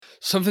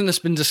Something that's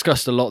been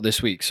discussed a lot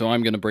this week, so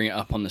I'm going to bring it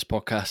up on this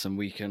podcast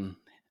and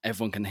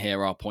everyone can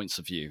hear our points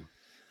of view.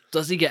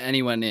 Does he get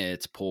anywhere near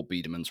to Paul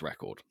Biedermann's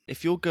record?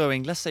 If you're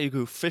going, let's say you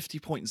go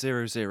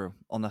 50.00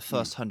 on the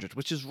first 100,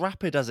 which is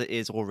rapid as it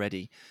is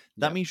already,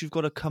 that means you've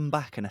got to come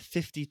back in a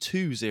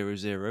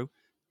 52.00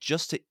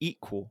 just to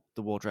equal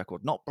the world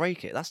record, not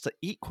break it. That's to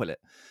equal it.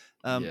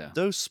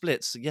 Those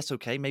splits, yes,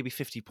 okay, maybe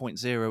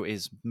 50.0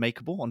 is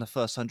makeable on the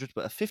first 100,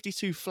 but a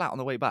 52 flat on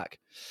the way back,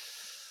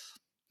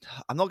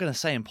 I'm not going to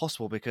say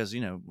impossible because,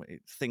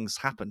 things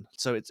happen.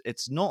 So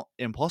it's not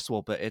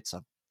impossible, but it's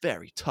a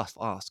very tough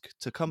ask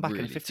to come back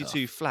Really in a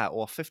 52 tough. flat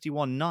or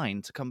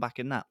 51.9 to come back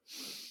in that.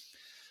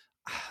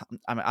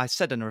 I mean, I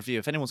said in a review,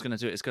 if anyone's going to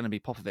do it, it's going to be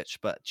Popovic,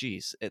 but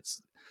geez,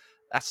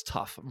 that's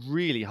tough,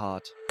 really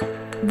hard.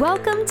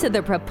 Welcome to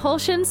the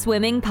Propulsion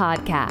Swimming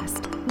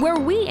Podcast, where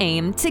we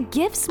aim to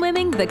give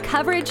swimming the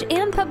coverage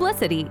and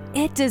publicity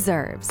it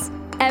deserves.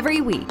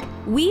 Every week,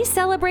 we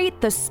celebrate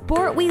the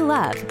sport we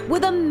love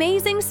with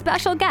amazing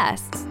special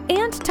guests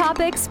and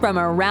topics from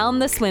around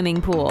the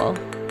swimming pool.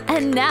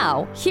 And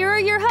now, here are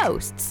your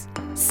hosts,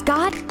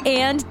 Scott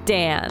and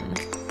Dan.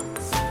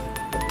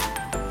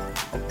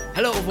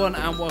 Hello everyone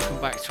and welcome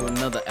back to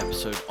another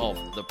episode of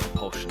the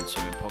Propulsion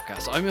Swimming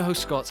Podcast. I'm your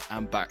host Scott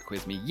and back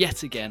with me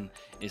yet again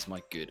is my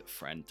good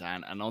friend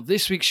Dan. And on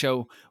this week's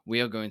show,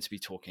 we are going to be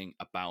talking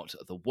about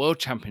the World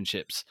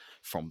Championships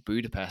from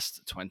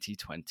Budapest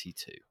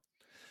 2022.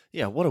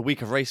 Yeah, what a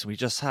week of racing we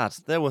just had.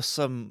 There were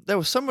some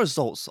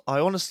results I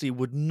honestly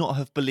would not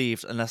have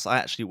believed unless I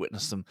actually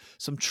witnessed them.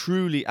 Some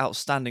truly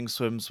outstanding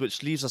swims,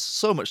 which leaves us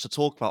so much to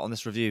talk about on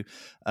this review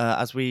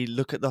as we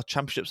look at the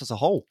championships as a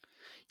whole.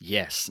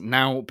 Yes.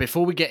 Now,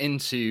 before we get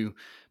into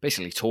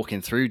basically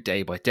talking through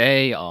day by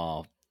day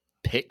our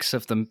picks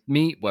of the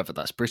meet, whether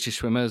that's British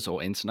swimmers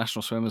or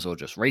international swimmers or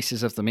just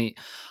races of the meet,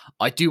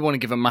 I do want to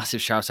give a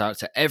massive shout out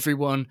to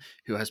everyone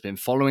who has been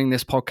following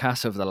this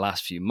podcast over the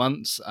last few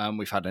months.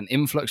 We've had an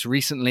influx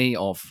recently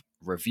of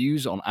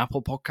reviews on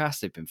Apple Podcasts.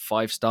 They've been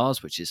 5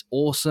 stars, which is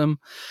awesome.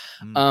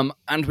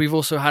 And we've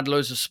also had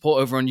loads of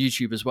support over on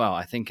YouTube as well.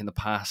 I think in the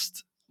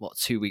past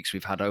 2 weeks,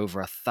 we've had over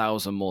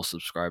 1,000 more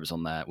subscribers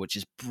on there, which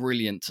is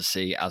brilliant to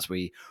see as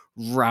we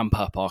ramp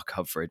up our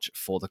coverage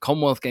for the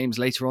Commonwealth Games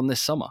later on this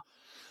summer.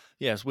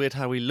 Yeah, it's weird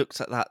how we looked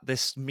at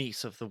this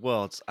meet of the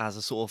worlds as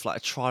a sort of like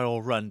a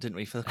trial run, didn't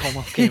we, for the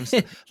Commonwealth Games?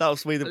 That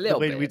was the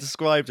way we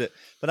described it.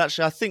 But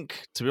actually, I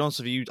think, to be honest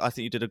with you, I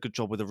think you did a good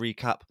job with the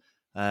recap.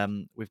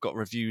 We've got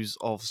reviews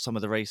of some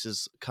of the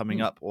races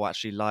coming up, or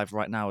actually live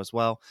right now as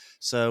well.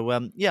 So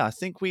I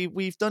think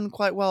we've done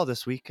quite well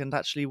this week, and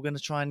actually we're going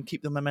to try and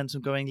keep the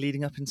momentum going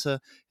leading up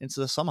into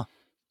the summer.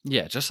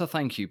 Yeah, just a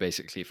thank you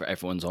basically for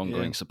everyone's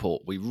ongoing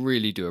support. We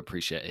really do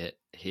appreciate it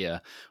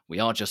here. We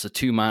are just a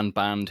 2-man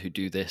band who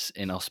do this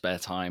in our spare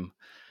time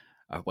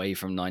away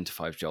from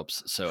 9-to-5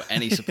 jobs. So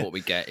any support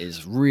we get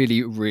is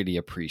really, really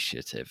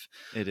appreciative.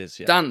 It is,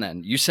 yeah. Dan,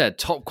 then, you said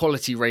top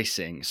quality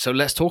racing. So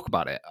let's talk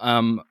about it.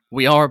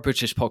 We are a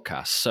British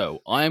podcast. So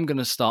I am going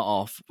to start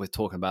off with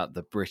talking about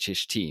the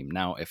British team.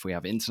 Now, if we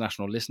have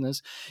international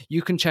listeners,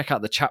 you can check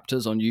out the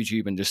chapters on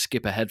YouTube and just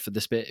skip ahead for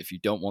this bit if you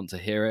don't want to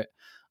hear it.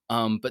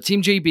 But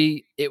Team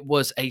GB, it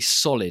was a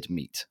solid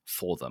meet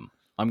for them.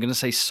 I'm going to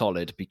say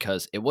solid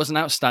because it wasn't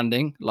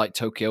outstanding like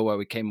Tokyo, where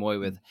we came away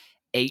with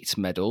 8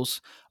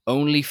 medals,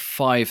 only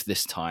 5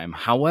 this time.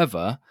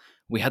 However,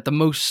 we had the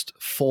most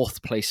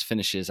 4th place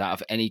finishes out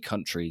of any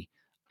country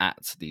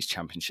at these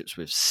championships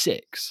with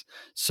 6.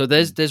 So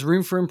there's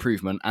room for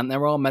improvement, and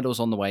there are medals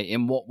on the way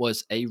in what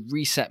was a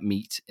reset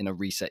meet in a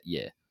reset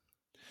year.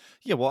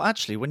 Yeah, well,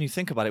 actually, when you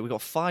think about it, we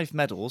got 5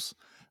 medals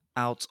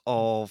out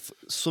of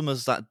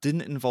swimmers that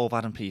didn't involve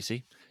Adam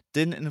Peaty,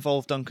 didn't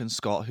involve Duncan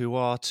Scott, who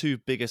are 2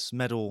 biggest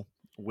medal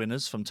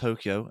winners from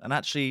Tokyo. And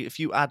actually, if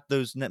you add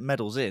those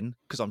medals in,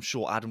 because I'm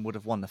sure Adam would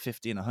have won the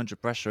 50 and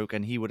 100 breaststroke,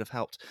 and he would have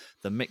helped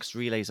the mixed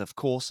relays, of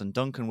course, and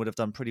Duncan would have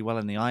done pretty well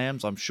in the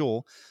IMs, I'm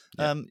sure.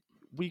 Yeah.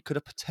 We could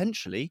have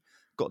potentially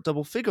got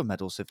double figure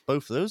medals if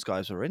both of those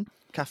guys were in.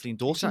 Kathleen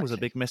Dawson was a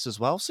big miss as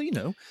well. So,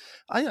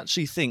 I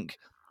actually think...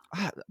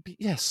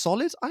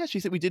 solid. I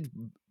actually think we did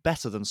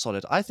better than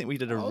solid. I think we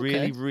did a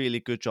really, really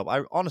good job.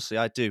 I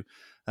do.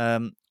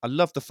 I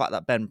love the fact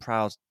that Ben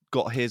Proud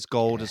got his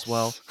gold as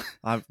well.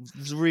 I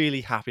was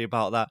really happy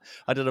about that.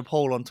 I did a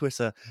poll on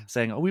Twitter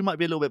saying, we might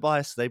be a little bit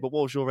biased today, but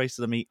what was your race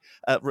of the meet,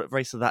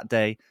 race of that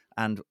day?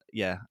 And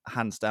yeah,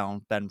 hands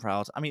down, Ben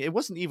Proud. I mean, it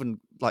wasn't even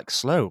like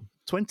slow.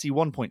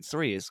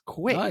 21.3 is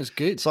quick. That is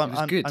good. So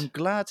I'm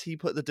glad he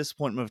put the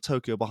disappointment of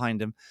Tokyo behind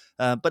him.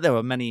 But there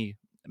were many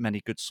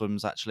good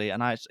swims actually,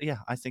 and I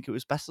think it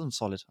was better than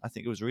solid. I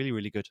think it was really,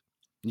 really good.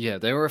 Yeah,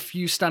 there were a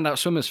few standout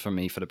swimmers for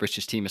me for the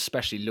British team,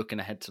 especially looking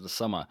ahead to the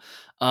summer.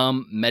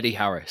 Medi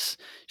Harris,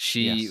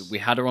 we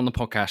had her on the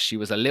podcast. She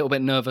was a little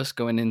bit nervous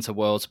going into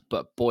Worlds,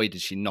 but boy,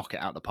 did she knock it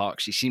out of the park.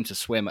 She seemed to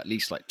swim at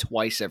least like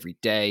twice every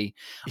day.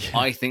 Yeah.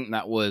 I think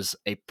that was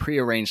a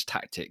prearranged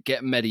tactic.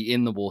 Get Medi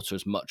in the water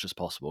as much as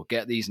possible.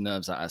 Get these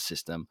nerves out of her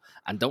system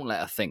and don't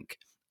let her think.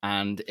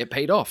 And it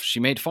paid off. She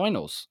made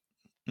finals.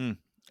 A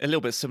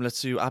little bit similar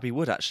to Abby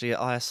Wood, actually, at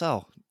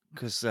ISL.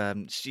 because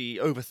she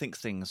overthinks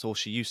things, or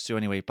she used to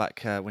anyway,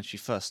 back when she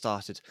first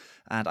started.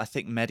 And I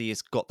think Medi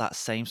has got that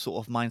same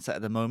sort of mindset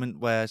at the moment,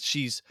 where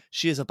she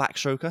is a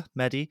backstroker,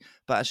 Medi,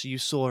 but actually you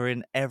saw her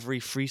in every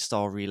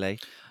freestyle relay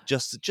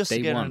just to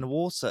Day get her one. in the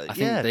water. I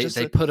think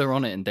they put her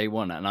on it in day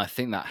one, and I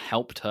think that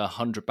helped her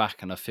 100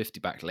 back and a 50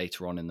 back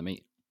later on in the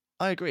meet.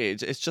 I agree.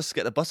 It's just to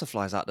get the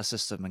butterflies out of the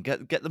system and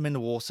get them in the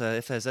water.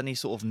 If there's any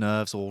sort of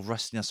nerves or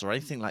rustiness or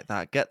anything like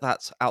that, get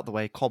that out the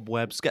way.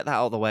 Cobwebs, get that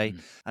out of the way,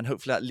 and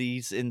hopefully that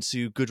leads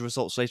into good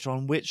results later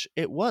on, which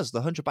it was. The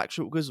 100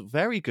 backstroke was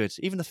very good.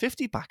 Even the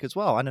 50 back as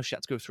well. I know she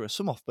had to go through a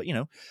swim off, but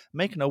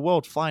making a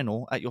world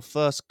final at your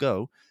first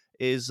go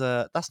is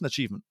that's an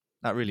achievement.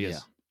 That really is.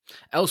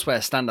 Elsewhere,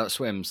 standout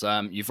swims.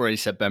 You've already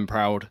said Ben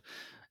Proud.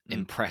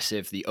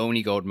 Impressive, the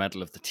only gold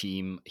medal of the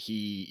team.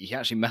 He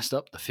actually messed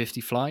up the 50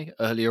 fly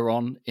earlier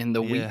on in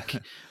the week,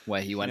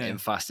 where he went in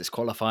fastest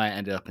qualifier,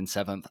 ended up in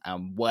 7th,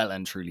 and well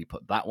and truly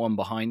put that one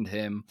behind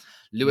him.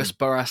 Luis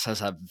Burras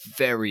has a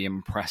very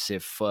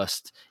impressive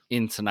first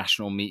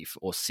international meet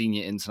or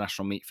senior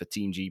international meet for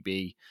Team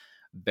GB.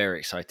 Very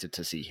excited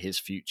to see his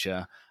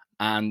future.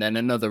 And then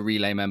another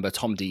relay member,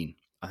 Tom Dean.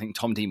 I think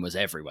Tom Dean was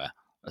everywhere.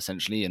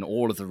 Essentially, in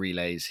all of the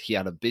relays, he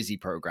had a busy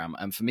program.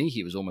 And for me,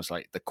 he was almost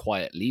like the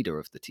quiet leader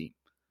of the team.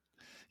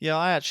 Yeah,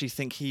 I actually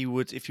think he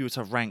would, if you were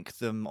to rank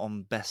them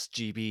on best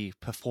GB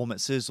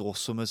performances or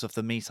swimmers of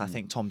the meet, I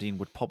think Tom Dean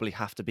would probably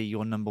have to be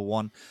your number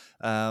one.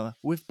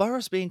 With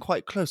Burras being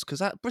quite close, because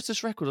that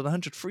British record on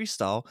 100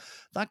 freestyle,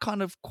 that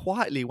kind of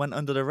quietly went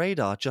under the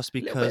radar just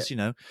because,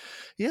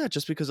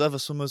 just because other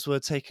swimmers were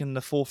taking the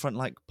forefront,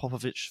 like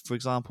Popovic, for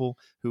example,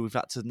 who we've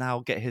had to now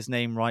get his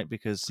name right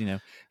because,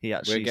 he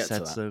actually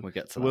said so.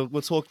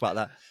 We'll talk about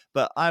that.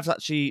 But I've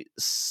actually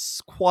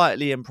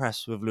quietly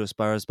impressed with Luis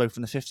Burras, both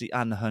in the 50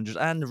 and the 100,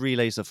 and the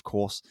relays, of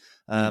course.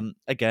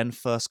 Again,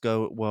 first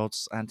go at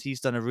Worlds, and he's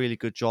done a really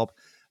good job.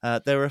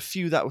 There are a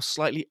few that were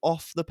slightly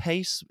off the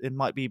pace. It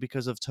might be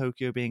because of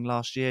Tokyo being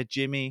last year.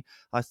 Jimmy,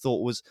 I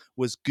thought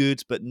was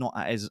good, but not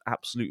at his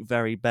absolute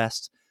very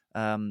best.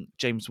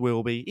 James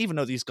Wilby, even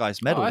though these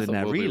guys medaled in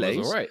their Wilby relays,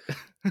 was all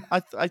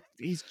right.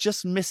 he's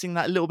just missing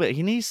that little bit.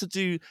 He needs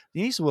to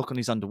work on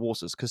his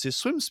underwaters, because his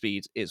swim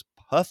speed is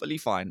perfectly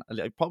fine.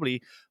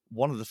 Probably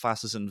one of the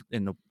fastest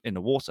in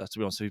the water, to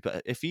be honest with you.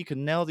 But if he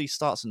can nail these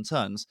starts and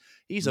turns,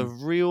 he's a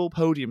real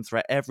podium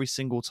threat every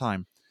single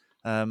time.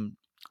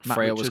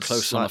 Freya was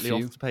close on a few.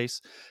 Off the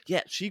pace.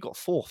 Yeah, she got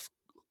 4th.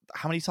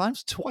 How many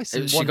times? Twice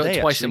in one day. She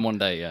got twice actually. in one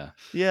day, yeah.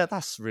 Yeah,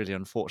 that's really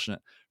unfortunate.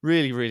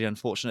 Really, really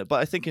unfortunate. But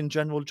I think in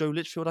general, Joe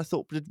Litchfield, I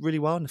thought, did really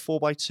well in the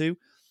 4x2.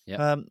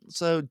 Yeah.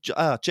 So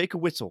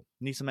Jacob Whittle,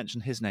 need to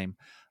mention his name.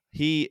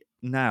 He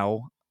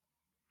now,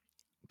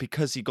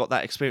 because he got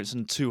that experience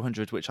in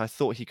 200, which I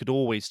thought he could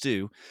always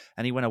do,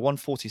 and he went a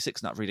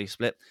 146 in that relay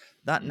split,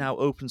 that now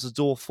opens the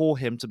door for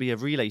him to be a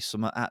relay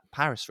swimmer at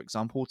Paris, for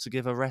example, to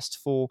give a rest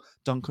for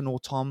Duncan or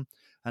Tom,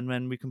 and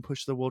then we can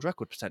push the world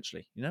record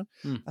potentially,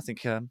 I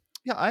think,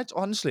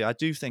 I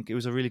do think it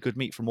was a really good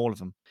meet from all of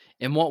them.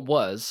 In what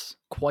was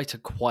quite a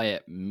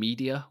quiet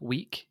media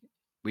week,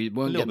 we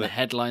weren't getting the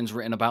headlines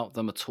written about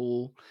them at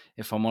all.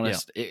 If I'm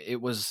honest, it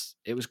was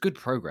good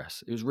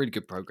progress. It was really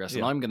good progress.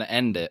 And I'm going to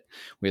end it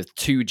with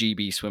 2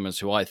 GB swimmers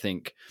who I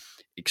think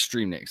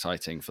extremely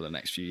exciting for the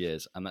next few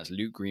years. And that's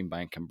Luke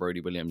Greenbank and Brody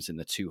Williams in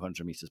the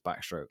 200 meters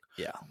backstroke.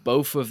 Yeah.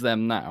 Both of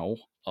them now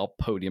are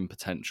podium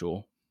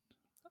potential.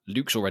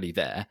 Luke's already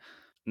there.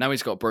 Now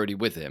he's got Brody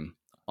with him.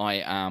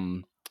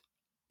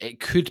 It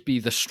could be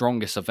the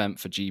strongest event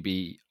for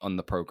GB on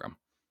the program.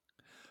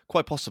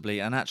 Quite possibly,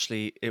 and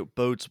actually it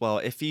bodes well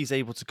if he's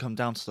able to come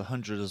down to the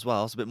 100 as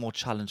well. It's a bit more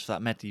challenge for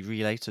that medley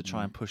relay to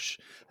try and push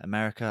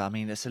America. I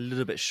mean, it's a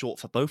little bit short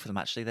for both of them,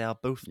 actually. They are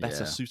both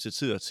better suited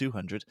to a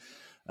 200.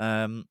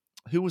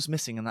 Who was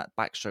missing in that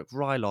backstroke?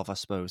 Rylov, I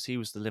suppose. He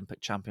was the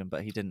Olympic champion,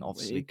 but he didn't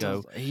obviously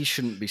go. He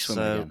shouldn't be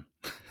swimming again.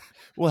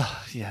 Well,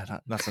 yeah,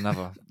 that's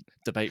another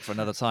debate for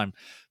another time.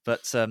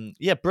 But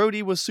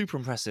Brody was super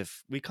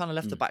impressive. We kind of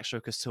left the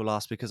backstrokers till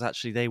last because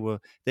actually they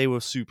were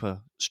super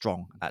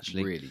strong.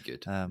 Actually, really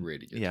good,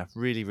 really good. Yeah,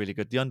 really, really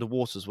good. The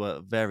underwaters were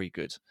very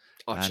good.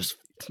 Just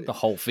the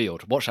whole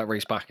field. Watch that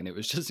race back, and it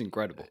was just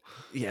incredible.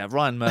 Yeah,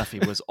 Ryan Murphy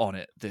was on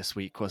it this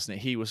week, wasn't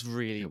it? He was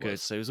really good.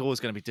 So it was always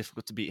going to be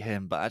difficult to beat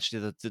him. But actually,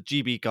 the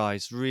GB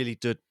guys really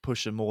did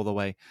push him all the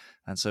way,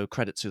 and so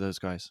credit to those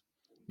guys.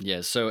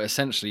 Yeah. So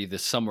essentially, the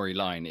summary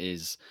line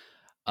is.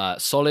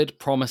 Solid,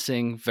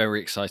 promising, very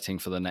exciting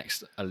for the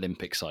next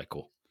Olympic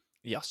cycle.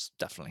 Yes,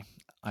 definitely.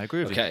 I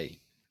agree with you. Okay,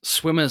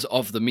 swimmers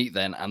of the meet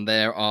then, and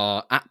there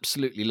are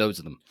absolutely loads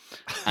of them.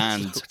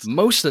 And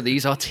most of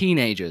these are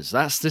teenagers.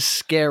 That's the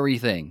scary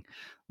thing.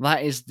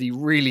 That is the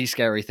really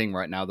scary thing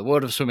right now. The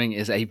world of swimming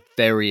is a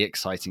very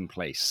exciting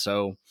place.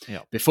 So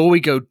before we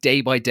go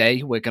day by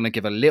day, we're going to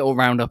give a little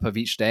roundup of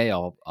each day,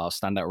 our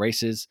standout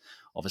races.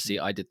 Obviously,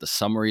 I did the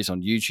summaries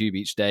on YouTube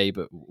each day,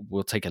 but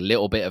we'll take a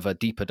little bit of a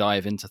deeper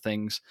dive into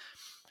things.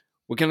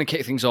 We're going to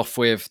kick things off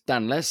with,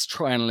 Dan, let's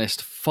try and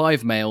list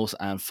 5 males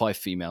and 5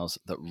 females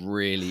that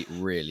really,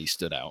 really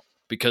stood out.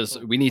 because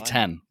we need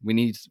 10. We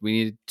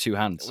need 2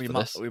 hands for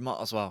this. We might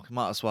as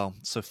well.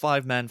 So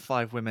 5 men,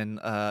 5 women.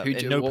 Who In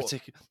do- no what-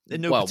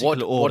 particular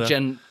What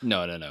order.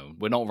 No.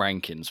 We're not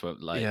rankings. We're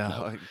like, Yeah,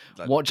 no.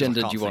 like, What 'cause I gender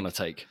do can't you want to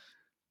think. take?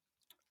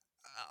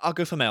 I'll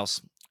go for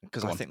males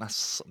because Go I on. think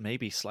that's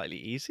maybe slightly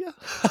easier.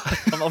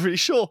 I'm not really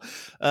sure.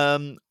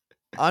 I'm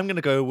going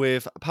to go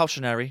with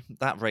Paltrinieri.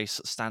 That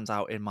race stands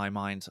out in my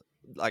mind.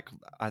 Like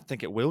I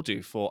think it will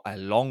do for a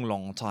long,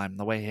 long time.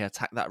 The way he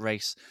attacked that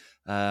race.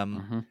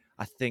 Mhm.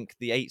 I think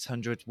the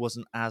 800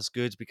 wasn't as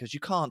good because you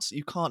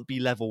can't be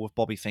level with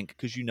Bobby Fink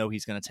because you know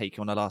he's going to take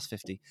you on the last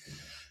 50.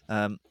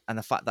 And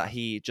the fact that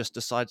he just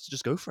decides to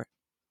just go for it.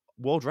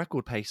 World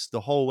record pace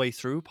the whole way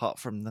through, apart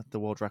from the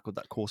world record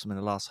that cost him in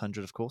the last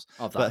 100, of course.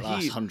 Oh, that But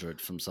last he-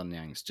 100 from Sun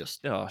Yang's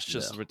just... Oh, it's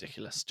just Ugh.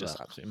 ridiculous. Just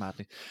Ugh. absolutely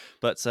madly.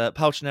 But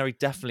Paltrinieri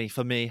definitely,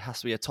 for me,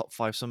 has to be a top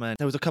 5 swimmer.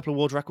 There was a couple of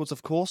world records,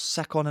 of course.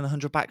 Second in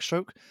 100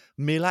 backstroke.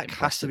 Milak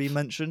has to be Impressive.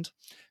 mentioned.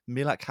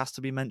 Milak has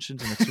to be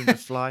mentioned in the 200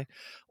 fly,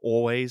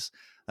 always.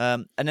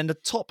 And then the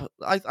top,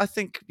 I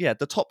think,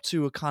 the top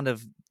 2 are kind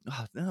of...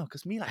 no,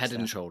 because Milak's Head there.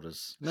 and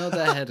shoulders. No,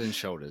 they're head and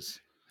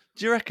shoulders.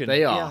 Do you reckon?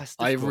 They Yeah, are. it's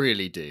I difficult.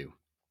 really do.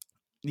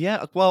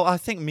 Yeah, well, I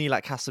think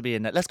Milak has to be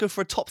in there. Let's go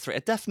for a top 3, a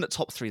definite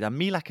top 3 then.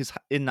 Milak is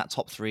in that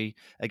top 3.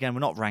 Again, we're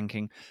not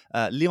ranking.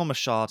 Leon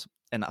Machard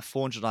in that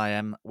 400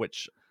 IM,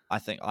 which I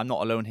think I'm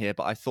not alone here,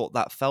 but I thought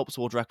that Phelps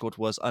world record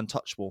was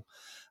untouchable.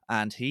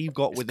 And he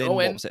got It's within,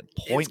 going. what was it,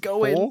 It's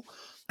going. 0.4?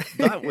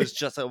 That was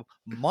just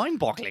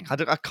mind-boggling.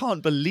 I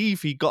can't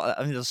believe he got...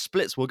 I mean, the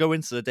splits, we'll go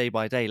into the day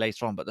by day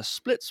later on, but the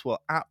splits were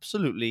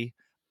absolutely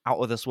out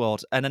of this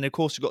world. And then, of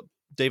course, you got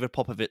David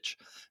Popovich,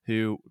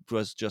 who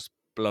was just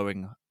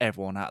blowing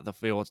everyone out of the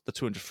field, the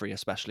 200 free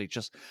especially,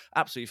 just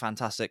absolutely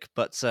fantastic.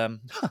 But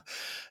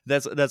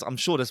there's I'm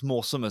sure there's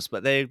more swimmers,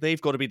 but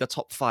they've got to be the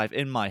top 5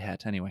 in my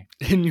head anyway.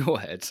 In your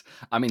head,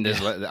 I mean,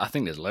 I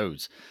think there's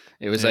loads.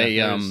 It was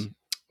there is.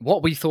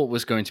 what we thought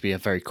was going to be a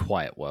very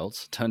quiet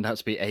world turned out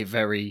to be a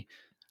very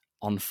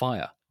on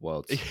fire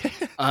world.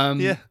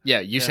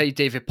 You say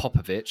David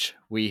Popovich.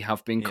 We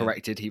have been Yeah.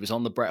 corrected. He was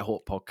on the Bret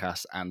Hart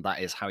podcast, and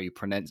that is how you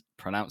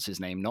pronounce his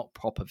name, not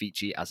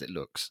Popovici as it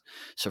looks.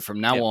 So from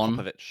now on,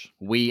 Popovich.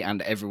 we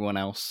and everyone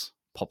else,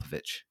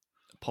 Popovich.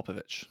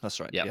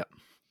 That's right. Yeah. Yeah.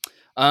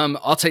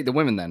 I'll take the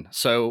women then.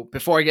 So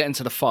before I get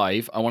into the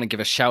 5, I want to give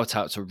a shout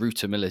out to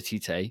Ruta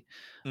Militite.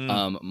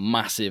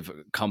 Massive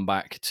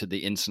comeback to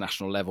the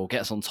international level,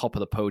 gets on top of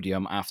the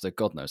podium after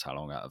God knows how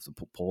long out of the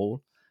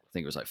pool. I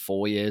think it was like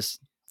 4 years,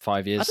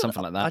 5 years,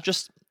 something like that. I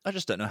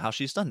just don't know how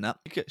she's done that.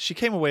 She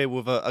came away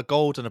with a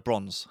gold and a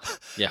bronze,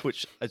 Yeah.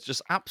 which is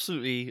just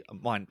absolutely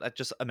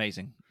just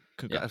amazing.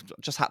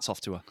 Just hats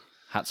off to her.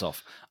 Hats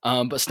off.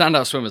 But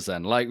standout swimmers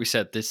then. Like we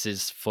said, this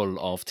is full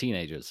of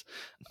teenagers.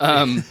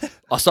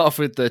 I'll start off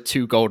with the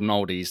 2 golden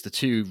oldies, the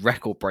 2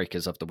 record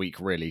breakers of the week,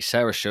 really.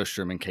 Sarah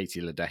Sjostrom and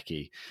Katie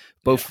Ledecky.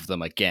 Both of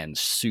them, again,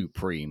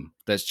 supreme.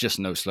 There's just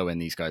no slowing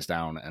these guys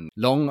down. And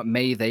long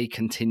may they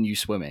continue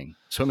swimming.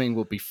 Swimming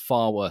would be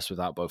far worse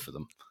without both of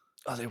them.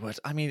 Oh, they would.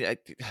 I mean,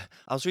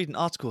 I was reading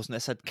articles and it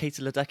said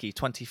Katie Ledecky,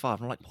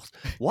 25. I'm like,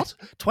 what?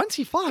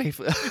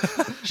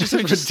 25? She's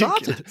only just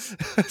started.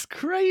 It's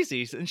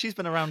crazy. And she's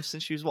been around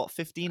since she was,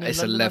 15? It's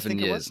London, 11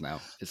 years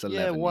now. It's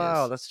 11 yeah,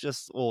 wow, years. that's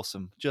just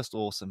awesome. Just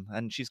awesome.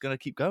 And she's going to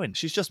keep going.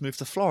 She's just moved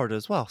to Florida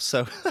as well.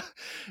 So,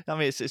 I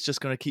mean, it's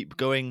just going to keep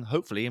going,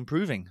 hopefully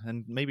improving.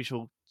 And maybe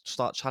she'll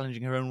start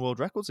challenging her own world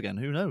records again.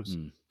 Who knows?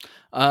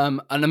 An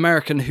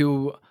American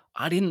who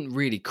I didn't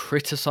really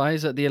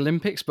criticize at the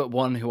Olympics, but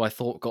one who I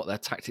thought got their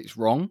tactics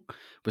wrong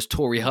was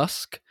Tori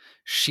Husk.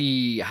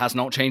 She has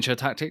not changed her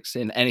tactics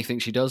in anything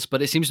she does,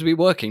 but it seems to be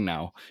working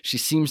now. She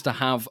seems to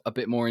have a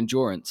bit more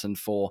endurance, and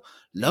for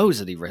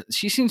loads of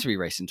she seems to be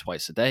racing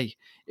twice a day.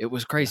 It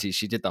was crazy. Yeah.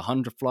 She did the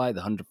 100 fly, the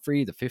 100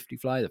 free, the 50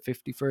 fly, the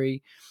 50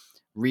 free,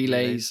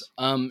 relays.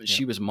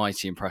 She was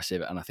mighty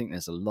impressive, and I think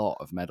there's a lot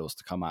of medals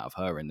to come out of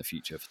her in the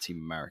future for Team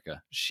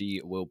America. She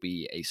will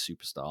be a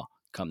superstar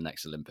come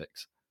next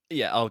Olympics.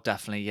 Yeah, oh,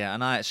 definitely, yeah.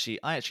 And I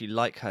actually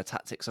like her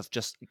tactics of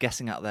just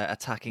getting out there,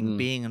 attacking,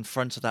 being in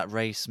front of that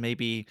race,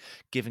 maybe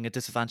giving a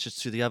disadvantage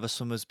to the other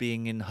swimmers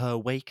being in her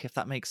wake, if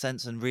that makes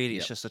sense. And really,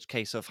 it's just a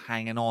case of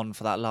hanging on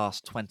for that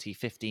last 20,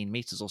 15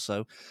 meters or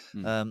so.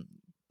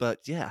 But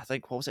yeah, I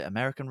think, what was it,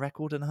 American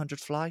record in 100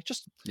 fly?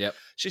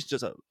 She's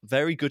just a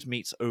very good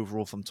meet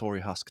overall from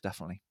Tori Husk,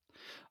 definitely.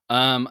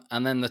 And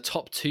then the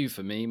top 2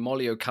 for me,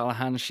 Molly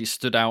O'Callaghan, she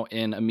stood out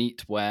in a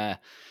meet where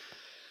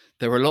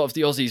there were a lot of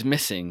the Aussies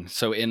missing.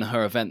 So in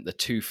her event, the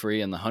 2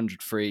 free and the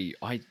 100 free,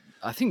 I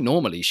think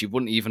normally she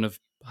wouldn't even have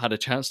had a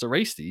chance to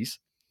race these.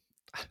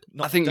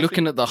 I think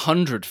looking at the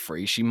 100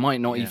 free, she might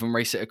not even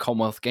race it at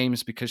Commonwealth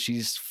Games because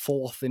she's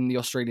 4th in the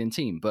Australian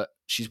team, but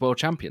she's world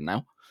champion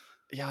now.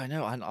 Yeah, I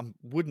know. I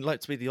wouldn't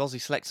like to be the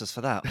Aussie selectors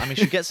for that. I mean,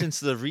 she gets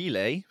into the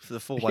relay for the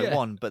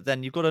 4x1, but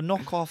then you've got to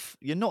knock off...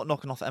 You're not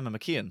knocking off Emma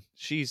McKeon.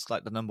 She's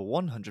like the number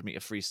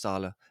 100-meter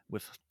freestyler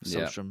with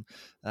Sjostrom.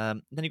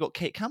 Then you've got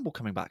Kate Campbell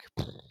coming back.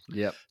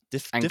 Yep.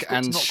 And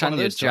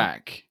Shania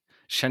Jack.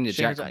 Shania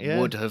Jack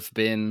would have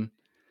been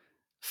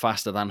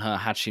faster than her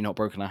had she not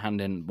broken her hand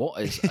in what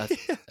is a,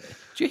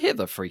 do you hear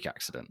the freak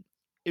accident?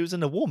 It was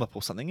in a warm-up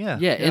or something, yeah.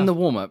 Yeah, in the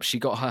warm-up, she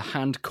got her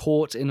hand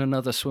caught in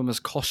another swimmer's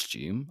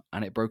costume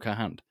and it broke her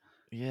hand.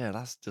 Yeah,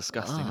 that's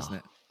disgusting, isn't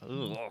it?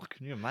 Ugh,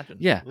 can you imagine?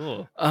 Yeah.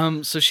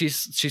 Ugh. So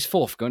she's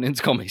fourth going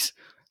into commies.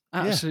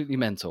 Absolutely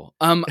mental.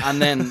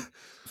 And then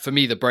for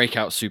me, the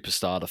breakout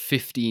superstar, the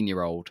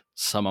 15-year-old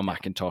Summer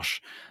McIntosh.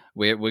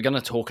 We're going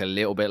to talk a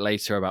little bit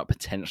later about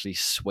potentially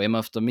swim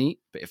of the meet,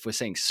 but if we're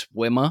saying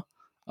swimmer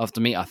of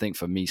the meet, I think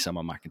for me,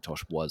 Summer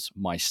McIntosh was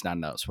my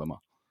standout swimmer.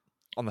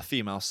 On the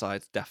female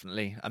side,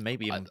 definitely, and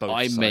maybe even both.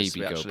 I'd sides, maybe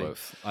go actually.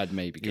 both. I'd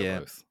maybe go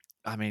both.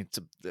 I mean,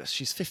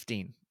 she's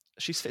 15.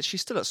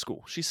 She's still at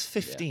school. She's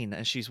 15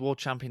 and she's world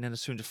champion in a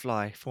 200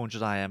 fly,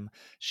 400 IM.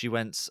 She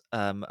went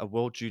a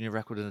world junior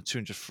record in a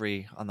 200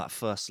 free on that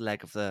first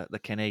leg of the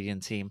Canadian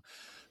team.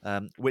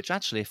 Which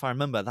actually, if I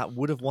remember, that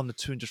would have won the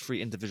 200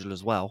 free individual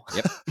as well.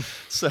 Yep.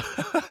 So,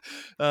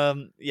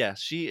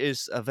 she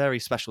is a very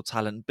special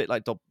talent, a bit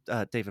like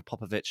David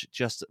Popovich,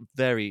 just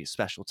very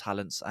special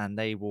talents, and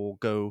they will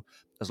go,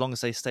 as long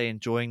as they stay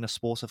enjoying the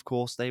sport, of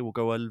course, they will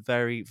go a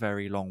very,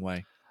 very long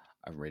way.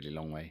 A really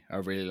long way.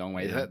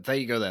 Yeah. There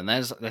you go then.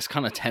 There's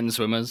kind of 10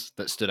 swimmers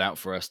that stood out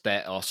for us.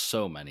 There are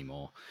so many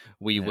more.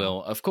 We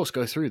will, of course,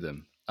 go through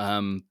them.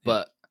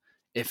 But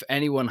if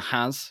anyone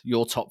has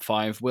your top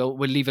 5, we'll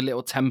leave a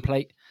little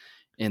template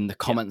in the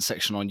comment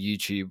section on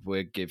YouTube.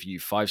 We'll give you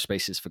 5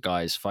 spaces for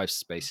guys, 5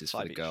 spaces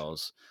for the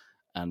girls.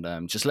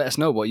 And just let us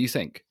know what you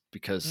think.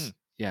 Because,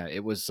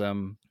 it was,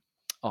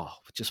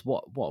 just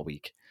what a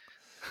week.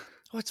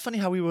 Well, it's funny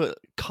how we were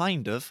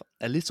kind of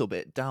a little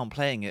bit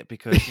downplaying it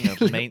because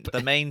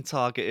the main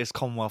target is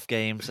Commonwealth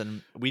Games,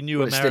 and we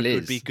knew America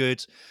would be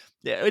good.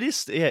 Yeah, it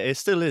is. Yeah, it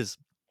still is.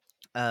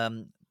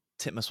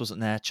 Titmus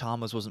wasn't there.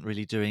 Chalmers wasn't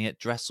really doing it.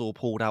 Dressel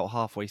pulled out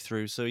halfway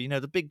through. So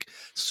the big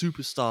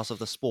superstars of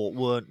the sport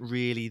weren't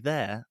really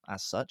there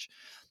as such.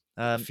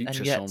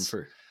 Future shone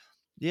through.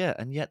 Yeah,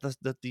 and yet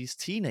these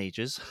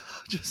teenagers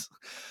just.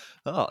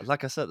 Oh,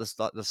 like I said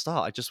at the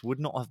start, I just would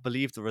not have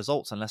believed the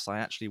results unless I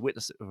actually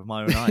witnessed it with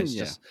my own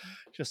eyes.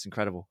 Just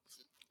incredible.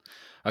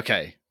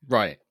 Okay,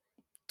 right.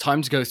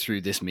 Time to go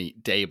through this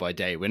meet day by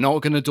day. We're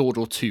not going to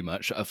dawdle too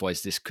much,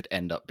 otherwise this could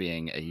end up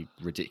being a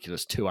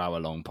ridiculous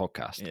 2-hour-long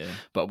podcast. Yeah.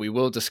 But we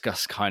will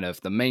discuss kind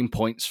of the main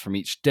points from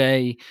each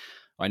day.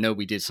 I know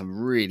we did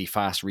some really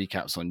fast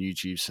recaps on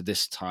YouTube, so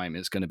this time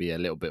it's going to be a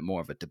little bit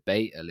more of a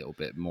debate, a little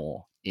bit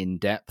more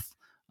in-depth.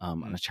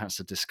 And a chance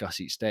to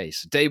discuss each day.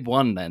 So day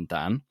 1 then,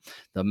 Dan,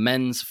 the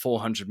men's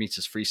 400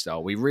 meters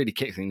freestyle, we really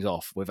kicked things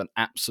off with an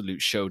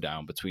absolute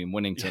showdown between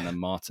Winnington and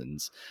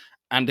Martins.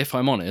 And if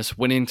I'm honest,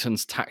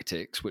 Winnington's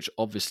tactics, which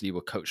obviously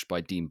were coached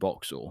by Dean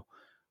Boxall,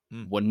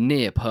 were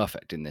near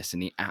perfect in this,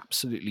 and he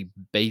absolutely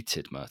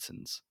baited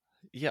Mertens.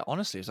 Yeah,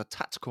 honestly, it was a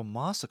tactical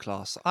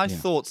masterclass. I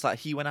thought that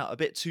he went out a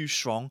bit too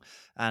strong.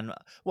 And,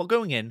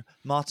 going in,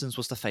 Martins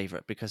was the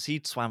favourite because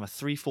he'd swam a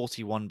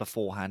 3:41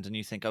 beforehand. And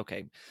you think,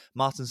 okay,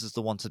 Martins is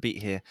the one to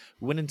beat here.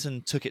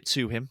 Winnington took it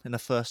to him in the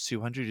first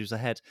 200. He was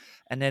ahead.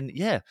 And then,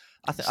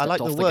 I like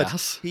the word.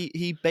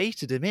 He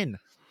baited him in.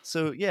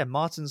 So,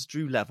 Martins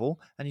drew level.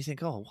 And you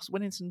think, oh, what's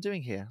Winnington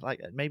doing here?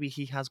 Like, maybe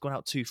he has gone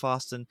out too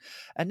fast. And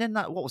then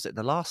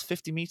the last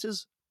 50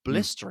 metres?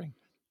 Blistering.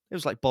 It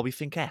was like Bobby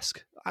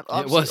Fink-esque.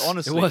 It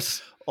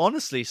was.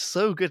 Honestly,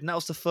 so good. And that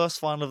was the first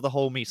final of the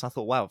whole meet. So I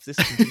thought, wow, if this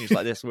continues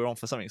like this, we're on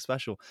for something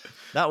special.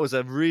 That was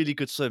a really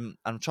good swim.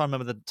 I'm trying to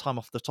remember the time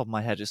off the top of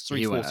my head. It's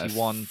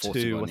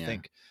 3:41.2, I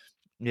think.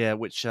 Yeah,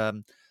 which,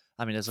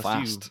 there's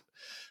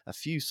a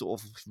few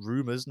sort of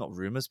not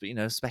rumors,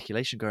 but,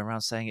 speculation going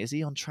around saying, is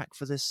he on track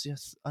for this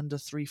under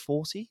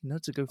 3:40,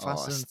 to go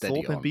faster than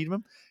Thorpe and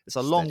Biedema? It's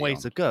a long way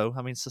to go.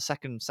 I mean, it's a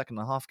second and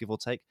a half, give or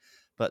take.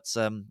 But,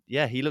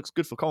 he looks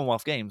good for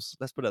Commonwealth Games.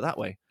 Let's put it that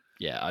way.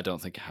 Yeah, I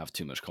don't think I have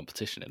too much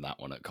competition in that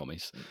one at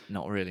commies.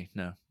 Not really,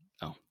 no.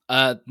 Oh.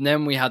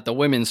 Then we had the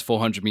women's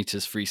 400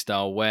 meters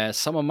freestyle where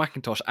Summer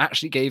McIntosh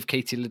actually gave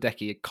Katie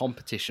Ledecky a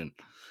competition.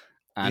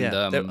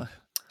 And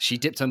she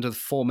dipped under the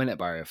 4-minute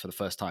barrier for the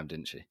first time,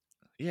 didn't she?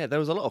 Yeah, there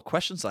was a lot of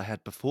questions I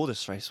had before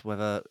this race,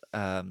 whether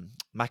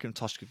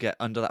McIntosh could get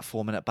under that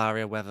 4-minute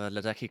barrier, whether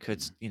Ledecky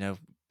could,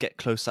 get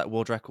close to that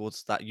world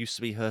records. That used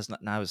to be hers,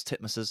 now is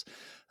Titmus's.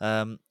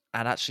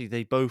 And actually,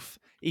 they both,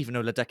 even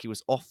though Ledecky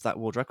was off that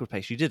world record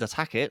pace, she did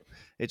attack it.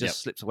 It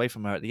just slipped away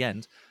from her at the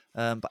end.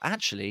 But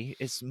actually,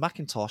 it's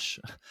McIntosh,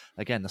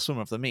 again, the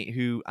swimmer of the meet,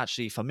 who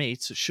actually, for me,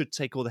 should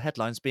take all the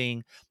headlines,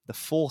 being the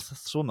 4th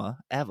swimmer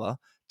ever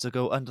to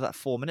go under that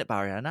 4-minute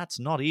barrier. And that's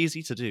not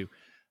easy to do.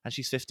 And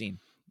she's 15.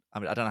 I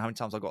mean, I don't know how many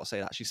times I've got to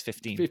say that. She's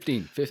 15.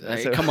 15.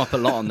 It come up a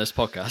lot on this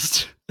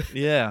podcast.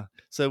 Yeah.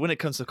 So when it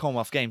comes to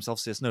Commonwealth Games,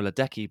 obviously it's no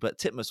Ledecky, but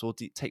Titmus will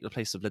take the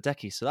place of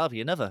Ledecky. So that'll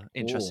be another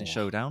interesting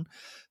showdown.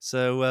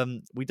 So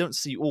we don't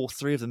see all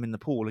 3 of them in the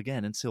pool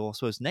again until, I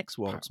suppose, next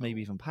Worlds,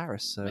 maybe even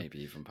Paris. So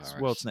maybe even Paris.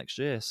 It's Worlds next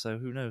year, so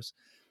who knows?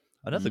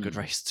 Another good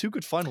race. 2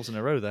 good finals in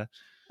a row there.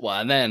 Well,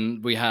 and then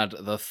we had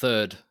the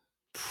third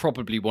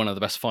probably one of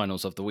the best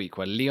finals of the week,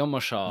 where Leon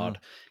Machard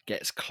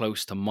gets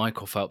close to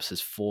Michael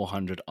Phelps's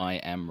 400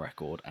 IM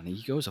record, and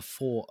he goes a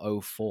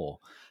 4:04.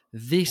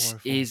 This 4:04.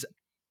 is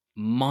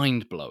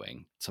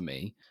mind-blowing to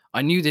me.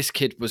 I knew this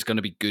kid was going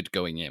to be good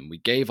going in. We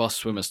gave our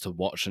swimmers to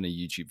watch in a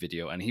YouTube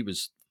video, and he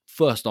was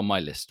first on my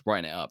list,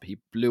 writing it up. He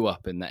blew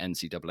up in the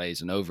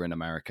NCAAs and over in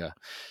America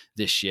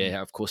this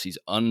year. Of course, he's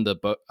under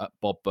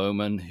Bob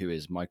Bowman, who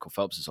is Michael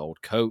Phelps's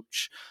old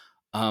coach.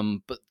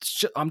 But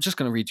I'm just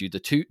going to read you the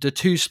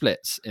two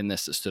splits in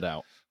this that stood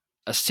out.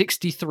 A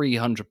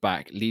 6,300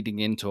 back leading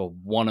into a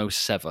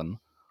 107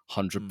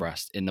 100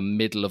 breast in the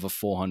middle of a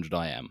 400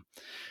 IM.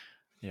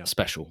 Yeah.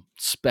 Special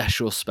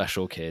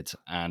kid.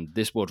 And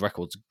this world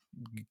record's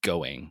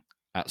going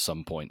at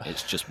some point.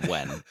 It's just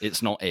when.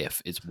 It's not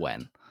if, it's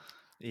when.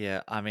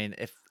 Yeah, I mean,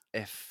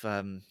 if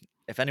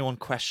anyone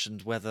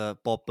questioned whether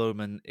Bob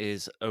Bowman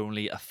is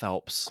only a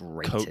Phelps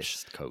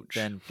coach,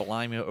 then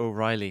blimey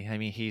O'Reilly. I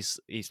mean, he's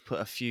put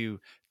a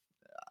few.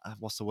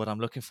 What's the word I'm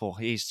looking for?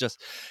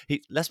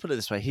 Let's put it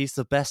this way: he's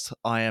the best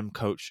IM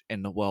coach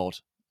in the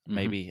world,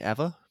 maybe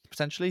ever,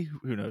 potentially.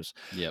 Who knows?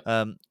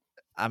 Yeah.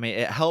 I mean,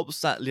 it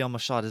helps that Leon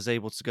Machard is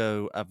able to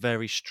go a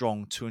very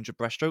strong 200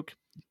 breaststroke.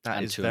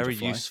 That is very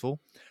useful.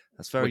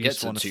 That's very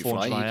useful on the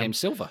 400 IM. He came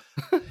silver.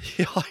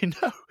 Yeah, I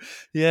know.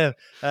 Yeah,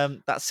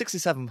 that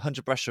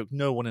 6,700 breaststroke,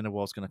 no one in the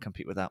world's going to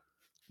compete with that.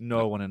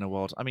 No one in the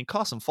world. I mean,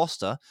 Carson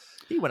Foster,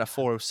 he went a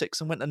 4:06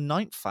 and went the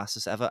 9th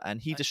fastest ever,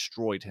 and he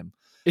destroyed him.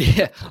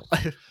 Yeah.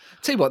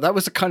 Tell you what, that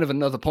was a kind of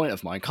another point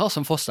of mine.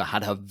 Carson Foster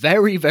had a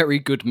very, very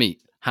good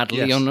meet had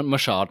Leon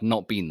Machard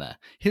not been there.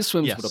 His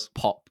swims would have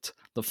popped.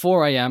 The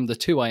 4 IM, the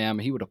 2 IM,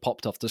 he would have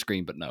popped off the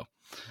screen, but no.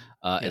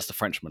 It's the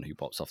Frenchman who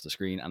pops off the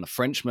screen, and the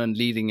Frenchman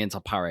leading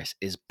into Paris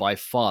is by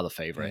far the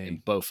favourite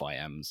in both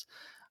IMs.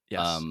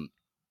 Yes.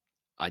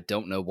 I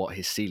don't know what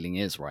his ceiling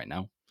is right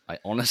now. I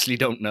honestly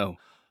don't know.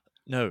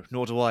 No,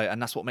 nor do I,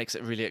 and that's what makes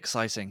it really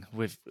exciting.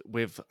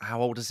 With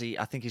how old is he?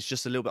 I think he's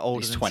just a little bit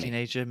older than 20. a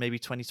teenager, maybe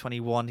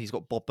 2021. He's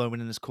got Bob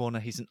Bowman in his corner.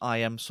 He's an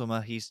IM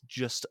swimmer. He's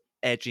just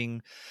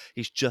edging.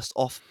 He's just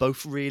off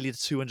both really the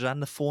 200 and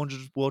the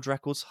 400 world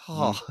records.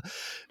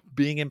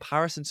 Being in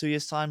Paris in 2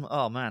 years' time,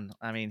 oh man!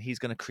 I mean, he's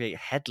going to create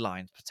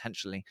headlines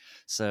potentially.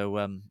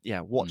 So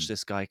watch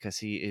this guy because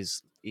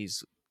he's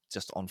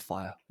just on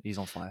fire. He's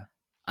on fire.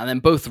 And then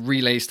both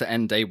relays to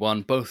end day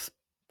one, both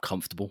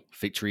comfortable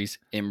victories.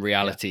 In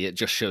reality, it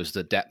just shows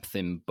the depth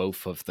in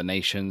both of the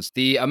nations.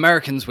 The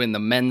Americans win the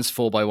men's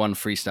 4x1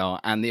 freestyle,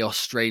 and the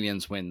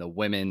Australians win the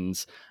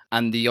women's.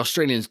 And the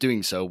Australians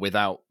doing so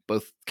without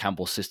both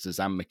Campbell sisters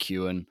and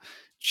McEwen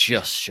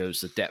just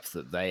shows the depth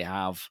that they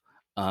have.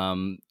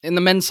 In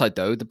the men's side,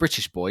 though, the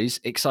British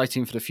boys,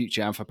 exciting for the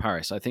future and for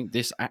Paris. I think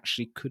this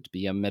actually could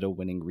be a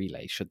medal-winning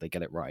relay, should they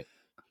get it right.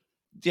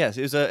 Yes,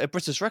 it was a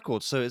British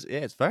record, so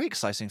it's very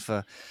exciting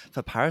for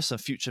Paris and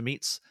future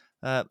meets.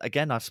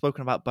 Again, I've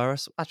spoken about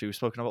Burris. Actually, we've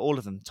spoken about all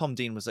of them. Tom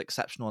Dean was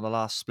exceptional in the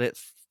last split.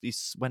 He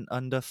went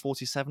under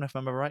 47, if I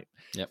remember right.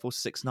 Yep.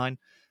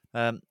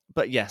 46.9.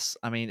 But yes,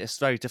 I mean, it's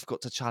very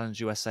difficult to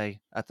challenge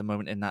USA at the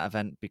moment in that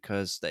event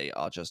because they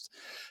are just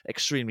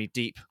extremely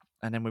deep.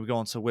 And then when we go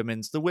on to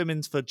women's, the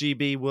women's for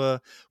GB were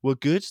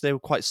good. They were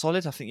quite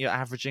solid. I think you're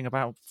averaging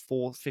about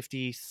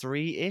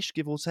 453-ish,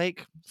 give or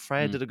take.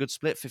 Freya did a good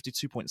split,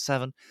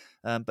 52.7.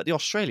 But the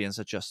Australians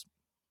are just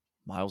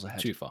miles ahead.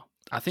 Too far.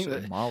 I think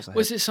that miles ahead.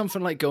 Was it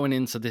something like going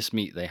into this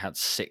meet, they had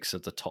 6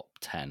 of the top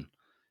 10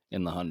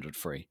 in the 100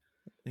 free?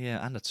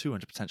 Yeah, and the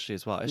 200 potentially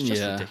as well. It's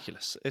just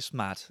ridiculous. It's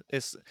mad.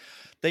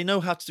 They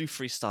know how to do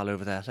freestyle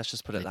over there. Let's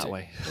just put it that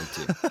way.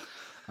 They do.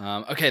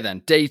 Okay, then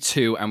day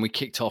 2, and we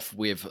kicked off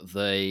with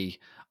I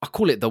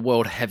call it the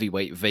world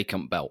heavyweight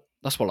vacant belt.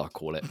 That's what I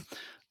call it.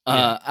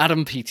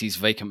 Adam Peaty's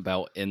vacant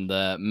belt in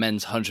the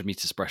men's 100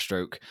 meters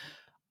breaststroke.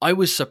 I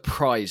was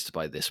surprised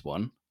by this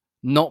one,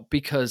 not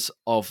because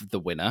of the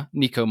winner,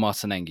 Nico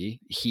Martinenghi.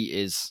 He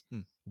is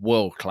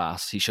world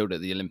class. He showed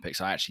at the Olympics.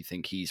 I actually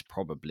think he's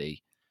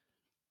probably,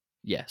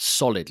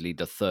 solidly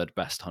the third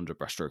best 100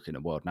 breaststroke in the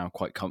world now,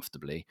 quite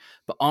comfortably.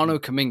 But Arno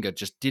Kaminga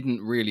just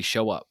didn't really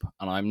show up,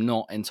 and I'm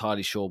not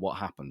entirely sure what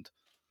happened.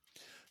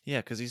 Yeah,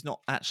 because he's not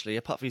actually,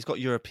 apart from he's got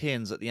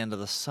Europeans at the end of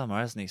the summer,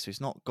 hasn't he? So he's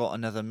not got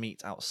another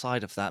meet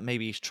outside of that.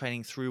 Maybe he's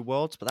training through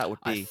Worlds, but that would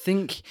be... I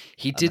think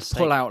he did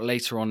pull out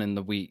later on in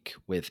the week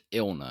with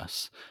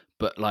illness,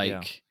 but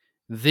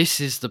this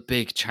is the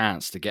big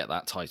chance to get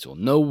that title.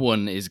 No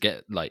one is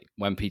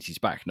when Peaty's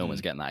back, no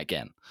one's getting that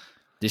again.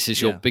 This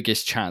is your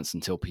biggest chance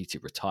until Peaty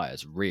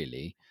retires,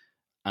 really,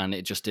 and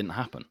it just didn't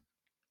happen.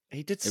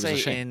 He did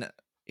say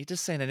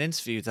in an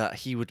interview that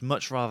he would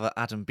much rather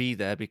Adam be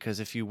there because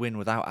if you win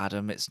without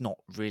Adam, it's not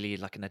really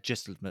like an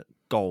legitimate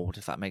gold,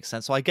 if that makes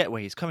sense. So I get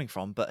where he's coming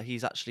from, but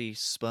he's actually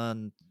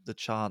spurned the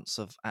chance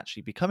of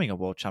actually becoming a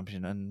world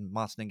champion, and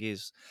Martinenghi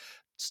has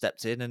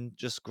stepped in and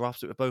just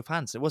grasped it with both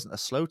hands. It wasn't a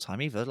slow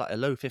time either, like a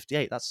low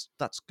 58. That's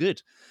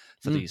good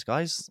for these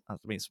guys. I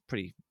mean, it's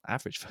pretty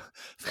average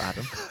for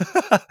Adam.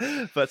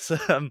 But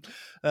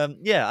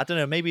I don't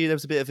know. Maybe there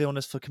was a bit of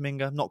illness for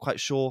Kaminga. Not quite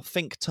sure.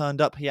 Fink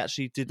turned up. He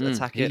actually did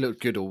attack it. He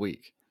looked good all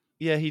week.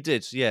 Yeah, he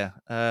did. Yeah.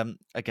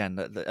 Again,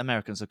 the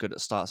Americans are good at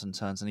starts and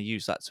turns, and he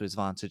used that to his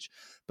advantage.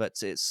 But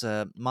it's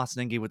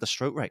Martin Ingy with the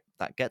stroke rate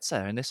that gets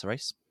there in this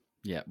race.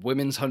 Yeah,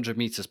 women's 100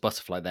 meters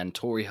butterfly then,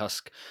 Tori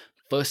Husk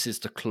versus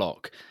the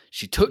clock.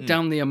 She took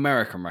down the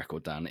American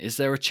record, Dan. Is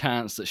there a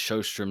chance that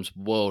Sjöström's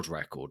world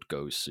record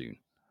goes soon?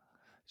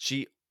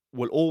 She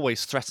will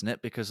always threaten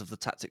it because of the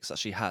tactics that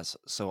she has.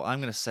 So I'm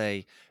going to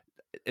say,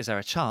 is there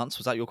a chance?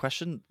 Was that your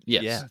question?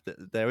 Yes. Yeah,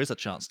 there is a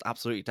chance.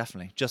 Absolutely,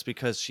 definitely. Just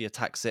because she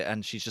attacks it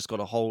and she's just got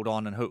to hold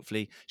on, and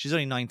hopefully she's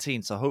only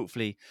 19, so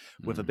hopefully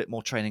with a bit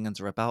more training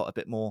under her belt, a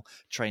bit more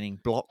training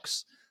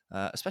blocks,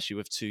 especially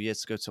with 2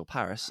 years to go till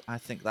Paris, I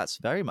think that's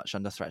very much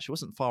under threat. She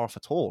wasn't far off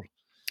at all.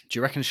 Do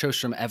you reckon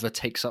Sjöström ever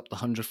takes up the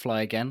 100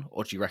 fly again,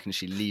 or do you reckon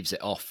she leaves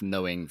it off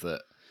knowing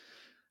that,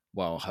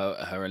 well,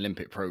 her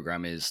Olympic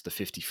program is the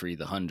 50 free,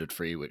 the 100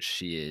 free, which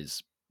she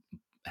is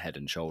head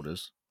and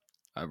shoulders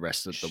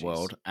rest of the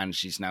world, and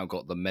she's now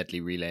got the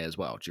medley relay as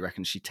well. Do you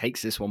reckon she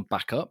takes this one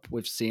back up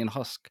with seeing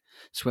Husk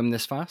swim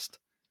this fast?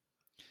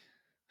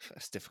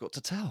 It's difficult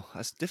to tell.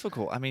 It's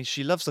difficult. I mean,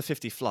 she loves the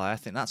 50 fly. I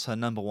think that's her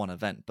number one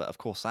event, but of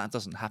course that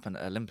doesn't happen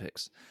at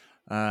Olympics.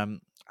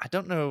 I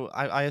don't know.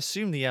 I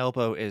assume the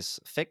elbow is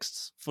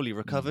fixed, fully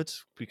recovered,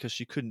 because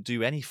she couldn't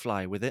do any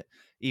fly with it,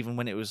 even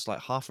when it was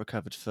like half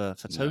recovered for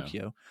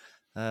Tokyo.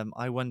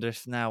 I wonder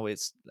if now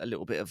it's a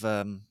little bit of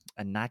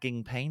a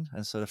nagging pain,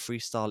 and so the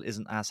freestyle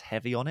isn't as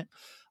heavy on it.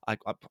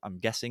 I'm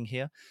guessing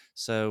here.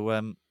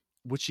 So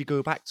would she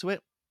go back to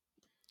it?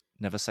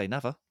 Never say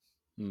never.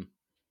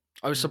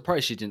 I was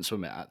surprised she didn't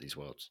swim it at these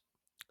Worlds.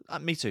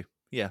 Me too.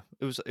 Yeah,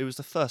 it was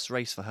the first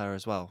race for her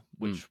as well,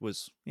 which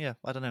was,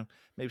 I don't know.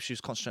 Maybe she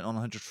was concentrating on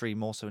 100 free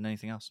more so than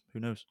anything else. Who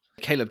knows?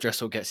 Caleb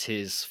Dressel gets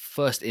his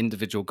first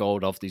individual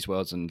gold of these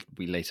Worlds, and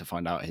we later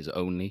find out his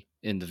only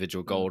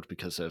individual gold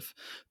because of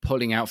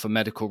pulling out for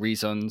medical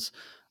reasons.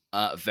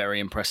 Very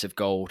impressive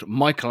gold.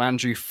 Michael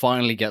Andrew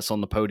finally gets on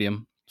the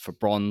podium for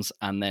bronze,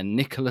 and then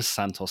Nicolas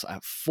Santos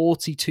at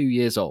 42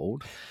 years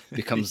old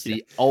becomes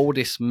the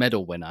oldest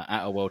medal winner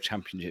at a World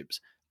Championships,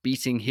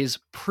 beating his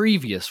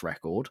previous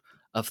record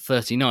of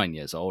 39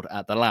 years old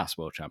at the last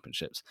World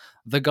Championships.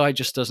 The guy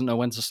just doesn't know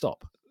when to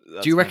stop.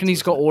 Do you reckon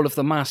he's got all of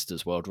the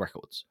Masters world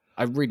records?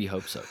 I really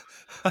hope so.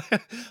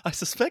 I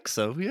suspect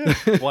so, yeah.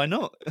 Why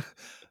not?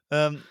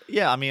 I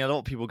mean, a lot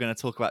of people are going to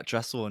talk about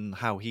Dressel and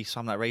how he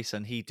swam that race,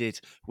 and he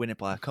did win it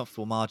by a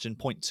comfortable margin.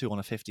 0.2 on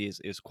a 50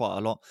 is quite a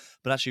lot.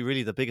 But actually,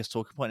 really, the biggest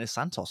talking point is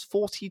Santos,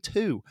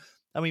 42.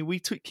 I mean, we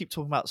keep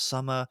talking about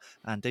Summer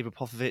and David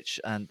Popovich,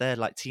 and they're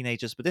like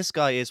teenagers, but this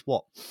guy is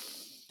what?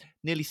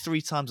 Nearly 3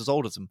 times as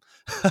old as them,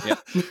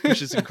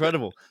 which is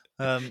incredible.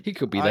 He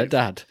could be their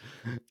dad.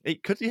 He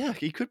could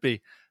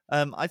be.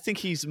 I think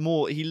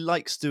he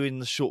likes doing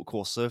the short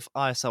course. So if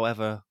ISL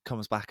ever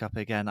comes back up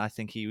again, I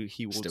think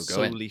he will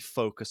solely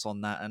focus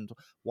on that. And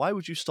why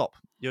would you stop?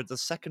 You're the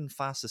second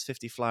fastest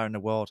 50 flyer in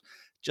the world.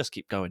 Just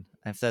keep going.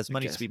 And if there's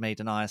money to be made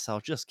in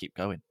ISL, just keep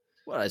going.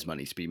 Well, there's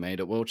money to be made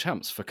at World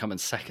Champs for coming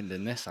second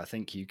in this. I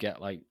think you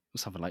get like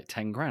something like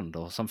 10 grand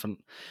or something.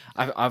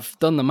 I've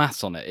done the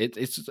maths on it.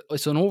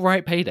 It's an all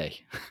right payday.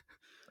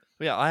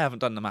 Yeah, I haven't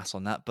done the maths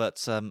on that,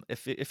 but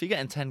if you're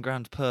getting 10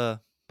 grand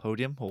per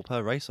podium or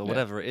per race or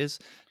whatever it is,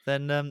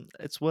 then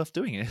it's worth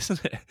doing it,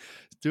 isn't it?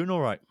 It's doing all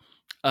right.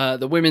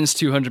 The women's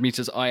 200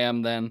 meters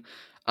IM then.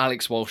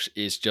 Alex Walsh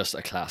is just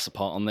a class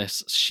apart on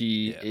this.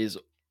 She is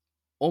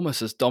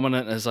almost as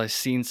dominant as I've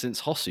seen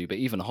since Hosszu, but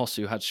even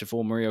Hosszu had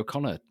Siobhan Marie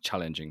O'Connor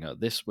challenging her.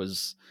 This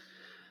was...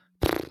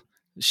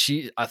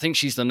 I think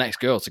she's the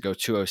next girl to go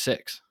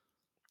 206.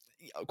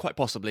 Quite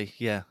possibly,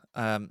 yeah.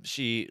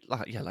 She,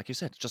 like you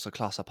said, just a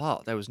class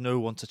apart. There was no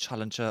one to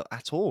challenge her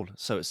at all,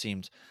 so it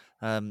seemed.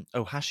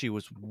 Ohashi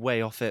was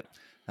way off it.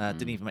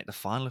 Didn't even make the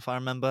final, if I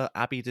remember.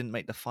 Abby didn't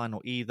make the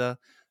final either.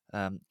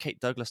 Kate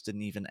Douglas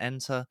didn't even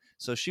enter.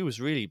 So she was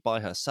really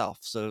by herself.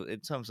 So in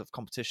terms of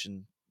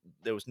competition,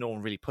 there was no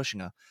one really pushing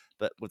her.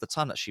 But with the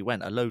time that she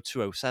went, a low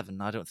 207,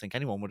 I don't think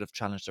anyone would have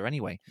challenged her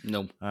anyway.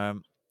 No.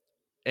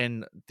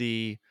 In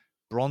the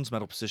bronze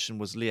medal position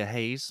was Leah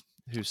Hayes,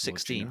 who's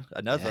 16,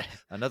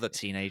 another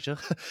teenager,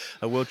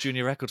 a world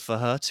junior record for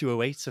her,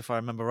 208 if I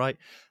remember right.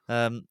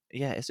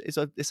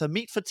 It's a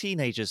meet for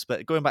teenagers.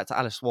 But going back to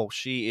Alice Walsh,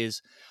 she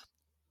is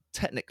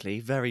technically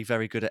very,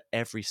 very good at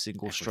every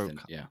single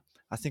stroke. Yeah,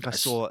 I think I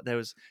saw there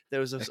was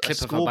a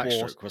clip of her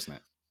backstroke, wasn't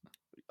it?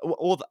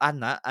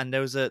 And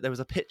there was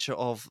a picture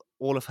of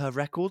all of her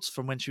records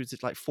from when she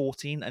was like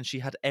 14, and she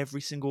had every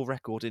single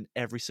record in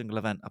every single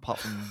event apart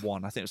from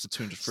one. I think it was the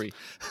 200 free.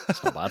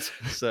 That's not bad.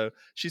 So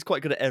she's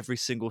quite good at every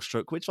single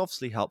stroke, which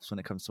obviously helps when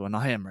it comes to an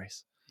IM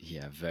race.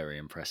 Yeah, very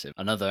impressive.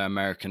 Another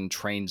American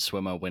trained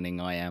swimmer winning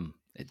IM.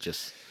 It's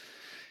just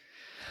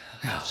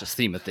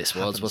theme of this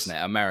Worlds, wasn't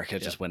it? America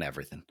just win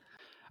everything.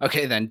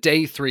 Okay, then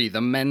day 3,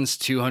 the men's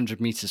 200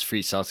 meters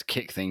freestyle to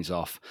kick things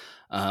off.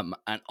 And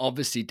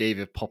obviously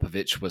David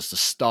Popovich was the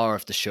star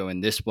of the show in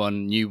this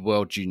one. New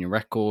world junior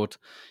record.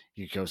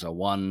 He goes a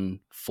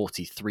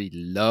 1:43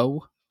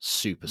 low.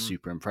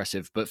 Super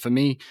impressive. But for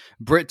me,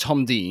 Britt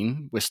Tom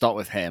Dean, we'll start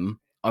with him.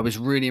 I was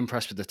really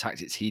impressed with the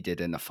tactics he did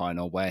in the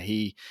final, where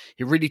he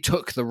really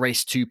took the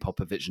race to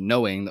Popovic,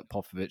 knowing that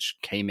Popovic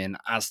came in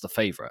as the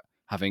favourite,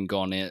 having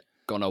gone a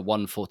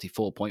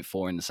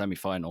 144.4 in the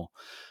semi-final.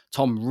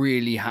 Tom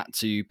really had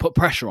to put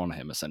pressure on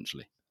him,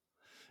 essentially.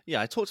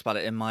 Yeah, I talked about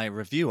it in my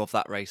review of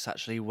that race,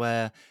 actually,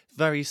 where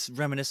very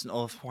reminiscent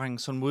of Hwang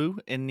Sun-woo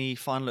in the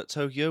final at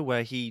Tokyo,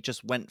 where he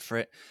just went for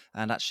it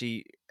and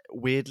actually,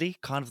 weirdly,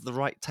 kind of the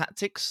right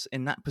tactics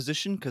in that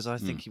position, because I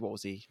think what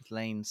was he,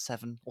 lane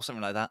 7 or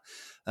something like that.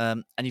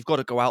 And you've got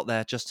to go out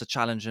there just to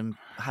challenge and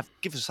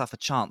give yourself a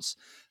chance.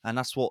 And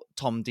that's what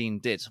Tom Dean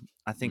did.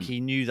 I think he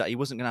knew that he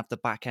wasn't going to have the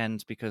back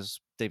end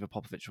because David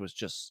Popovic was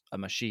just a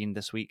machine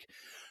this week.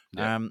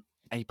 Yeah.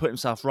 And he put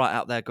himself right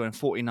out there going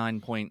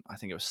 49 point, I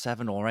think it was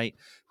 7 or 8,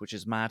 which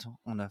is mad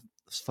on the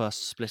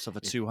first split of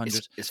a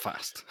 200. It's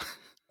fast.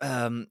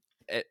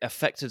 It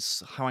affected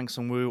Hwang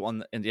Sun-woo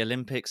in the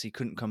Olympics. He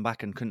couldn't come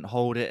back and couldn't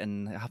hold it,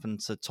 and it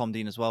happened to Tom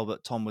Dean as well.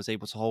 But Tom was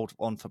able to hold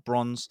on for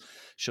bronze.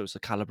 Shows the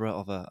caliber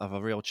of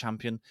a real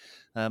champion.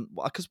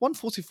 Because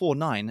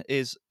 144.9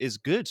 is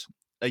good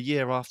a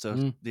year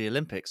after the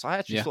Olympics. I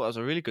actually thought it was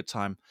a really good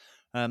time.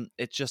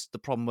 It just, the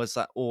problem was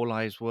that all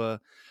eyes were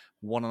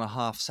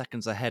 1.5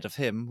 seconds ahead of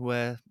him,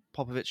 where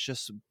Popovic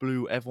just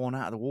blew everyone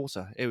out of the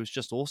water. It was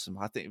just awesome.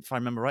 I think, if I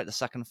remember right, the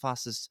second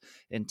fastest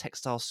in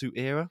textile suit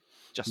era.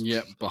 Just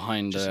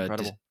behind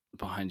incredible.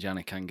 Behind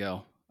Yannick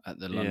Angel at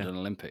the London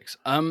Olympics.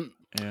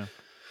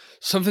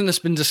 Something that's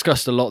been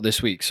discussed a lot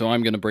this week, so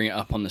I'm going to bring it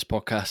up on this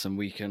podcast,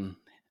 and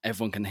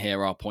everyone can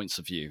hear our points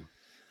of view.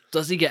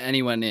 Does he get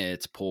anywhere near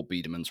to Paul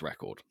Biedermann's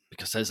record?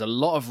 Because there's a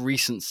lot of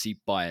recency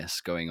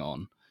bias going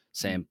on,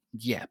 saying,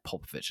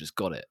 Popovic has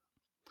got it.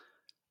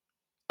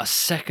 A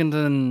second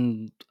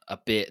and a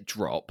bit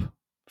drop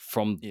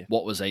from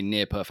what was a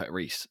near perfect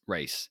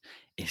race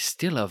is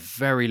still a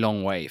very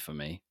long way for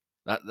me.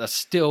 That's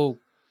still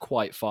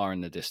quite far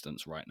in the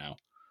distance right now.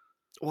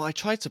 Well, I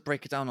tried to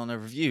break it down on a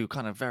review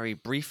kind of very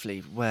briefly,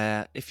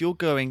 where if you're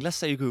going, let's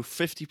say you go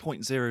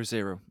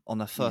 50.00 on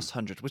the first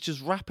 100, which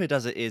is rapid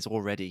as it is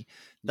already,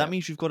 that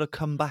means you've got to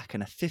come back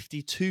in a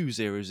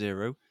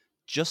 52.00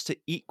 just to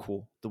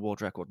equal the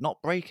world record,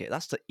 not break it.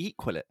 That's to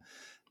equal it.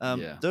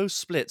 Those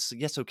splits,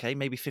 yes, okay,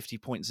 maybe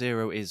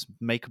 50.0 is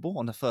makeable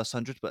on the first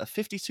 100, but a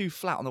 52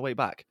 flat on the way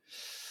back,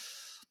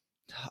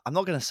 I'm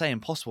not going to say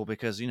impossible,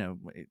 because,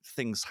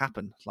 things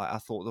happen. Like, I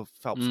thought the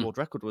Phelps world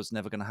record was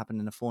never going to happen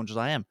in the 400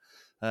 IM.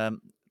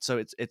 So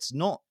it's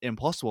not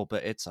impossible,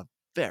 but it's a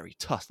very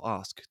tough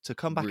ask to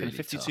come back really in a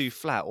 52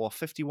 flat, or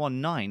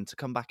 51.9 to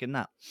come back in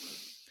that.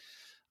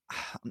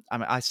 I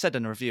mean, I said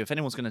in a review, if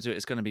anyone's going to do it,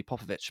 it's going to be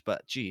Popovic,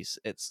 but geez,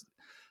 that's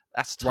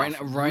tough. Right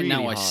really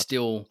now,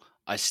 hard.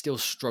 I still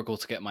struggle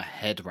to get my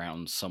head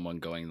around someone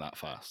going that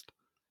fast.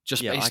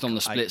 Just based on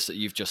the splits that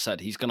you've just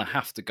said, he's going to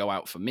have to go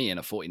out for me in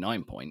a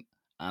 49 point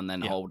and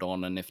then hold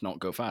on, and if not,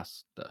 go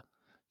faster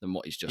than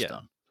what he's just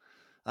done.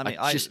 I mean,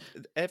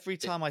 every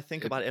time I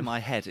think about it in my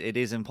head, it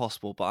is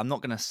impossible, but I'm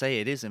not going to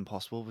say it is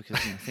impossible, because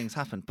things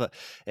happen. But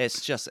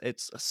it's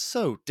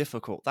so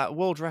difficult. That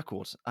world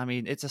record, I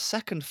mean, it's a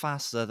second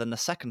faster than the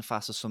second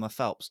fastest swimmer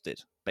Phelps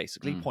did,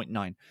 basically,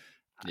 0.9.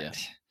 Yeah.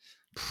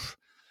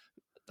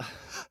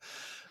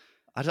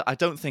 I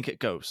don't think it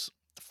goes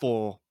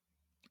for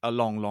a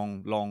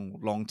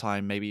long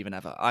time, maybe even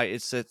ever.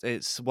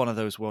 It's one of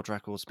those world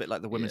records, a bit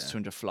like the women's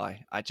 200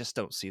 fly. I just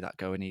don't see that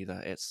going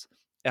either. It's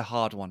a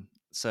hard one.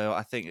 So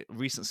I think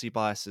recency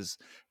bias is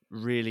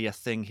really a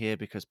thing here,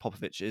 because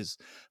Popovic is,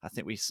 I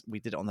think we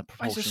did it on the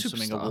Propulsion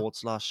Swimming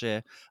Awards last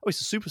year. Oh,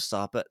 he's a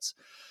superstar, but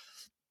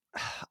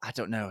I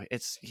don't know.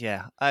 It's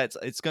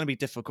going to be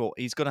difficult.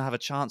 He's going to have a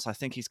chance. I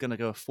think he's going to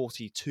go a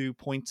 42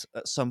 point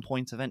at some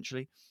point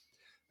eventually.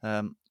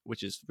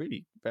 Which is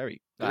really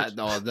very good.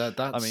 That's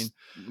I mean,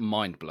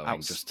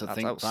 mind-blowing just to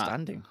think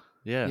outstanding.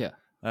 that.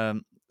 Yeah.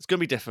 It's going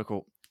to be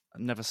difficult.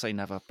 Never say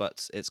never,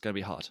 but it's going to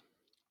be hard.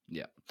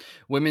 Yeah.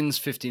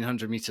 Women's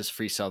 1,500 meters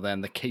freestyle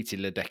then. The Katie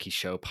Ledecky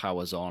show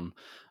powers on.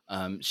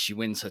 She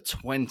wins her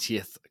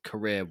 20th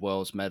career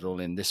world's medal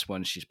in this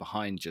one. She's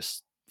behind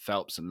just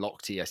Phelps and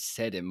Lochte. I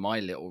said in my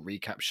little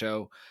recap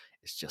show,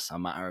 it's just a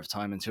matter of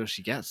time until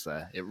she gets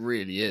there. It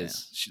really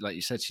is. She, like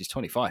you said, she's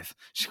 25.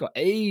 She's got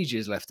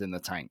ages left in the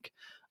tank.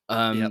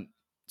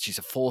 She's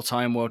a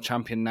 4-time world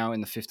champion now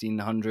in the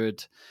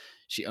 1,500.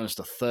 She owns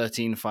the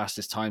 13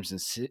 fastest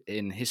times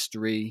in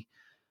history.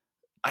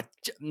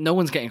 No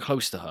one's getting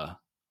close to her,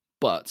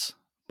 but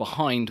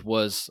behind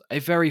was a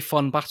very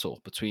fun battle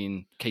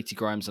between Katie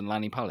Grimes and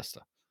Lanny Pallister.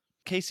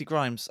 Katie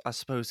Grimes, I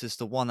suppose, is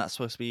the one that's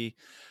supposed to be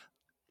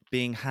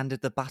being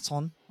handed the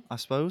baton, I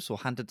suppose, or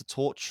handed the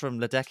torch from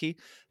Ledecky,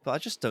 but I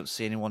just don't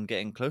see anyone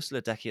getting close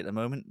to Ledecky at the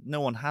moment. No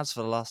one has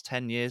for the last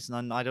 10 years,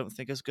 and I don't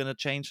think it's going to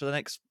change for the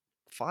next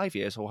 5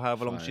 years, or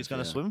however long she's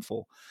going to swim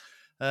for.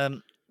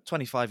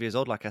 25 years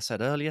old, like I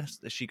said earlier.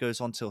 If she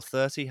goes on till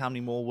 30, how many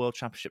more world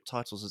championship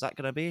titles is that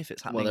going to be if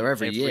it's happening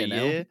every year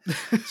now?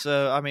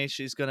 So, I mean,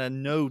 she's going to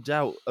no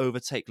doubt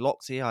overtake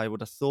Lochte, I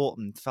would have thought,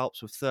 and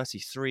Phelps with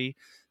 33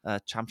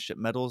 championship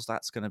medals.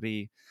 That's going to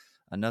be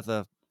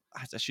another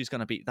she's going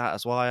to beat that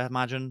as well, I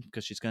imagine,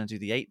 because she's going to do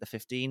the 8, the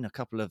 15, a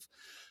couple of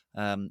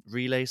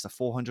relays, the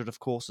 400, of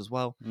course, as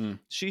well.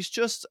 She's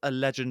just a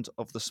legend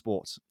of the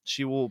sport.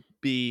 She will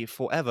be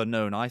forever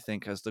known, I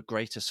think, as the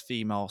greatest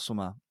female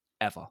swimmer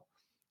ever.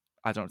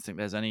 I don't think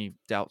there's any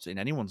doubt in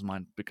anyone's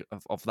mind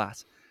of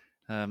that.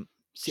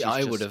 See,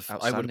 I would have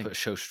put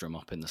Sjostrom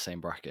up in the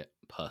same bracket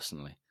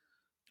personally.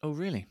 Oh,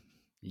 really?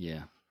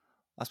 Yeah.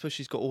 I suppose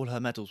she's got all her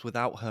medals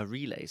without her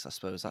relays. I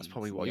suppose that's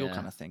probably what you're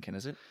kind of thinking,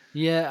 is it?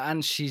 Yeah, and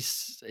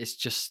it's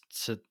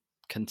just to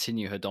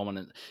continue her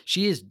dominant.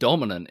 She is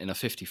dominant in a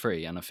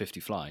 50 and a 50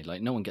 fly.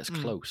 Like, no one gets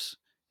close.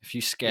 If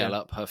you scale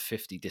up her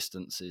 50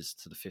 distances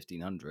to the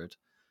 1500,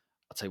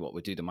 I'll tell you what,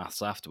 we'll do the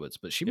maths afterwards,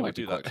 but she might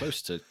be quite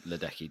close to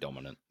Ledecky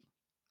dominant.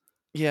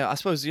 Yeah, I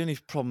suppose the only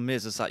problem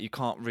is that you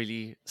can't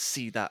really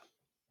see that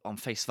on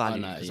face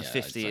value, because a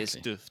 50 is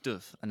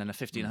doof, and then a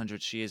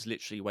 1500 she is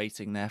literally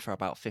waiting there for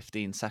about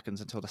 15 seconds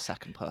until the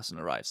second person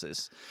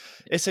arrives.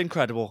 It's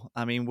incredible.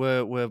 I mean,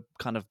 we're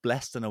kind of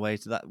blessed in a way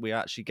that we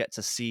actually get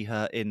to see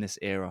her in this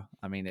era.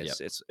 I mean,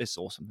 it's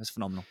awesome. It's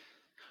phenomenal.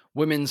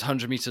 Women's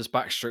 100 meters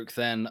backstroke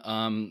then.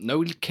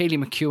 No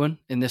Kaylee McEwen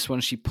in this one.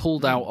 She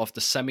pulled out of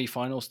the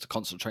semi-finals to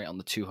concentrate on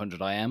the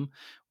 200 IM,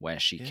 where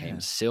she came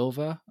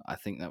silver. I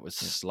think that was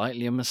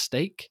slightly a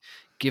mistake,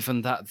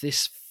 given that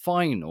this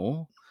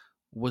final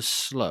was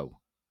slow.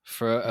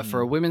 For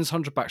a women's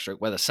 100 backstroke,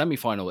 where the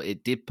semi-final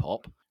it did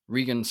pop.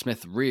 Regan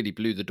Smith really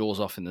blew the doors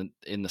off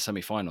in the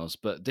semi-finals,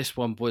 but this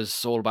one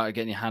was all about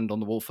getting your hand on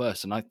the wall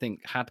first. And I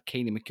think had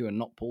Kaylee McEwen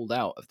not pulled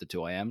out of the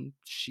 2 IM,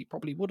 she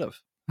probably would have.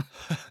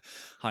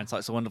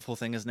 Hindsight's a wonderful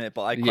thing, isn't it?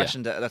 But I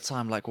questioned it at the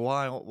time, like,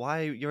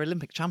 why you're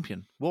Olympic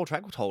champion, world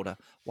record holder,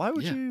 why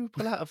would you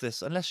pull out of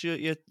this unless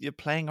you're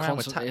playing around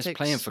with tactics? It's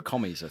playing for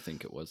commies, I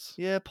think it was.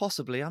 Yeah,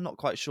 possibly. I'm not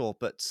quite sure,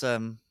 but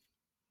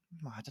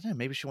I don't know.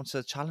 Maybe she wants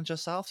to challenge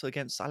herself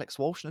against Alex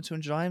Walsh in the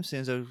 200 IM,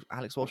 seeing as though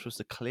Alex Walsh was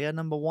the clear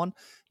number one.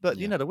 But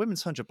you know, the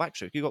women's 100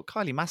 backstroke, you got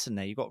Kylie Mass in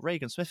there, you got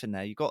Regan Smith in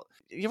there,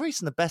 you're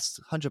racing the best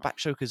 100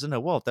 backstrokers in the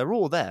world. They're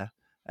all there.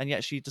 And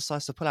yet she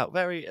decides to pull out.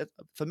 Very,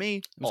 for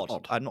me,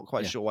 odd. I'm not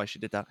quite sure why she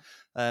did that.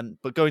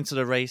 But going to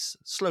the race,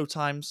 slow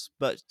times,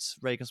 but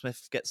Regan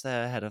Smith gets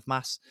there ahead of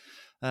Mass.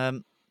 I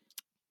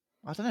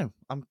don't know.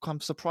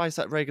 I'm surprised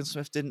that Regan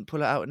Smith didn't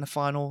pull it out in the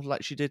final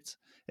like she did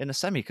in the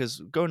semi,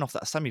 because going off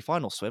that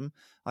semi-final swim,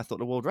 I thought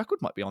the world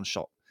record might be on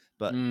shot.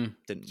 But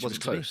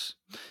wasn't close.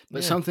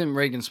 But something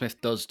Regan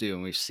Smith does do,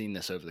 and we've seen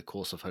this over the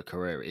course of her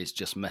career, is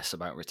just mess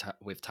about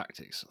with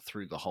tactics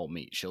through the whole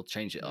meet. She'll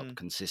change it up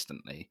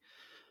consistently.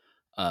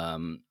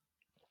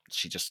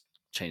 She just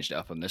changed it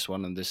up on this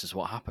one, and this is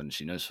what happened.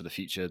 She knows for the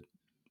future.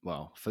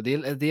 Well, for the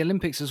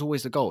Olympics is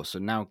always the goal. So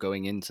now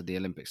going into the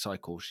Olympic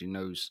cycle, she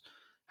knows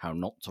how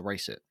not to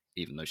race it,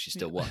 even though she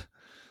still won.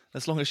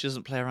 As long as she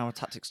doesn't play around with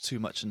tactics too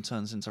much and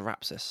turns into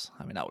Rapsis.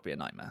 I mean, that would be a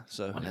nightmare.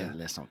 So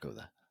let's not go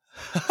there.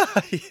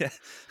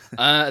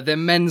 The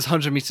men's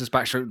 100 meters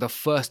backstroke, the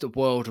first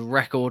world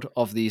record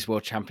of these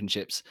world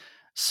championships.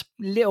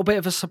 Little bit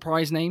of a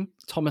surprise name,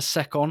 Thomas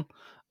Sekon.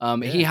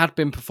 He had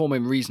been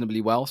performing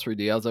reasonably well through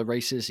the other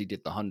races. He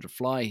did the 100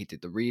 fly, he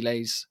did the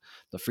relays,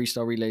 the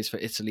freestyle relays for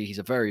Italy. He's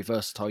a very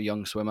versatile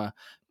young swimmer,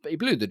 but he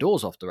blew the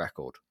doors off the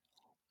record.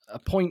 A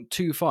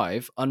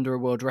 0.25 under a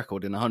world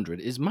record in 100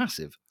 is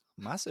massive.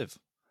 Massive.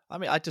 I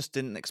mean, I just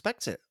didn't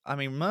expect it. I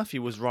mean, Murphy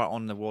was right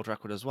on the world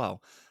record as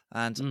well.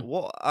 And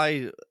what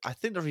I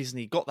think the reason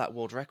he got that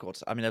world record,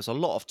 I mean, there's a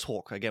lot of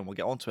talk, again, we'll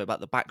get onto it, about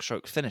the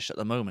backstroke finish at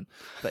the moment.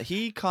 But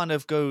he kind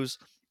of goes...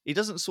 He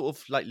doesn't sort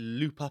of like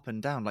loop up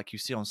and down like you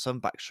see on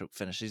some backstroke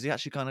finishes. He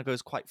actually kind of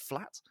goes quite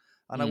flat.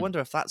 And I wonder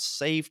if that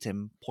saved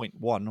him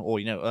 0.1 or,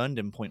 earned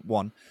him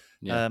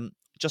 0.1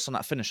 just on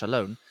that finish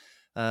alone.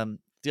 The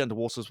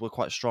underwaters were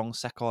quite strong.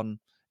 Sekon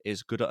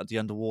is good at the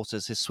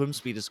underwaters. His swim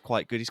speed is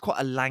quite good. He's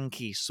quite a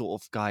lanky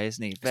sort of guy,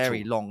 isn't he?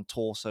 Very long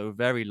torso,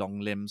 very long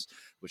limbs,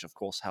 which of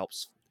course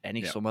helps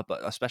any swimmer,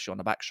 but especially on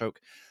the backstroke.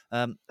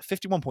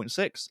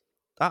 51.6.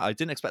 I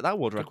didn't expect that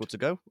world record to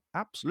go.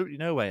 Absolutely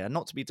no way. And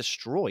not to be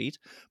destroyed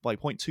by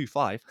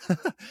 0.25.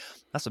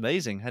 That's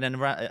amazing. And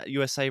then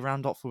USA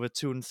round off with a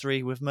 2 and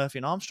 3 with Murphy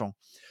and Armstrong.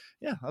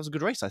 Yeah, that was a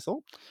good race, I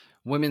thought.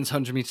 Women's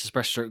 100 meters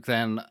breaststroke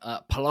then.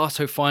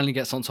 Pilato finally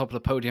gets on top of the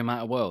podium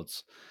at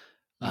Worlds.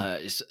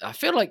 I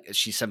feel like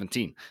she's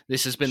 17.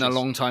 This has been a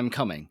long time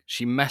coming.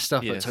 She messed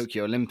up at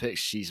Tokyo Olympics.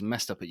 She's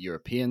messed up at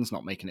Europeans,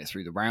 not making it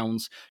through the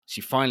rounds.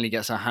 She finally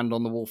gets her hand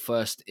on the wall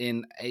first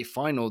in a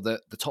final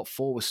that the top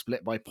 4 was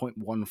split by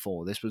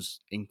 0.14. This was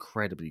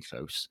incredibly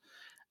close.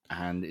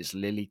 And it's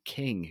Lily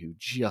King who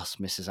just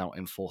misses out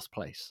in 4th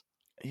place.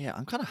 Yeah,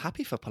 I'm kind of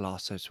happy for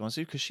Pilato, to be honest with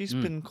you, because she's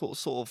been caught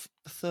sort of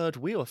third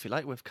wheel, if you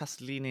like, with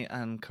Castellini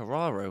and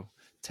Carraro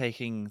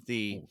taking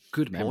the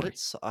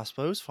audits, I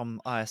suppose,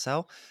 from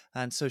ISL.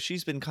 And so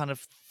she's been kind of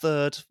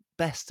third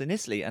best in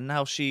Italy. And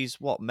now she's,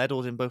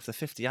 medaled in both the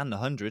 50 and the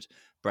 100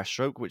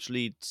 breaststroke, which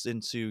leads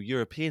into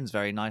Europeans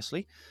very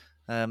nicely.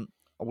 I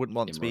wouldn't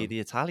want to be the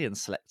Italian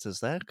selectors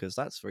there, because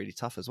that's really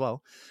tough as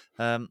well.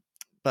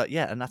 But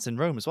yeah, and that's in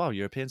Rome as well,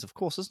 Europeans, of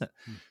course, isn't it?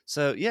 Mm.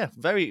 So yeah,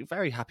 very,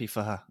 very happy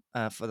for her.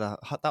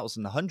 That was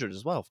in the 100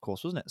 as well, of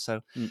course, wasn't it?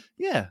 So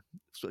yeah,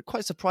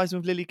 quite surprising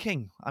with Lily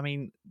King. I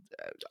mean,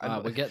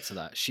 We'll get to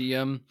that. She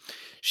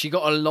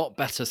got a lot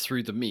better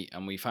through the meet,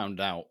 and we found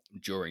out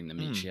during the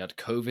meet she had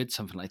COVID,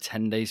 something like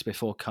 10 days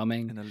before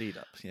coming. in the lead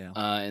up,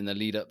 in the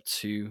lead up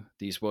to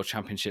these World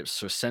Championships.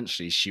 So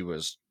essentially, she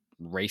was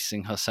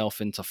racing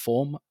herself into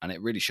form, and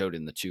it really showed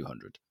in the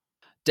 200.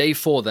 Day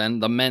 4, then,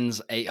 the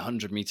men's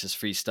 800 meters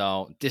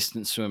freestyle.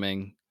 Distance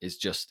swimming is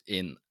just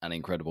in an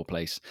incredible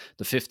place.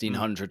 The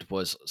 1500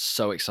 was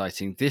so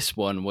exciting. This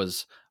one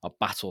was a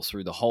battle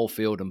through the whole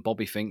field, and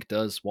Bobby Fink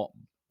does what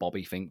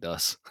Bobby Fink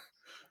does.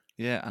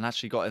 Yeah, and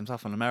actually got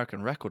himself an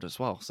American record as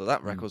well. So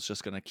that record's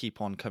just going to keep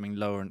on coming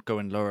lower and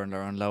going lower and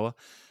lower and lower.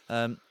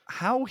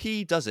 How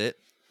he does it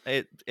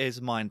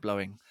is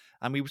mind-blowing.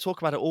 And we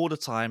talk about it all the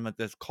time.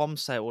 The comms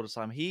say it all the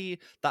time.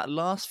 That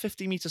last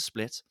 50-meter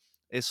split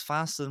is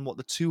faster than what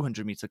the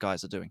 200-meter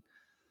guys are doing.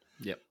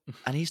 Yep.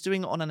 And he's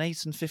doing it on an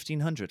 8 and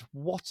 1500.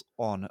 What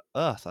on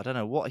earth? I don't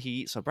know what he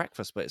eats for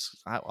breakfast, but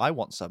I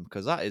want some,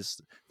 because that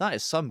is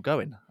some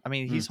going. I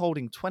mean, he's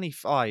holding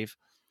 25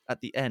 at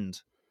the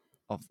end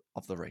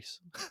of the race.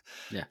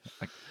 Yeah.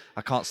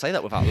 I can't say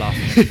that without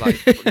laughing. It's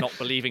like not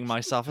believing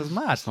myself as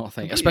mad. It's not a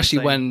thing. Especially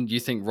when you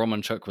think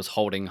Romanchuk was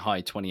holding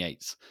high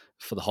 28s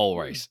for the whole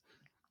race.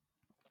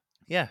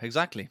 Yeah,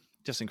 exactly.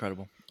 Just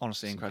incredible.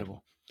 Honestly,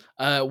 incredible.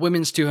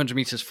 Women's 200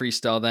 meters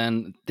freestyle,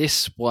 then.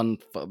 This one,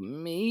 for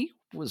me,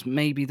 was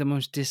maybe the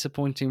most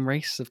disappointing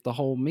race of the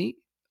whole meet.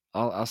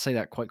 I'll say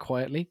that quite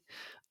quietly.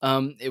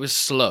 It was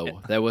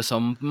slow. There were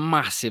some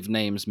massive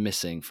names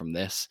missing from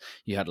this.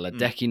 You had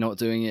Ledecky not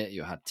doing it.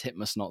 You had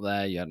Titmus not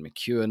there. You had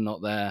McEwen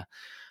not there.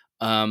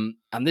 And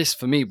this,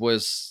 for me,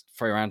 was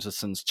Freya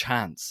Anderson's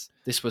chance.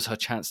 This was her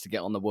chance to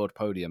get on the world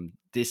podium.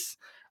 This,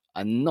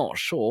 I'm not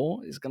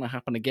sure, is going to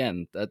happen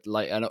again.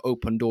 Like an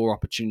open door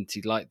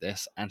opportunity like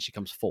this, and she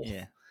comes fourth.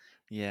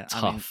 Yeah.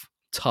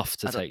 Tough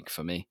to take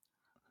for me.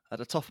 At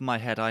the top of my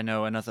head, I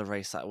know another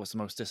race that was the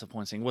most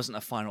disappointing. It wasn't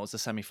a final, it was a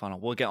semi-final.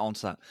 We'll get on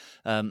to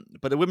that.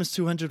 But the women's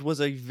 200 was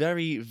a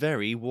very,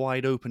 very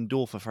wide open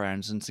door for Freya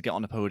Anderson to get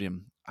on the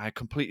podium. I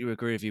completely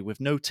agree with you. With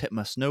no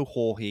Titmus, no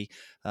Jorge,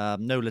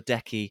 no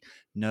Ledecky,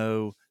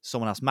 no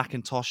someone else.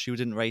 McIntosh, who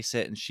didn't race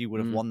it, and she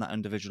would have won that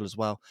individual as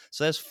well.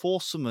 So there's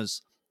 4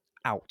 swimmers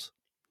out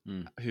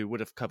who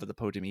would have covered the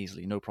podium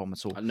easily, no problem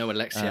at all. No,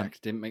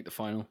 Alexiak didn't make the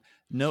final.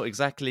 No,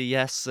 exactly.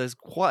 Yes, there's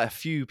quite a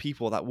few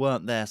people that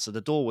weren't there, so the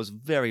door was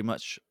very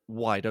much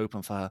wide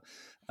open for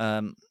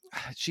her.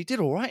 She did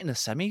all right in the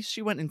semis.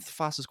 She went in the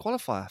fastest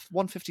qualifier.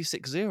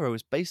 156.0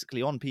 is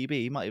basically on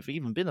PB. Might have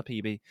even been a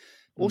PB.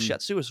 All she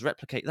had to do was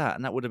replicate that,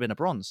 and that would have been a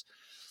bronze.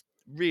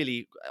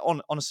 Really,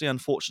 honestly,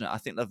 unfortunate. I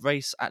think the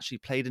race actually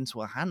played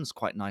into her hands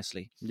quite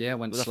nicely. Yeah,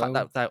 went with slow. The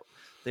fact that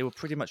they were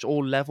pretty much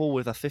all level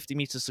with 50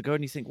 meters to go,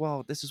 and you think,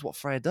 well, this is what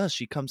Freya does.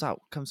 She comes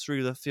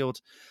through the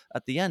field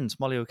at the end.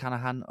 Molly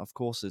O'Callaghan, of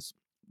course, is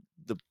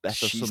the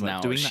better swimmer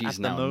doing that. She's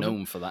now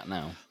known for that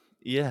now.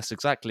 Yes,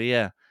 exactly.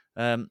 Yeah,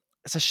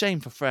 it's a shame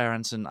for Freya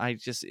Anderson.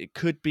 It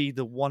could be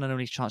the one and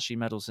only chance she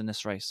medals in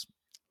this race.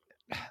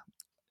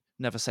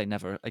 Never say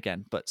never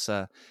again, but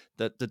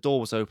the door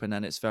was open,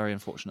 and it's very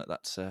unfortunate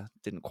that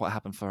didn't quite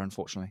happen for her,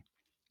 unfortunately.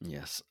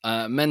 Yes.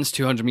 Men's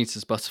 200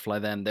 meters butterfly,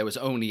 then. There was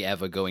only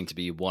ever going to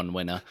be one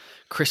winner.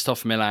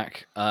 Christoph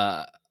Milak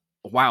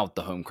wowed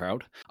the home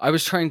crowd. I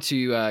was trying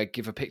to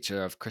give a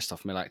picture of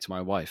Christoph Milak to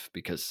my wife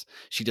because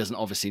she doesn't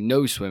obviously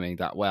know swimming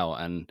that well,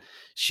 and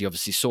she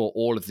obviously saw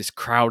all of this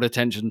crowd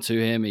attention to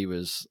him. He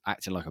was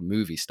acting like a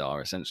movie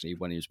star, essentially,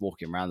 when he was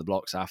walking around the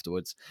blocks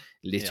afterwards.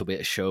 Little bit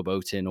of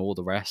showboating, all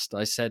the rest.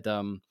 I said,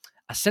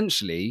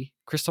 essentially,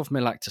 Christoph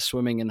Milak to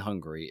swimming in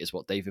Hungary is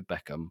what David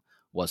Beckham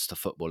was to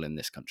football in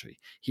this country.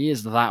 He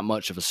is that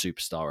much of a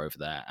superstar over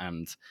there,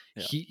 and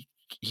he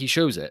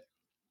shows it.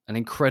 An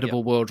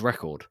incredible world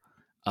record.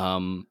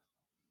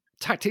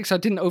 Tactics I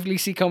didn't overly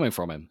see coming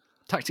from him.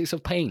 Tactics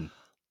of pain.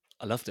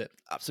 I loved it.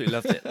 Absolutely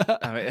loved it.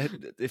 I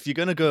mean, if you're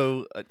going to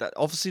go,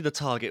 obviously the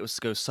target was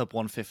to go sub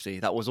 150.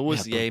 That was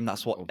always the aim.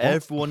 That's what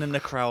everyone in the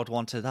crowd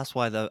wanted. That's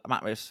why the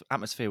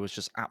atmosphere was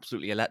just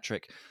absolutely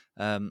electric.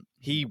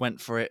 He went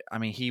for it. I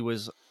mean, he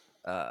was,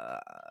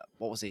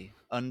 what was he?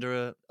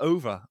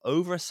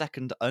 Over a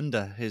second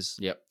under his...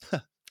 Yep.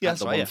 Yeah, at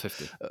the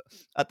 150.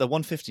 At the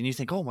 150, and you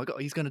think, oh my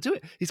God, he's going to do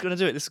it. He's going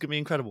to do it. This is going to be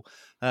incredible.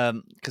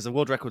 Because the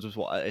world record was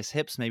at his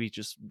hips, maybe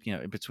just,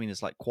 in between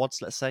his like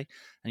quads, let's say. And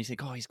you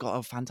think, oh, he's got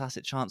a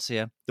fantastic chance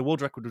here. The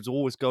world record was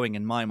always going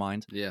in my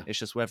mind. Yeah. It's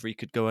just whether he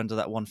could go under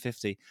that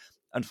 150.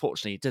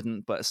 Unfortunately, he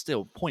didn't, but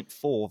still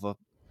 0.4 of a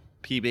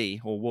PB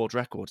or world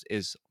record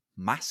is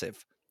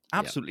massive.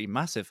 Absolutely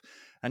massive.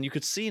 And you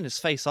could see in his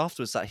face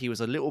afterwards that he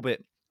was a little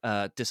bit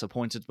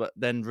disappointed, but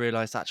then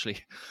realised actually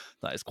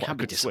that is quite a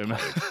good swim.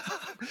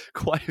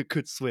 Quite a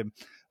good swim.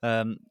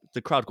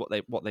 The crowd got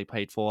what they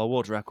paid for, a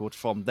world record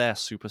from their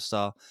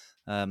superstar.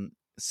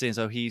 Seeing as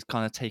though he's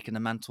kind of taken the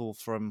mantle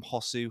from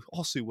Hosszu.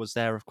 Hosszu was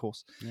there, of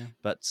course,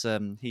 but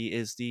he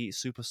is the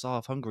superstar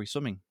of Hungary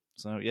swimming.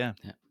 So yeah.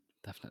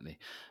 Definitely.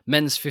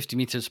 Men's 50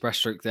 meters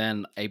breaststroke,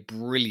 then a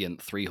brilliant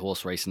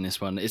 3-horse race in this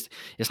one.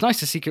 It's nice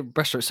to see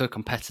breaststroke so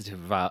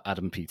competitive without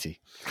Adam Peaty.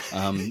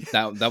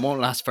 That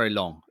won't last very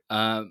long.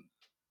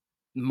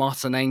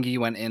 Martinengi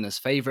went in as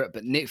favourite,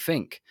 but Nick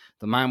Fink,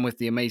 the man with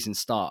the amazing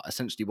start,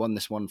 essentially won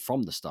this one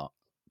from the start.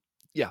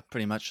 Yeah,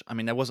 pretty much. I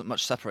mean, there wasn't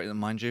much separating them,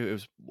 mind you. It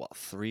was,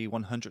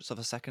 3/100ths of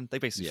a second? They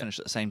basically finished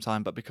at the same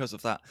time, but because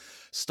of that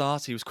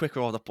start, he was quicker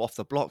off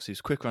the blocks, he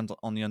was quicker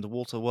on the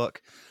underwater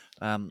work.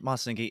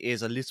 Martinengi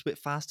is a little bit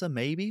faster,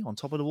 maybe, on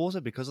top of the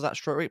water because of that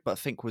stroke rate, but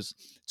Fink was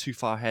too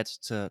far ahead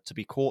to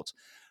be caught.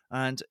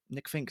 And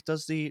Nick Fink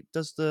does the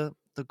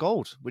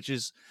gold, which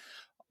is...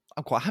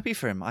 I'm quite happy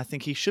for him. I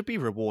think he should be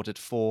rewarded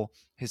for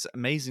his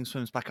amazing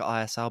swims back at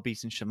ISL,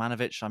 beating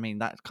Shimanovic. I mean,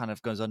 that kind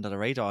of goes under the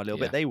radar a little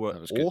bit. They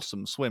were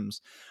awesome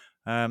swims.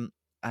 And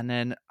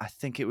then I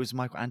think it was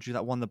Michael Andrew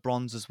that won the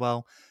bronze as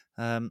well.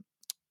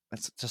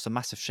 It's just a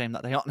massive shame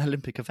that they aren't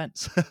Olympic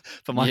events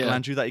for Michael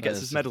Andrew, that he gets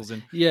his medals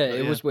in. Yeah,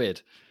 it was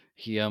weird.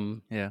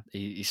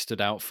 He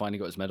stood out, finally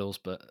got his medals,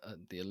 but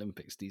at the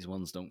Olympics, these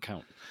ones don't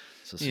count.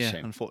 So it's a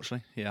shame.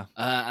 Unfortunately, yeah.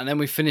 And then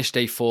we finished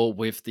day 4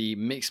 with the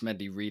mixed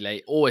medley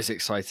relay. Always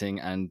exciting,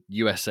 and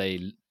USA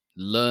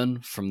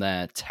learn from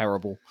their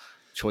terrible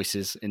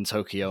choices in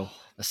Tokyo.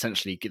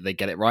 Essentially, they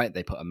get it right.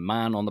 They put a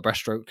man on the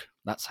breaststroke.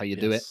 That's how you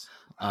do it.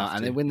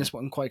 And they win this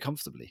one quite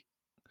comfortably.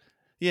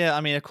 Yeah,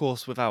 I mean, of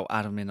course, without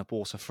Adam in the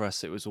water for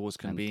us, it was always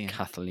going to be...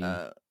 Kathleen.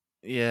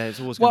 It's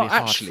always going to be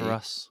hard for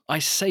us. I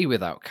say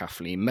without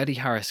Kathleen, Medi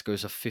Harris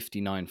goes a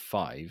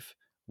 59.5,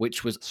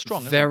 which was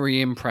strong,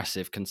 very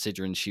impressive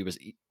considering she was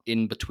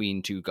in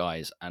between two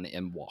guys and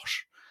in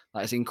wash.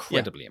 That is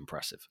incredibly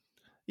impressive.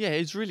 Yeah,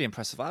 it's really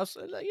impressive.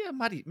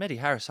 Medi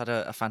Harris had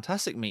a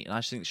fantastic meet, and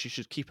I think she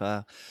should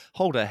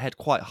hold her head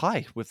quite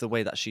high with the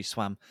way that she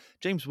swam.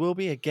 James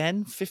Wilby,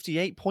 again,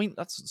 58 point.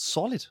 That's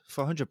solid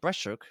for 100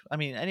 breaststroke. I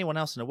mean, anyone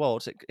else in the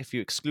world, if you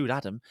exclude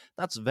Adam,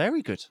 that's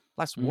very good.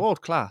 That's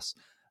world class.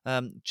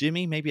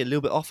 Jimmy, maybe a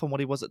little bit off on what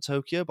he was at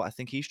Tokyo, but I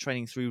think he's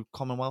training through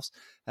Commonwealths.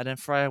 And then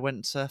Freya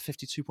went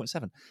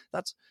 52.7.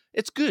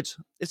 It's good.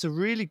 It's a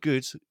really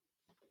good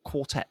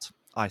quartet,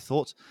 I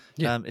thought.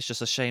 Yeah. It's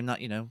just a shame that,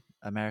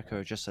 America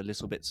are just a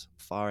little bit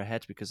far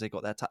ahead because they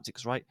got their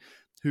tactics right.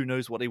 Who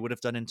knows what they would have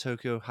done in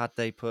Tokyo had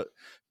they put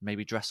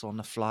maybe Dressel on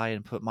the fly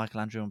and put Michael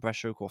Andrew on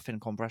breaststroke or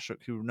Fink on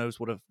breaststroke. Who knows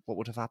what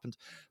would have happened?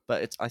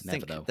 But I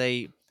think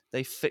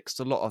they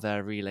fixed a lot of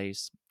their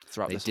relays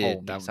throughout this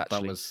whole mix,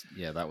 actually.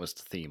 That was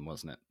the theme,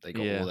 wasn't it? They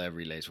got all their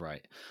relays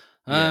right.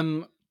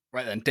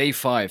 Right then, day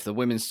 5, the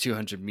women's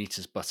 200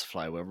 meters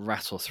butterfly. We'll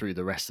rattle through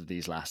the rest of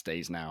these last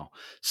days now.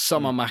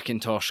 Summer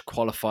McIntosh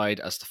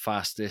qualified as the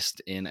fastest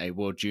in a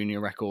world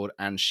junior record,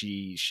 and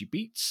she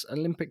beats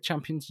Olympic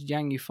champions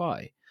Yang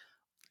Yufei.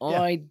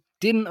 Yeah. I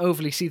didn't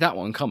overly see that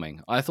one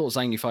coming. I thought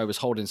Zhang Yufei was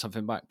holding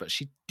something back, but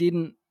she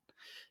didn't.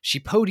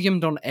 She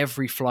podiumed on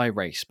every fly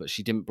race, but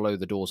she didn't blow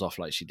the doors off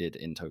like she did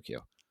in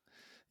Tokyo.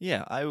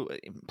 Yeah,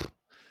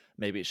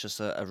 maybe it's just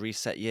a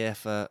reset year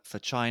for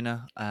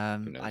China.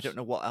 I don't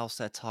know what else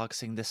they're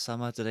targeting this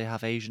summer. Do they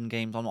have Asian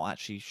games? I'm not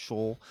actually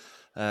sure.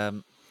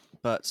 But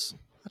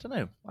I don't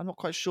know. I'm not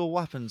quite sure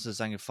what happens to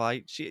Zhang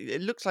Yufei.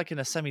 It looks like in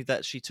a semi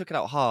that she took it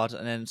out hard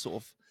and then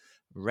sort of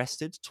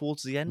rested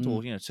towards the end,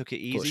 or took it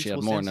easy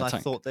towards the end. I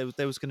thought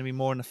there was going to be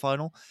more in the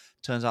final.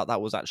 Turns out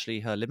that was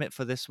actually her limit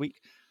for this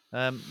week.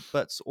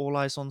 But all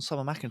eyes on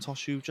Summer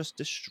McIntosh, who just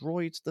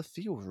destroyed the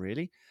field,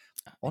 really.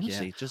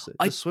 Honestly,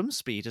 the swim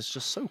speed is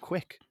just so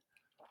quick.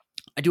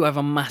 I do have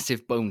a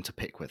massive bone to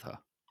pick with her.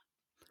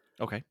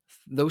 Okay.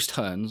 Those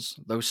turns,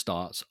 those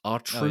starts are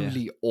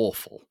truly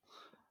awful.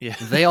 Yeah.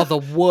 They are the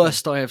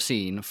worst I have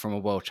seen from a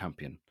world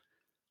champion.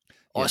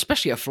 Or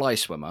especially a fly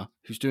swimmer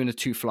who's doing a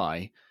 2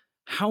 fly.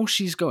 How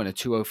she's going a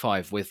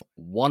 2:05 with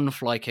 1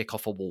 fly kick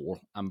off a wall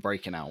and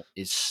breaking out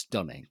is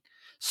stunning.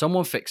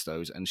 Someone fixed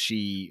those, and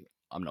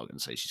I'm not going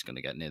to say she's going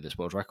to get near this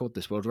world record.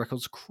 This world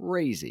record's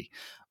crazy.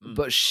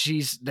 But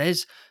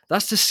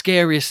that's the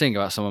scariest thing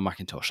about Summer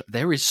McIntosh.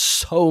 There is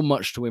so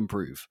much to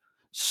improve.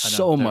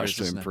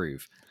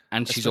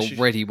 And she's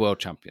already world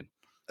champion.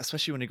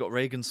 Especially when you got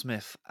Regan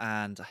Smith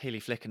and Hayley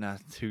Flickener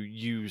who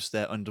use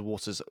their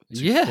underwaters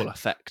to full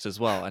effect as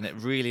well. And it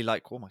really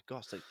oh my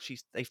gosh,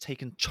 they've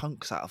taken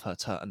chunks out of her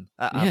turn,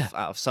 out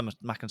of Summer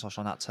McIntosh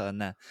on that turn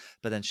there.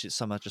 But then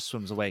Summer just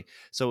swims away.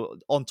 So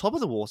on top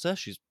of the water,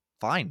 she's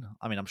fine.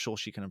 I mean, I'm sure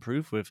she can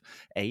improve with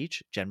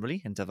age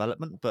generally and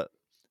development, but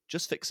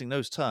just fixing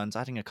those turns,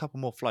 adding a couple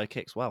more fly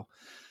kicks,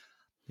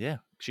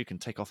 she can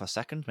take off a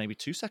second, maybe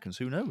 2 seconds.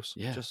 Who knows?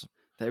 Yeah,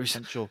 there is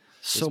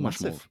so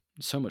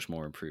much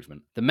more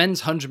improvement. The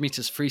men's 100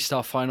 meters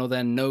freestyle final.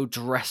 Then no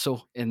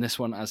Dressel in this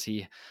one, as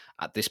he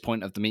at this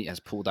point of the meet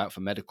has pulled out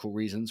for medical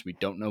reasons. We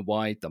don't know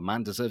why. The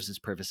man deserves his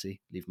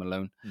privacy. Leave him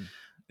alone.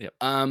 Yep.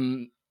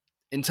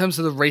 In terms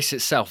of the race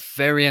itself,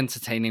 very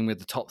entertaining with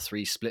the top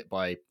 3 split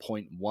by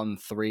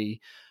 0.13.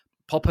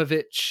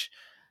 Popovic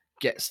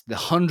gets the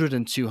 100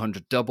 and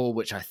 200 double,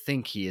 which I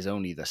think he is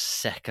only the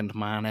second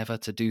man ever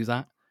to do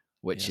that,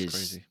 which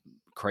is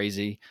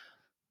crazy.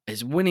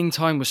 His winning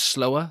time was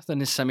slower than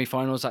his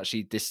semi-finals.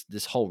 Actually,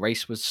 this whole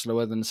race was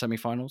slower than the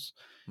semi-finals.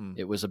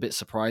 It was a bit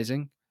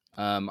surprising.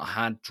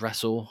 Had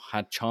Dressel,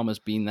 had Chalmers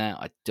been there,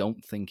 I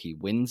don't think he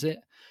wins it.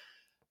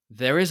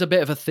 There is a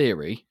bit of a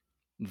theory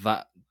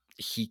that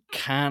he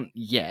can't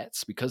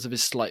yet, because of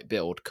his slight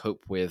build,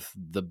 cope with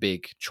the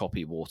big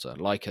choppy water,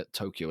 like at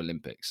Tokyo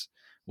Olympics,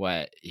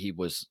 where he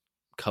was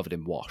covered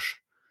in wash.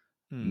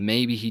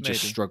 Maybe he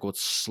just struggled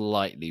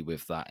slightly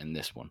with that in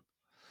this one.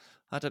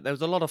 There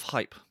was a lot of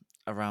hype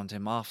around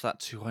him after that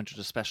 200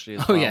 especially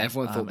as well. Yeah,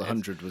 everyone thought the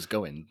 100 was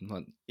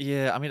going.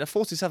 Yeah, I mean, at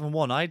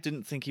 47.1, I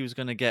didn't think he was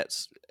going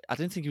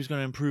to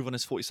improve on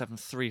his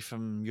 47.3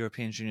 from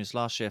European Juniors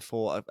last year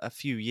for a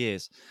few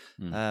years.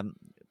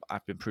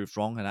 I've been proved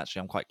wrong, and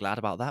actually I'm quite glad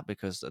about that,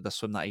 because the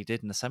swim that he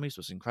did in the semis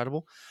was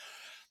incredible.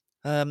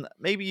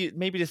 Maybe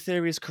the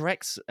theory is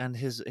correct, and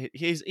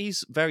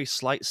he's very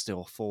slight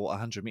still for a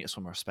 100-meter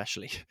swimmer,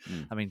 especially.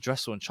 I mean,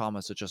 Dressel and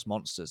Chalmers are just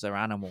monsters; they're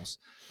animals.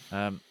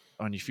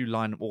 And if you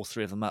line all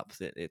three of them up,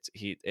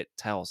 it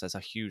tells there's a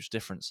huge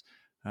difference.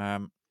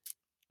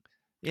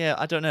 Yeah,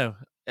 I don't know.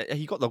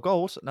 He got the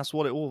gold, and that's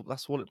what it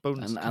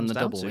comes and the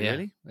down double, to, yeah,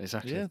 really.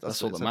 Exactly. Yeah,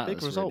 that's all that matters. A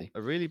big result, really.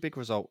 a really big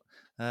result.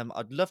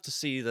 I'd love to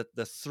see the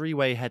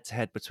 3-way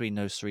head-to-head between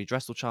those three,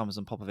 Dressel, Chalmers,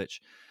 and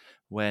Popovic.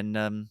 When's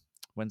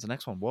the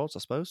next one? Worlds, I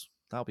suppose.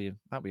 That'll be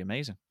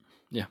amazing.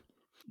 Yeah.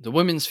 The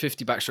women's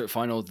 50 backstroke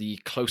final, the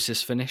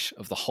closest finish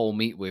of the whole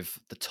meet, with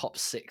the top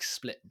 6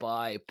 split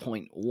by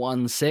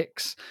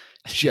 0.16.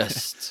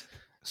 Just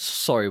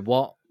sorry,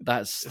 what?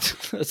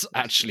 That's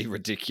actually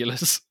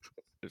ridiculous.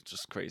 It's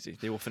just crazy.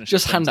 They all finish.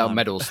 Just hand out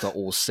medals to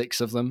all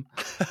 6 of them.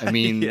 I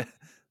mean,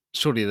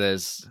 surely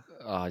there's.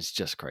 Oh, it's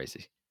just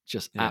crazy.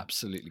 Just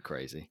absolutely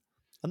crazy.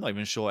 I'm not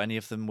even sure any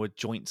of them were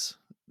joints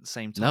at the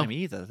same time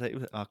either. They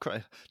are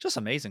just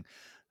amazing.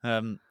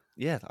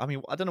 Yeah, I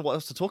mean, I don't know what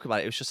else to talk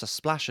about. It was just a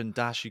splash and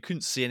dash. You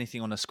couldn't see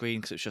anything on the screen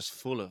because it was just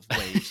full of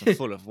waves and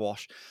full of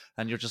wash.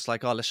 And you're just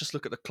like, oh, let's just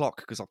look at the clock,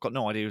 because I've got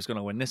no idea who's going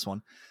to win this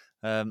one.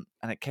 And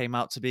it came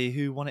out to be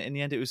who won it in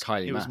the end. It was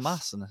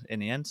Mass in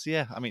the end. So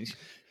yeah, I mean,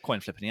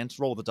 coin flip in the end.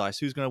 Roll the dice.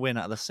 Who's going to win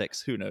out of the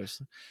 6? Who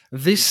knows?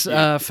 This,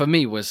 for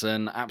me, was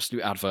an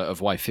absolute advert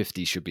of why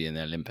 50 should be in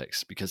the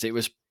Olympics, because it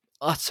was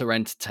utter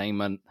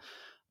entertainment.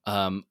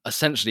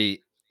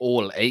 Essentially,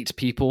 all 8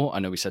 people, I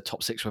know we said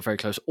top 6 were very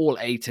close, all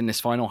 8 in this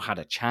final had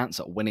a chance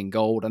at winning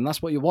gold, and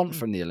that's what you want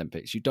from the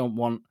Olympics. You don't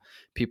want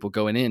people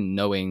going in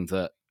knowing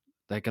that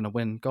they're going to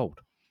win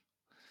gold.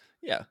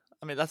 Yeah,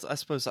 I mean, I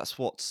suppose that's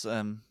what's,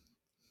 I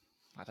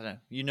don't know.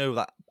 You know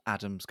that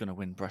Adam's going to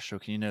win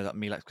breaststroke, and you know that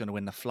Milak's going to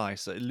win the fly,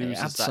 so it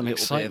loses adds that some little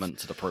excitement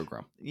to the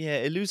program. Yeah,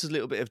 it loses a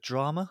little bit of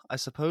drama, I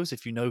suppose,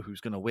 if you know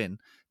who's going to win.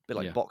 A bit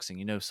like boxing,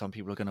 you know some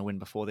people are going to win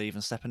before they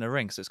even step in the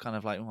ring, so it's kind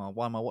of like, well,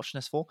 why am I watching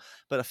this for?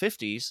 But at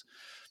 50s,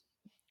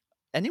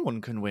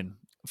 anyone can win.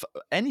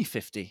 Any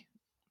 50,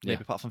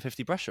 maybe apart from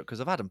 50 breaststroke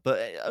because of Adam, but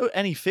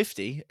any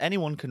 50,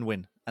 anyone can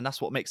win, and that's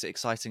what makes it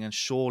exciting, and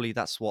surely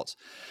that's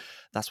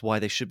why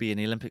they should be in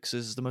the Olympics,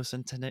 as the most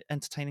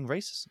entertaining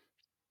races.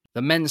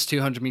 The men's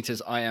 200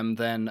 meters IM,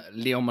 then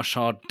Leon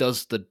Marchand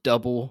does the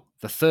double.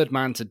 The third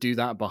man to do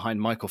that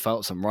behind Michael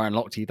Phelps and Ryan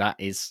Lochte. That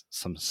is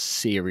some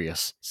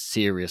serious,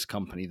 serious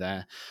company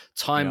there.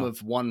 Time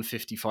of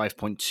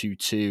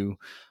 1:55.22.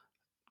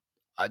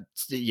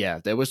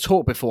 There was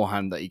talk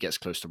beforehand that he gets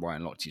close to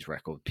Ryan Lochte's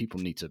record. People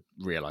need to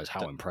realize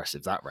how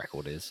impressive that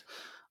record is.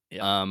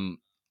 Yeah.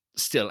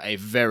 Still a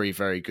very,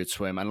 very good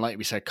swim. And like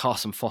we said,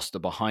 Carson Foster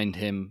behind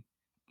him.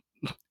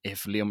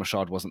 If Leon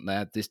Marchand wasn't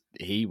there,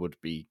 he would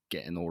be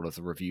getting all of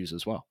the reviews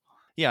as well.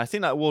 Yeah, I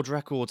think that world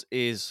record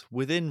is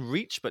within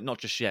reach, but not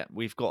just yet.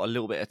 We've got a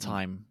little bit of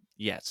time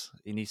yet.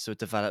 He needs to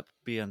develop,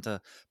 be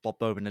under Bob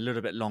Bowman a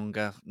little bit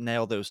longer,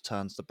 nail those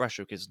turns. The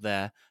breaststroke is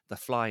there. The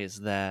fly is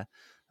there.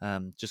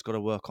 Just got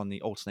to work on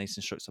the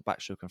alternating strokes of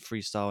backstroke and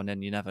freestyle, and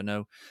then you never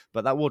know.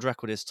 But that world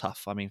record is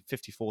tough. I mean,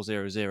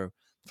 54.00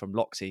 from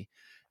Lochte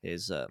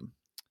is...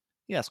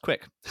 it's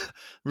quick.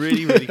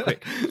 Really, really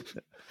quick.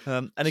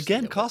 And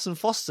again, Carson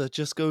Foster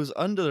just goes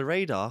under the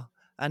radar,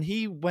 and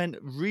he went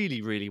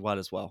really, really well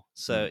as well.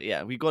 So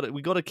we got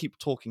to keep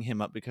talking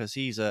him up, because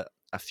he's a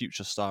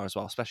future star as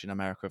well, especially in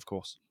America, of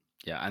course.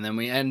 Yeah, and then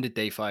we ended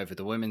day 5 with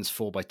the women's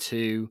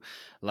 4x2.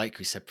 Like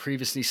we said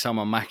previously,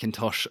 Summer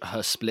McIntosh,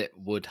 her split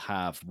would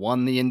have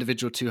won the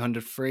individual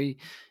 200 free.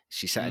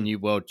 She set a new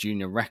world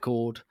junior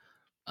record.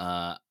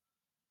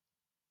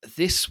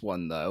 This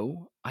one,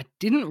 though, I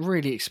didn't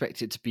really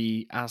expect it to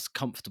be as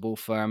comfortable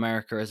for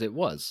America as it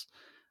was.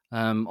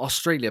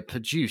 Australia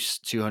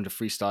produced 200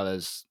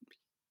 freestylers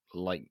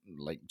like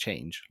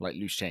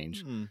loose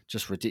change,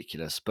 just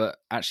ridiculous. But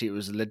actually, it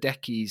was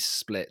Ledecky's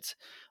split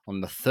on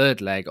the third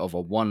leg of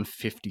a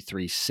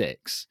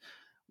 1:53.6,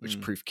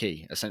 which proved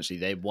key. Essentially,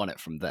 they won it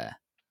from there.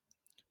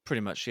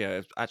 Pretty much,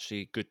 yeah.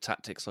 Actually, good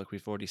tactics, like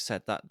we've already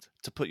said. That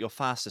to put your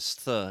fastest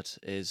third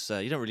is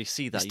you don't really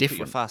see that. It's you different.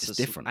 Put your fastest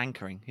different.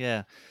 Anchoring,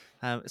 yeah.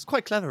 It's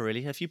quite clever,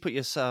 really. If you put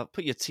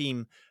your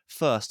team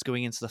first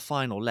going into the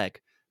final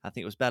leg, I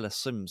think it was Bella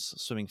Sims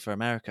swimming for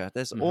America.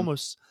 There's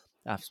almost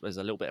There's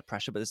a little bit of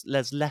pressure, but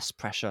there's less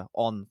pressure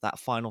on that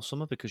final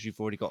summer because you've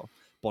already got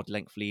body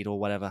length lead or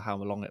whatever, how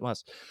long it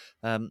was.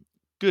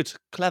 Good,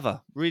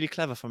 clever, really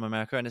clever from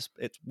America, and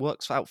it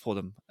works out for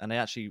them, and they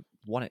actually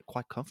won it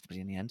quite comfortably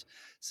in the end.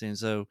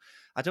 Since though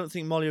I don't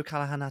think Molly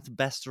O'Callaghan had the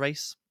best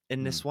race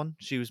in this one.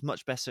 She was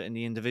much better in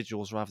the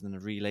individuals rather than the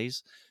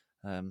relays.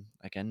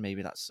 Again,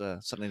 maybe that's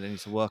something they need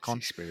to work on.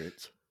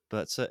 Experience.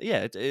 But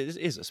yeah, it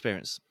is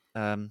experience.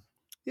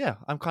 Yeah,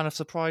 I'm kind of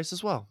surprised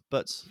as well.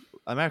 But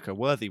America,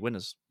 worthy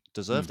winners,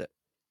 deserved it.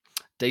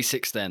 Day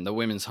 6 then, the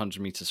women's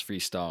 100 meters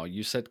freestyle.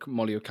 You said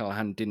Molly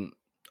O'Callaghan didn't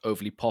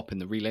overly pop in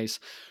the relays.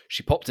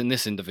 She popped in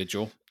this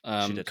individual.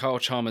 She did. Kyle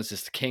Chalmers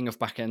is the king of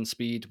back end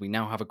speed. We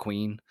now have a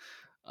queen.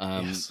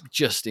 Yes.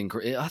 Just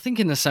incredible. I think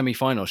in the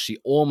semi-final, she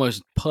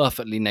almost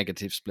perfectly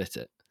negative split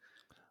it.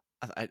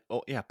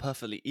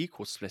 Perfectly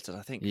equal splitted.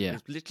 I think. Yeah.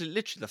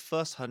 Literally the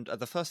first 100,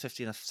 the first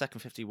 50 and the second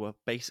 50 were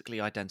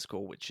basically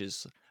identical, which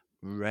is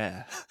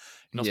rare.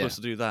 You're not supposed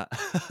to do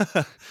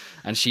that.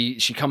 And she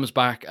comes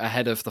back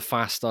ahead of the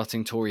fast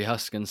starting Tori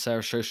Husk and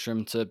Sarah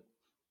Sjostrom to.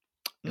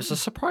 It's a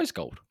surprise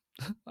gold.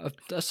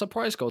 A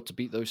surprise gold to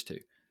beat those two.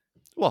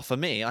 Well, for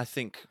me, I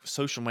think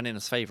Sjostrom went in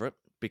as favourite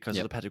because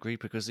of the pedigree,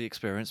 because of the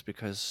experience,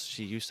 because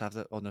she used to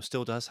have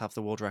still does have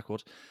the world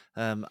record.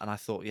 And I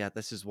thought,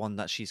 this is one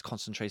that she's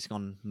concentrating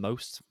on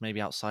most,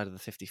 maybe outside of the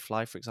 50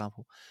 fly, for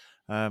example.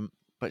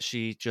 But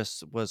she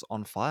just was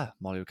on fire,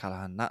 Molly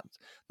O'Callaghan.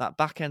 That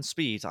back end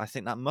speed, I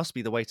think that must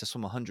be the way to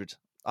swim 100.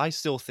 I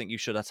still think you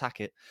should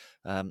attack it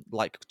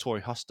like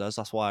Tori Husk does.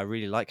 That's why I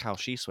really like how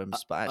she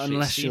swims. But actually,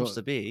 it seems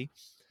to be...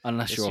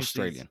 Unless you're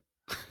Australian.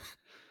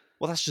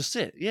 Well, that's just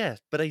it. Yeah,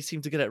 but they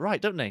seem to get it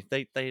right, don't they?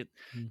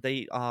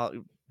 They are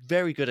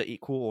very good at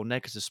equal or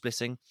negative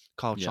splitting.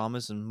 Kyle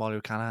Chalmers and Molly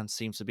O'Callaghan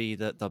seem to be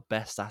the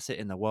best at it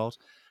in the world,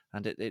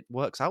 and it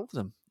works out for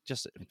them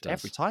just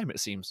every time, it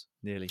seems,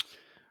 nearly.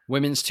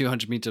 Women's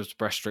 200 meters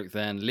breaststroke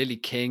then. Lily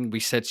King, we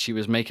said she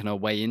was making her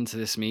way into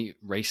this meet,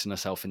 racing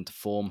herself into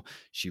form.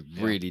 She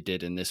really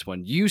did in this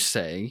one. You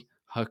say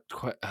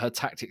her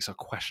tactics are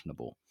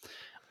questionable.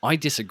 I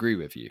disagree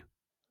with you.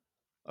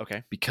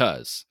 Okay.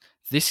 Because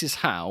this is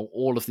how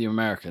all of the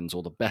Americans,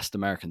 or the best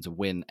Americans,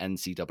 win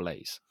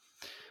NCAAs.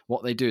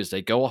 What they do is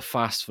they go off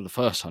fast for the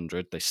first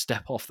 100, they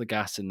step off the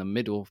gas in the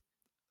middle,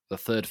 the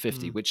third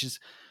 50, which is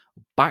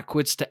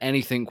backwards to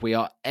anything we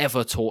are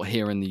ever taught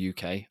here in the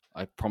UK.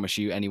 I promise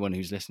you, anyone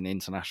who's listening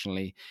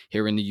internationally,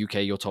 here in the UK,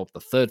 you're told the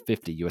third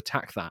 50, you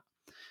attack that.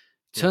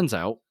 Turns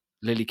out,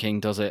 Lily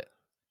King does it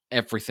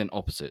everything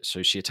opposite.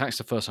 So she attacks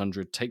the first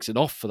 100, takes it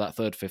off for that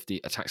third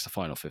 50, attacks the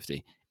final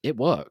 50. It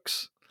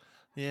works.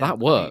 Yeah, that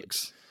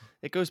works.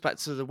 It goes back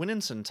to the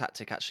Winninson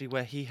tactic, actually,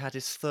 where he had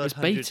his third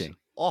 100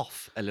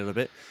 off a little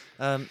bit.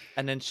 And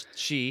then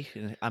she,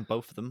 and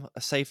both of them,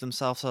 saved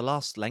themselves her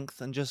last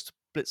length and just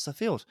blitzed the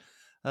field.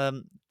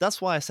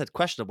 That's why I said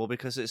questionable,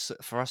 because it's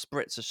for us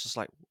Brits, it's just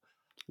like,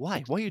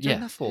 why? What are you doing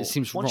that for? It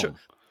seems wrong.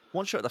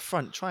 Once you're at the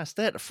front, try and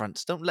stay at the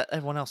front. Don't let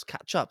everyone else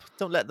catch up.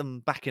 Don't let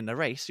them back in the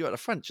race. You're at the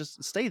front.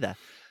 Just stay there.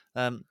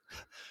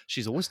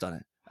 She's always done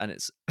it, and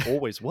it's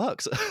always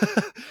works.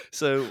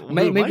 So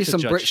maybe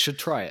some Brits should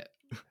try it.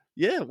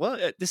 Yeah,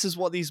 well, this is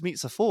what these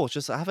meets are for.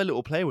 Just have a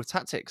little play with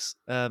tactics.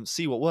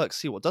 See what works,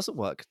 see what doesn't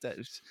work.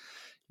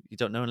 You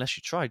don't know unless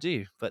you try, do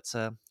you? But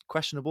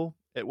questionable,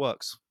 it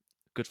works.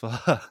 Good for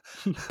her.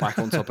 Back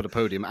on top of the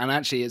podium. And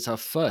actually, it's her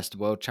first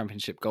World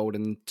Championship gold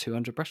in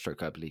 200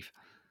 breaststroke, I believe.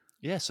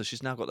 Yeah, so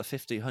she's now got the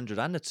 50, 100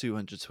 and the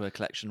 200 to her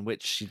collection,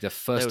 which... She's the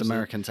first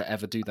American to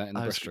ever do that in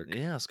the breaststroke.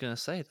 I was going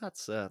to say,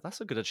 that's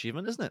a good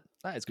achievement, isn't it?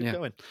 That is good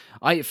going.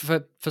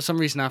 For some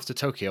reason after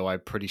Tokyo,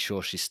 I'm pretty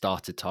sure she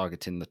started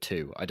targeting the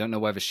 2. I don't know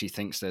whether she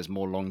thinks there's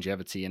more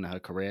longevity in her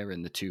career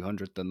in the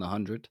 200 than the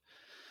 100.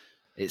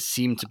 It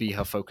seemed to be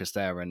her focus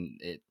there,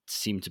 and it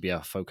seemed to be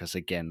her focus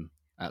again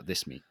at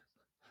this meet.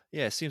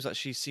 Yeah, it seems like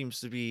she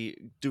seems to be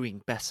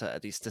doing better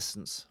at these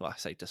distance. Well, I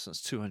say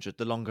distance, 200,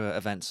 the longer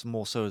events,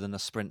 more so than the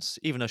sprints.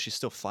 Even though she's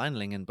still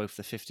finaling in both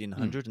the 50 and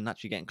 100 and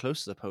actually getting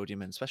close to the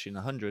podium, and especially in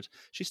the 100,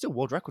 she's still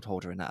world record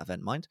holder in that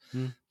event, mind.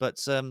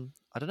 But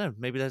I don't know,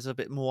 maybe there's a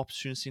bit more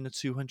opportunity in the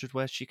 200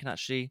 where she can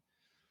actually,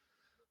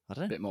 I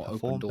don't know, a bit more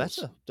perform open doors.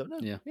 better. Don't know.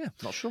 Yeah,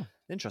 not sure.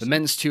 Interesting. The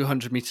men's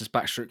 200 meters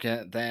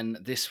backstroke, then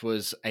this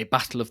was a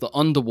battle of the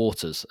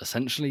underwaters,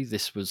 essentially.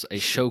 This was a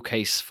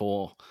showcase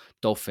for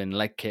dolphin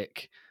leg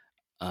kick.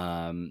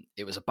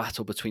 It was a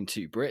battle between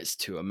 2 Brits,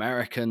 2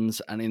 Americans,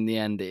 and in the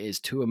end, it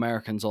is 2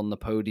 Americans on the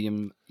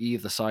podium,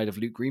 either side of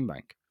Luke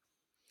Greenbank.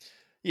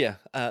 Yeah,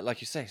 like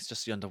you say, it's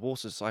just the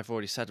underwaters. I've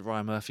already said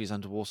Ryan Murphy's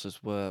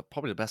underwaters were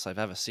probably the best I've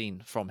ever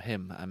seen from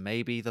him, and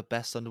maybe the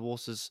best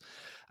underwaters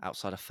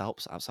outside of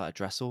Phelps, outside of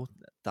Dressel,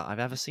 that I've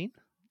ever seen.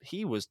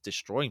 He was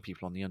destroying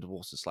people on the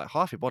underwaters, like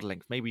half your body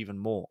length, maybe even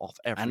more off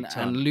every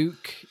turn. And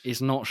Luke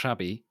is not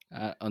shabby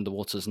at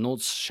underwaters, nor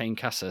Shane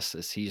Cassis,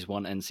 as he's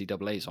won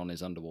NCAAs on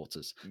his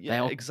underwaters.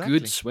 Yeah, they are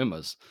good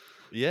swimmers.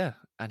 Yeah,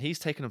 and he's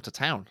taken them to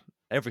town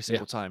every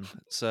single time.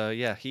 So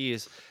yeah,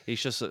 he's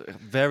just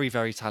very,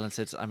 very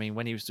talented. I mean,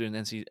 when he was doing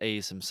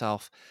NCAAs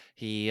himself,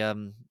 he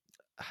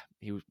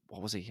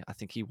what was he? I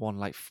think he won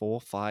like 4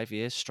 or 5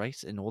 years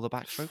straight in all the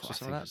backstrokes or I something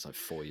think like it was that. like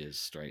 4 years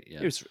straight.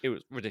 Yeah. It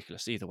was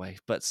ridiculous either way.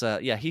 But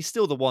yeah, he's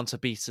still the one to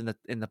beat in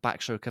the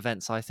backstroke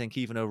events, I think,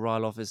 even though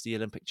Rylov is the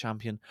Olympic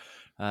champion.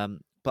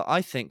 But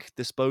I think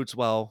this bodes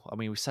well. I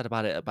mean, we said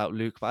about it about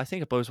Luke, but I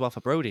think it bodes well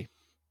for Brody.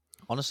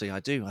 Honestly, I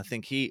do. I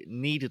think he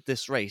needed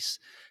this race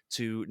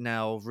to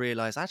now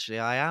realize, actually,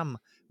 I am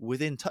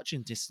within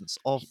touching distance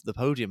of the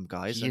podium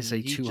guys. He is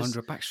and a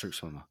 200 backstroke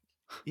swimmer.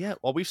 Yeah,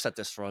 well, we've said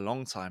this for a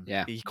long time.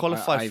 Yeah. He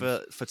qualified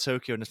for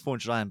Tokyo in his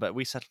 400 iron, but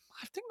we said,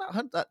 I think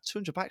that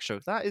 200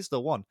 backstroke, that is the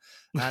one.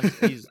 And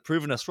he's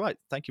proven us right.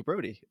 Thank you,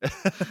 Brody.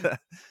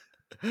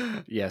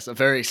 Yes, a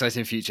very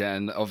exciting future.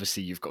 And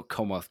obviously you've got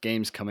Commonwealth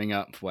Games coming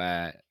up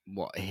where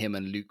him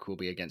and Luke will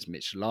be against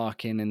Mitch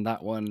Larkin in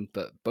that one.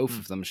 But both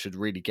of them should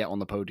really get on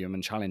the podium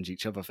and challenge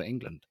each other for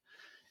England.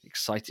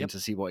 Exciting to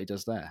see what he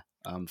does there.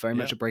 Very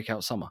much a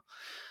breakout summer.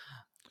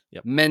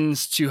 Yep.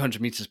 Men's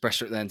 200 meters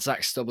breaststroke then,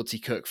 Zach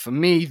Stubblety-Cook. For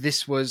me,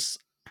 this was,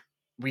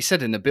 we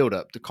said in the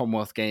build-up, the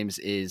Commonwealth Games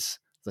is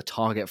the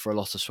target for a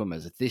lot of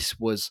swimmers. This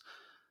was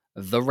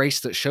the race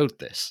that showed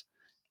this.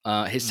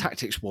 His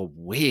tactics were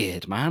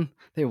weird, man.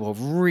 They were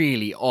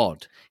really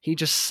odd. He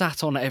just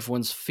sat on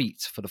everyone's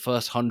feet for the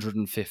first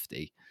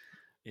 150,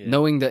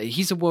 knowing that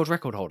he's a world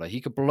record holder.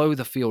 He could blow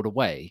the field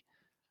away,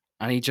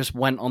 and he just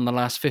went on the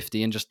last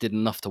 50 and just did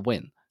enough to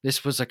win.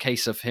 This was a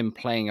case of him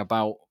playing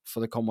about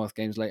for the Commonwealth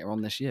Games later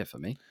on this year for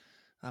me.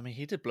 I mean,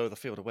 he did blow the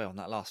field away on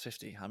that last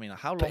 50. I mean,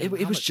 how long? But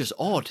it was just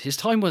odd. His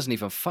time wasn't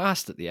even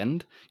fast at the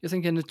end. You're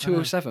thinking a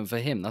 2:07 for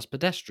him. That's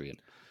pedestrian.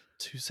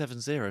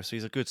 2:70, so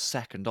he's a good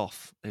second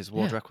off his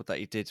world record that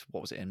he did.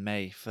 What was it in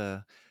May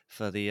for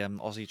the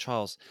Aussie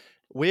trials?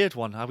 Weird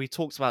one. How we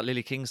talked about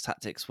Lily King's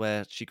tactics,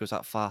 where she goes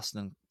out fast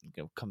and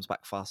comes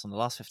back fast on the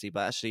last 50.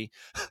 But actually,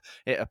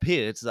 it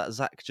appeared that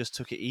Zach just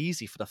took it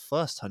easy for the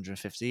first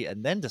 150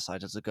 and then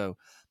decided to go.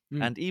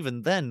 And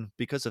even then,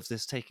 because of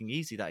this taking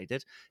easy that he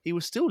did, he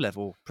was still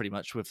level pretty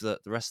much with the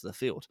rest of the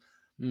field.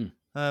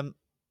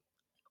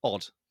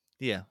 Odd.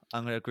 Yeah,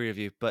 I'm going to agree with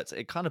you. But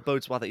it kind of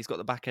bodes well that he's got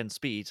the back end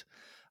speed.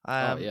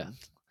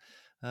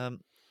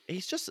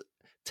 He's just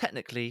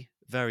technically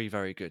very,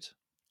 very good.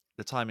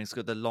 The timing's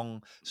good. The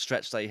long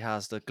stretch that he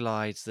has, the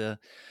glides,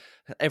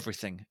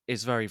 everything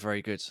is very,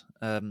 very good.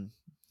 I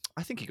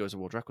think he goes a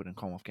world record in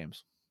Commonwealth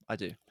Games. I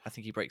do. I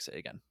think he breaks it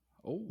again.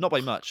 Ooh, not by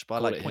much, by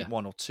like 0.1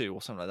 here. or 2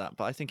 or something like that.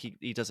 But I think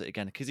he does it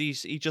again because he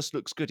just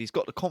looks good. He's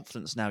got the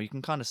confidence now. You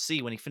can kind of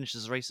see when he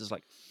finishes races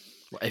like.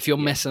 If you're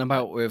messing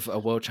about with a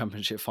World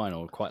Championship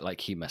final, quite like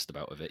he messed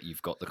about with it,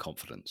 you've got the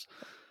confidence.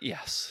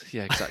 Yes.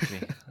 Yeah, exactly.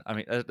 I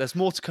mean, there's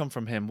more to come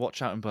from him.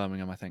 Watch out in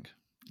Birmingham, I think.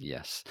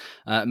 Yes.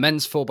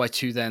 Men's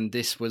 4x2 then,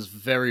 this was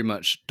very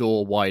much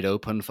door wide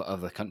open for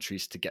other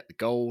countries to get the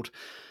gold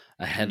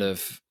ahead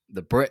of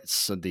the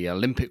Brits and the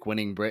Olympic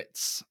winning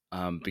Brits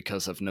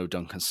because of no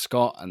Duncan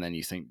Scott. And then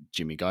you think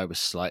Jimmy Guy was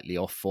slightly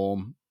off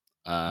form.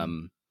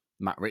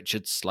 Matt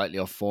Richards slightly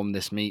off form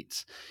this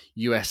meet.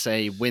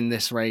 USA win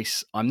this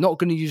race. I'm not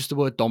going to use the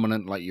word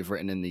dominant like you've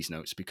written in these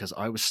notes because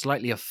I was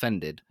slightly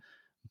offended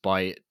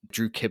by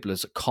Drew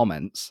Kibler's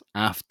comments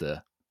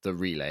after the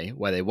relay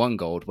where they won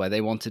gold, where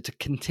they wanted to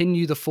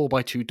continue the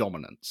 4x2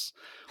 dominance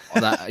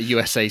that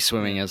USA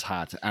swimming has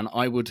had. And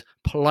I would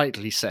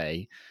politely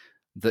say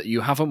that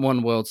you haven't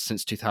won worlds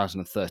since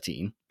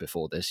 2013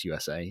 before this,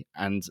 USA,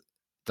 and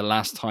the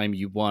last time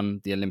you won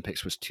the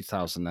Olympics was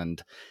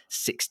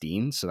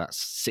 2016, so that's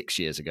 6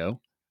 years ago.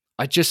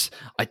 I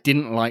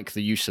didn't like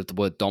the use of the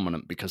word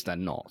dominant because they're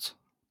not.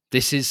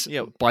 This is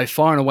by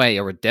far and away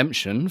a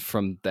redemption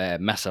from their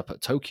mess up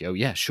at Tokyo.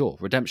 Yeah, sure,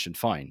 redemption,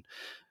 fine.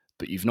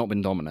 But you've not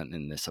been dominant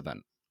in this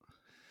event.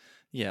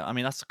 Yeah, I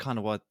mean, that's kind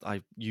of why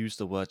I use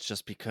the words,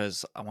 just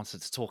because I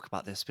wanted to talk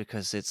about this,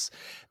 because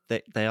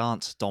they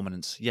aren't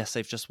dominant. Yes,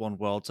 they've just won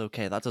worlds.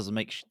 Okay, that doesn't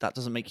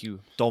make you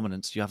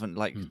dominant. You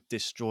haven't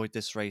destroyed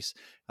this race.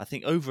 I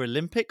think over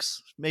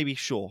Olympics, maybe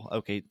sure.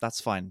 Okay, that's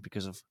fine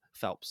because of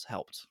Phelps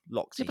helped.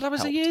 Lochte but that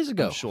was helped, years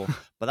ago. I'm sure,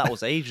 but that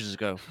was ages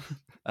ago.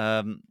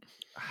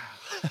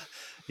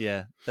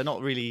 Yeah, they're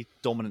not really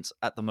dominant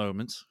at the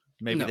moment.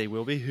 Maybe they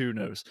will be. Who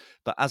knows?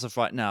 But as of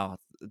right now,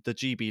 the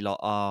GB lot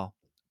are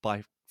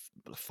by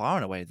far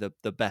and away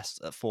the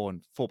best at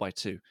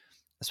 4x2,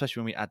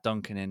 especially when we add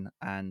Duncan in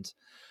and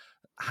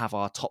have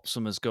our top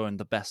swimmers going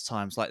the best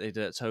times like they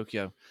did at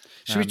Tokyo.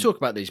 Should we talk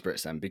about these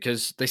Brits then?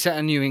 Because they set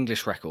a new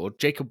English record.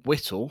 Jacob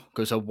Whittle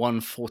goes a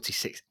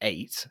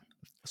 1:46.8.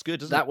 That's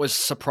good, isn't that was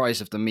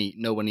surprise of the meet.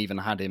 No one even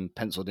had him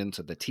penciled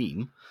into the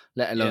team,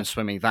 let alone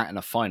swimming that in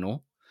a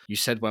final. You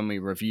said when we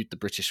reviewed the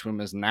British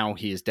swimmers, now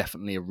he is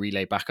definitely a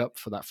relay backup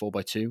for that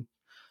 4x2.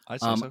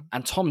 I'd say so.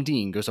 And Tom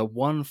Dean goes a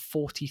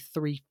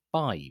 1:43.5.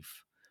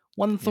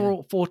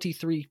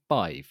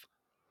 1:43.5.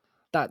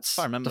 That's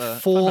the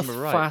fourth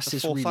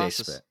fastest relay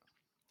split.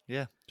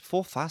 Yeah,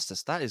 fourth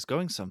fastest. That is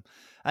going some.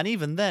 And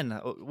even then,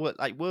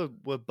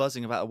 we're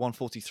buzzing about a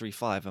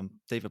 1:43.5, and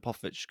David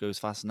Popovich goes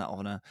faster than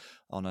that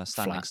on a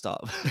standing Flat.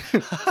 start,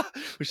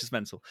 which is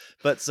mental.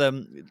 But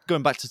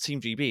going back to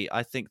Team GB,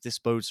 I think this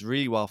bodes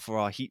really well for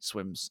our heat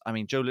swims. I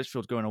mean, Joe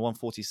Litchfield going a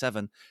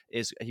 1:47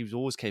 he was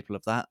always capable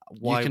of that.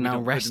 You can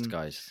now rest,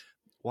 guys.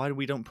 Why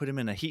we don't put him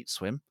in a heat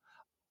swim?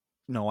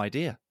 No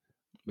idea.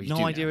 Well, you No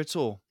do idea now. at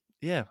all.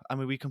 Yeah, I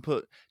mean, we can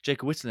put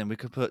Jacob Whittle in. We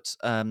could put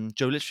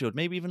Joe Litchfield,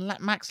 maybe even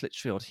Max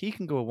Litchfield. He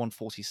can go a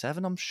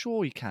 1:47. I'm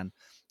sure he can.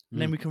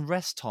 And then we can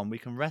rest Tom. We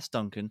can rest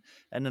Duncan,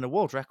 and then a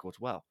world record.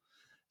 Well,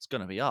 it's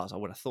going to be ours. I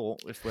would have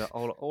thought if we're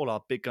all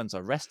our big guns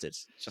are rested.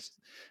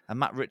 And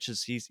Matt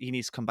Richards, he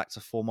needs to come back to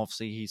form.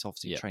 Obviously, he's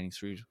training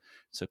through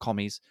to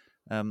commies.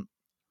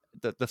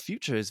 The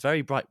future is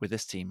very bright with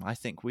this team. I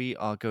think we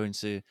are going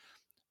to.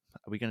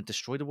 Are we going to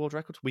destroy the world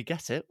record? We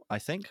get it, I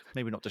think.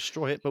 Maybe not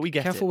destroy it, but we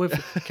get Careful it.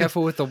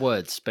 careful with the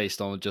words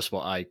based on just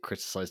what I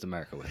criticised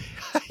America with.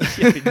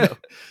 Yeah, no.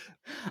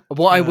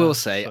 What I will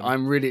say, funny.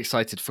 I'm really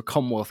excited for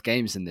Commonwealth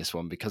Games in this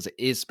one because it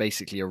is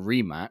basically a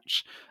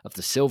rematch of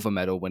the silver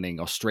medal winning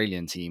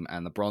Australian team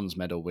and the bronze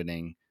medal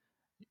winning,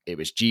 it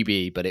was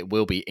GB, but it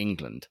will be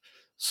England.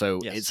 So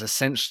Yes. it's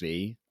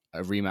essentially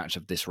a rematch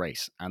of this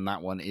race, and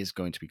that one is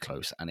going to be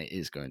close and it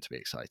is going to be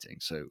exciting.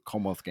 So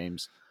Commonwealth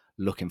Games,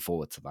 looking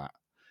forward to that.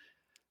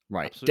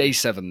 Right, Absolutely. Day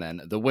 7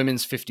 then. The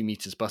women's 50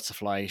 meters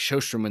butterfly.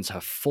 Sjostrom wins her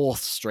 4th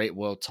straight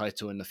world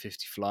title in the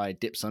 50 fly,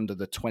 dips under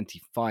the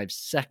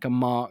 25-second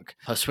mark.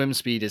 Her swim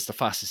speed is the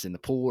fastest in the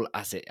pool,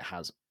 as it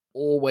has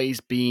always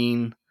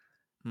been.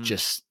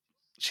 She's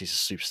a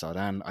superstar,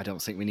 Dan. I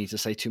don't think we need to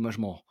say too much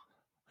more.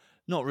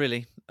 Not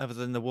really, other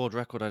than the world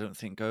record. I don't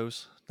think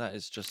goes. That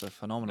is just a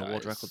phenomenal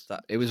world record.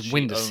 That it was she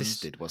wind owns.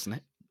 assisted, wasn't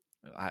it?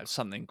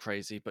 Something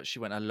crazy, but she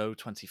went a low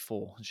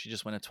 24, and she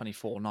just went a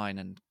 24.9,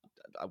 and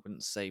I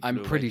wouldn't say. I'm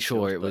blew away pretty the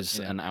sure field, it but, was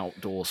an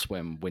outdoor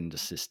swim, wind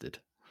assisted.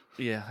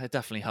 Yeah, it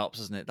definitely helps,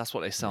 doesn't it? That's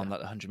what they sound like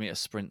the 100-meter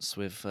sprints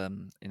with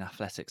in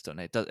athletics, don't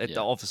they? It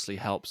obviously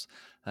helps.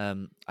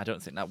 I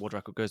don't think that world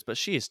record goes, but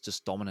she is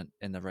just dominant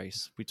in the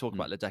race. We talk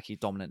about Ledecky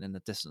dominant in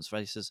the distance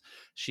races.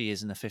 She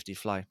is in the 50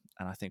 fly,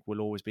 and I think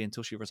will always be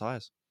until she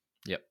retires.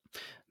 Yep.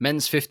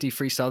 Men's 50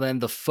 freestyle then.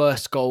 The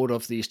first gold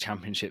of these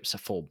championships are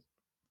for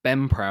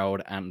Ben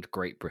Proud and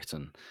Great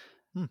Britain.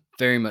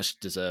 Very much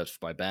deserved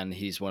by Ben.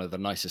 He's one of the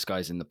nicest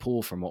guys in the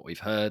pool from what we've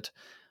heard.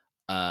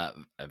 A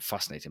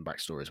fascinating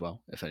backstory as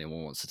well. If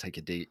anyone wants to take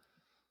a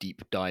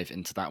deep dive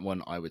into that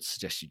one, I would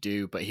suggest you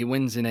do. But he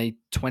wins in a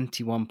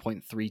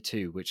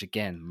 21.32, which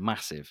again,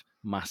 massive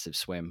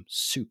swim,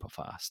 super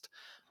fast.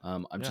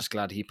 I'm just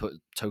glad he put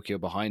Tokyo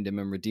behind him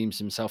and redeems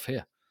himself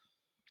here.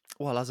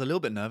 Well, I was a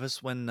little bit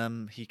nervous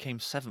when he came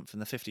 7th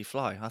in the 50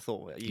 fly. I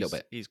thought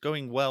he's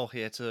going well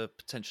here to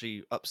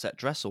potentially upset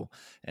Dressel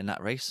in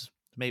that race.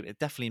 Maybe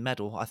definitely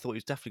medal. I thought he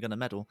was definitely going to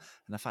medal,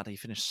 and the fact that he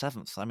finished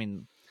 7th. I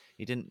mean,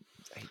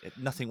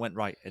 nothing went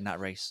right in that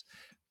race,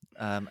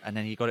 and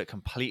then he got it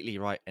completely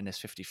right in this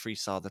 50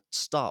 freestyle. The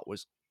start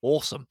was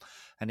awesome,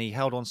 and he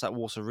held on to that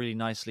water really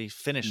nicely.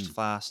 Finished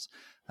fast.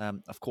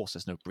 Of course,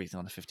 there's no breathing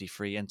on the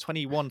 53, and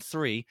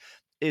 21.3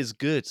 is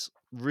good.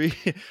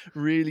 Really,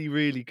 really,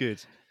 really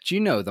good. Do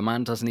you know the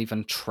man doesn't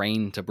even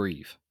train to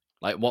breathe?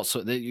 Like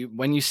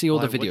when you see all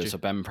the videos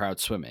of Ben Proud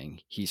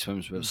swimming, he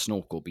swims with a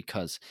snorkel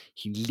because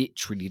he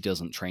literally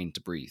doesn't train to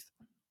breathe.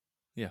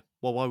 Yeah.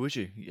 Well, why would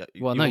you?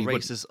 Well, your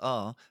races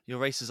are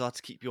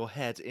to keep your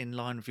head in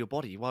line with your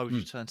body. Why would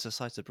you turn to the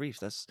side to breathe?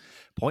 That's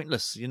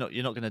pointless. You're not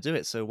going to do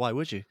it. So why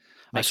would you?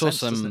 I saw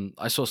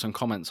some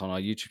comments on our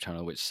YouTube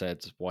channel which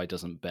said, "Why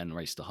doesn't Ben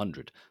race the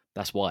 100?"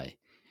 That's why.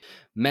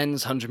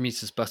 Men's 100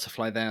 meters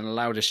butterfly then,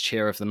 loudest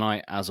cheer of the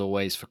night as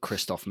always for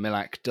Christoph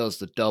Milak. Does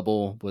the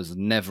double, was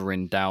never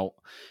in doubt.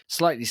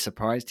 Slightly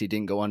surprised he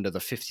didn't go under the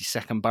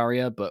 50-second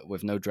barrier, but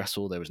with no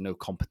Dressel there was no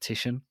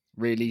competition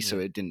really, so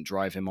it didn't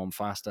drive him on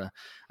faster,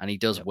 and he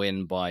does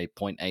win by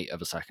 0.8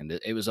 of a second.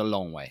 It was a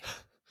long way.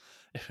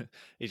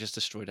 He just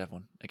destroyed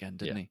everyone again,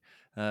 didn't he?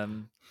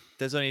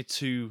 There's only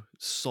two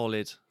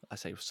solid, I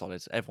say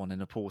solid, everyone in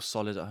the pool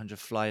solid at 100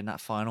 fly in that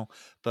final.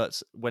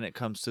 But when it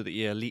comes to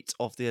the elite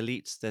of the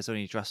elites, there's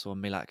only Dressel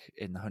and Milak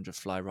in the 100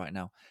 fly right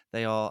now.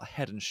 They are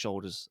head and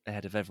shoulders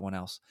ahead of everyone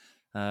else.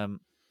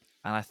 And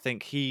I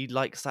think he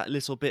likes that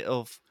little bit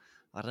of,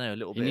 I don't know, a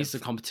little bit. He needs the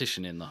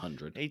competition in the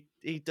 100.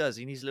 He does.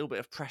 He needs a little bit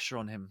of pressure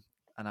on him.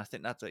 And I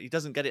think that he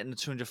doesn't get it in the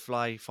 200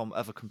 fly from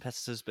other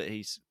competitors, but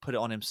he's put it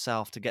on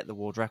himself to get the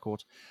world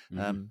record.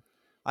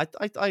 I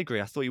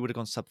agree. I thought he would have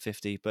gone sub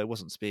 50, but it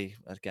wasn't to be.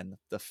 Again,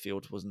 the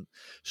field wasn't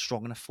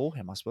strong enough for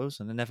him, I suppose,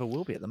 and it never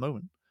will be at the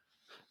moment.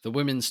 The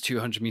women's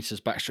 200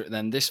 meters backstroke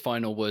then. This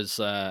final was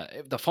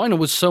the final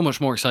was so much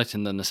more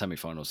exciting than the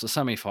semi-finals. The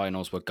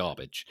semi-finals were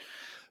garbage.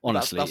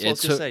 Honestly, that's what I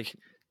was going to say.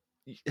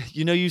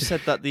 You know, you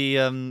said that the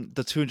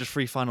 200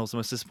 free finals the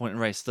most disappointing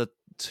race. The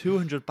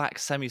 200 back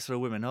semis for the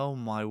women. Oh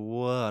my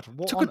word!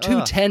 What took a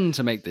 210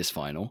 to make this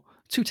final.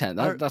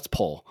 210. That's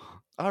poor.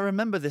 I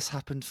remember this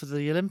happened for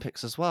the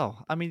Olympics as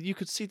well. I mean, you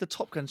could see the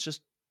Top Guns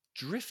just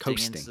drifting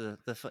Coasting. into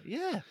the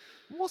yeah.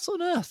 What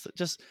on earth?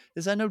 Just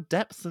is there no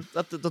depth?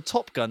 The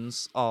top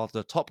guns are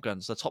the top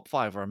guns. The top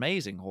 5 are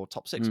amazing, or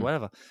top 6, or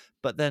whatever.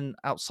 But then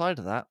outside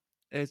of that,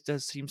 there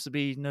seems to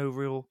be no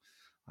real.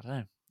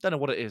 I don't know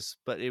what it is,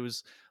 but it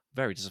was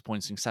very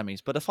disappointing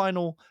semis. But the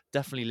final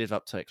definitely lived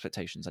up to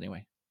expectations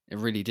anyway. It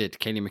really did.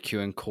 Kaylee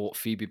McEwen caught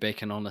Phoebe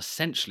Bacon on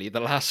essentially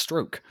the last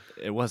stroke.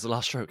 It was the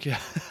last stroke,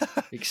 yeah.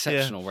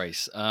 Exceptional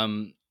race. For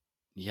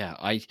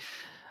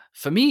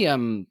me,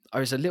 I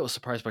was a little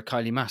surprised by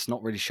Kylie Mass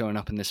not really showing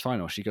up in this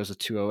final. She goes a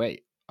 2:08.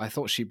 I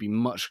thought she'd be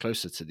much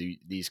closer to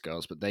these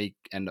girls, but they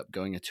end up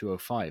going a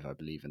 2:05, I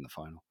believe, in the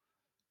final.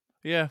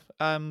 Yeah,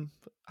 I mean,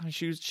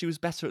 she was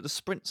better at the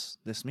sprints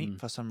this meet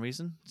for some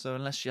reason. So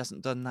unless she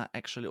hasn't done that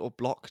extra little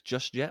block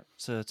just yet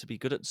to be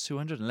good at the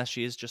 200, unless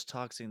she is just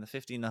targeting the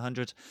 50 and the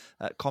 100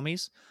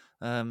 commies,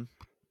 don't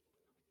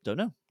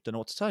know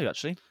what to tell you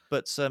actually.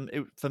 But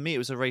for me, it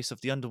was a race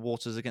of the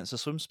underwaters against the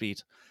swim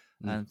speed,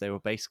 and they were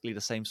basically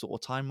the same sort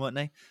of time, weren't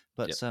they?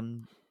 But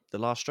the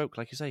last stroke,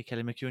 like you say,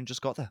 Kelly McEwen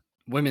just got there.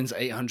 Women's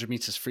 800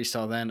 meters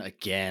freestyle then,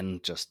 again,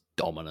 just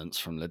dominance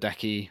from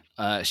Ledecky.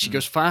 She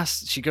goes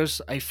fast. She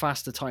goes a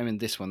faster time in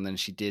this one than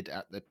she did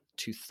at the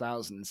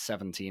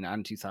 2017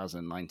 and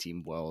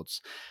 2019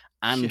 Worlds,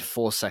 and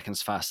 4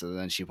 seconds faster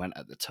than she went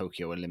at the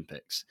Tokyo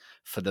Olympics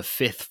for the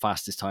 5th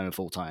fastest time of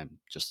all time.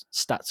 Just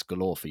stats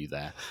galore for you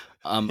there.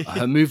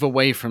 Her move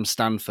away from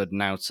Stanford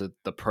now to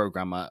the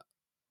program at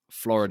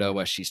Florida,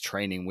 where she's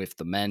training with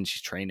the men,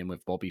 she's training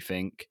with Bobby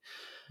Fink.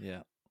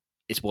 Yeah,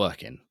 it's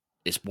working.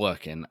 It's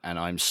working, and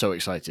I'm so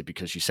excited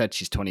because you said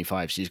she's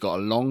 25. She's got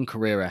a long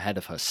career ahead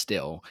of her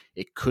still.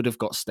 It could have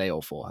got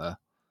stale for her.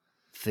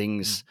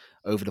 Things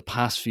over the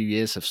past few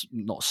years have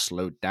not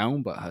slowed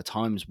down, but her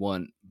times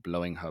weren't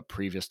blowing her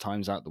previous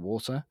times out the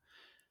water.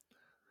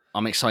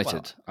 I'm excited.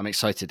 Well, I'm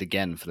excited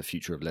again for the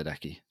future of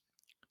Ledecky.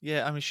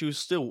 Yeah, I mean, she's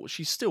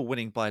still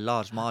winning by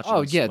large margins.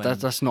 Oh, yeah,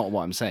 that's not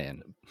what I'm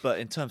saying. But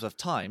in terms of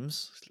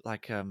times,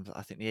 like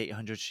I think the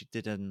 800 she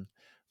did in,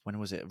 when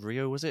was it?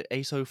 Rio, was it?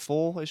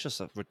 8:04? It's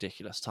just a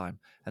ridiculous time.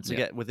 And to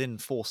get within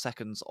 4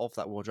 seconds of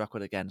that world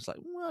record again, it's like,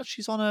 well,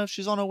 she's on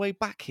her way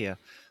back here.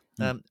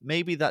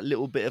 Maybe that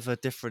little bit of a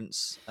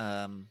difference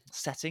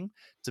setting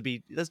to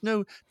be.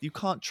 You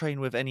can't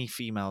train with any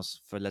females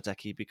for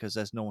Ledecky because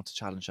there's no one to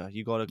challenge her.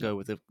 You got to go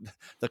with the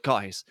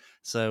guys.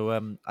 So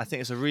I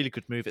think it's a really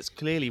good move. It's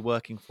clearly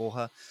working for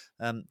her.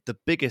 The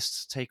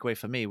biggest takeaway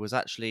for me was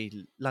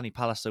actually Lani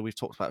Pallister. We've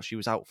talked about she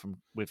was out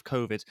with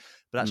COVID,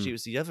 but actually it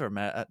was the other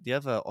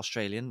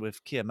Australian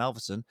with Kia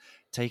Malverton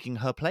taking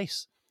her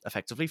place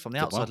effectively from the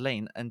outside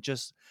lane, and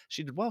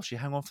she did well. She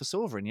hung on for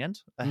silver in the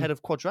end ahead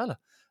of Quadrella.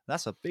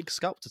 That's a big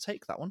scalp to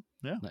take, that one.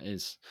 Yeah, that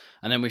is.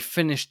 And then we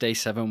finished day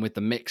 7 with the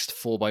mixed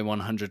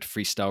 4x100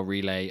 freestyle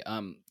relay.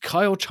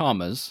 Kyle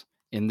Chalmers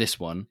in this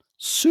one,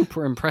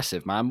 super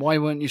impressive, man. Why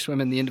weren't you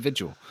swimming the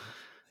individual?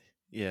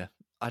 Yeah,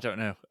 I don't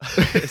know.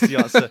 Is the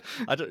answer.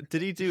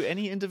 Did he do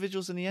any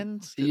individuals in the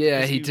end?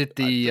 He did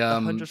the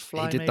 100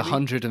 fly. He did the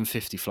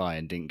 150 fly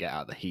and didn't get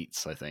out the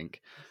heats, I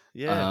think.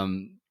 Yeah.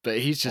 But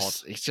he's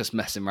just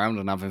messing around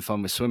and having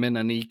fun with swimming,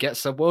 and he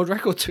gets a world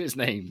record to his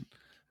name.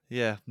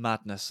 Yeah,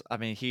 madness. I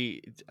mean,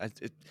 he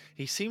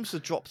seems to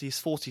drop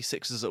these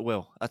 46s at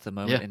will at the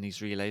moment in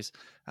these relays,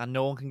 and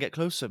no one can get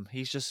close to him.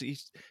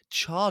 He's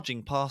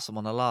charging past them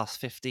on the last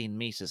 15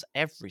 meters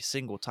every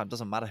single time.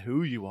 Doesn't matter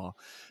who you are.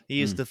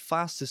 He is the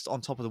fastest on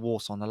top of the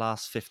water on the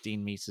last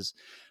 15 meters,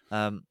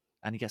 and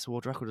he gets a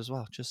world record as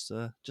well. Just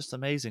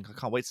amazing. I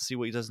can't wait to see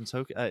what he does in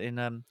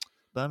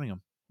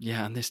Birmingham.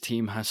 Yeah, and this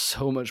team has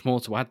so much more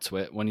to add to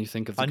it when you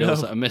think of the girls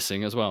that are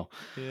missing as well.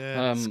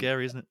 Yeah,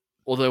 scary, isn't it?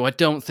 Although I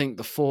don't think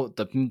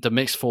the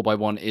mixed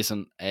 4x1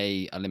 isn't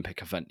a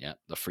Olympic event yet,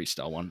 the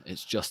freestyle one.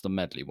 It's just the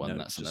medley one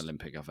that's an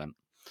Olympic event.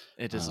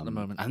 It is at the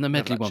moment. And the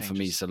medley one for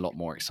me is a lot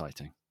more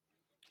exciting.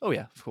 Oh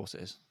yeah, of course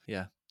it is.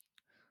 Yeah.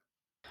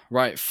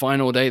 Right,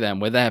 final day then.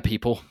 We're there,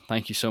 people.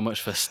 Thank you so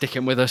much for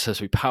sticking with us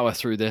as we power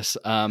through this.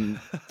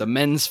 The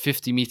men's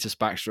 50 meters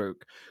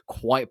backstroke,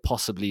 quite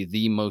possibly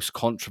the most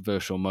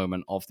controversial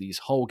moment of these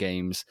whole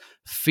games.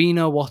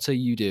 Fina, what are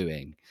you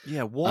doing?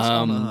 Yeah, what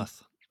on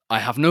earth? I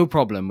have no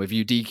problem with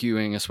you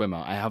DQing a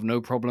swimmer. I have no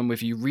problem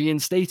with you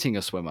reinstating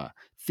a swimmer.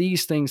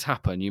 These things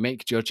happen. You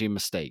make judging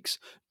mistakes.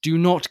 Do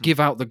not give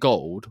out the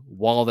gold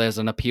while there's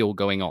an appeal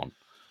going on.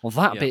 Well,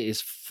 that bit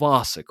is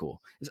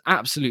farcical. It's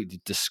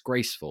absolutely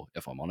disgraceful,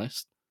 if I'm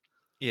honest.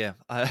 Yeah,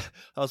 I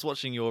was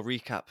watching your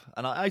recap,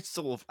 and I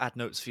sort of add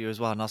notes for you as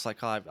well, and I was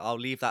like, I'll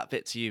leave that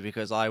bit to you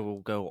because I will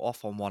go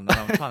off on one, and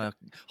I'm trying to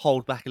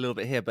hold back a little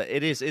bit here, but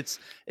it's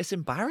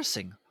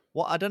embarrassing.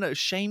 What, I don't know,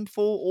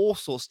 shameful, all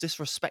sorts,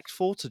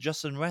 disrespectful to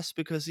Justin Rest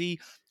because he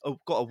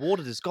got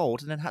awarded his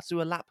gold and then had to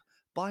do a lap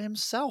by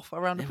himself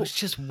around the pool. It was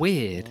just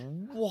weird.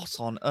 What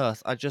on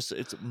earth?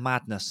 It's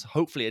madness.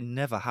 Hopefully it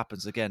never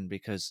happens again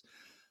because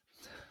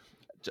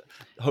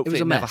hopefully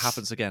it never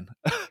happens again.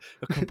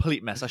 A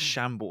complete mess, a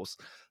shambles.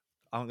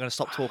 I'm going to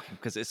stop talking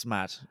because it's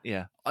mad.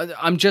 Yeah.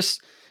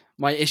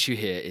 My issue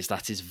here is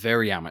that it's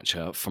very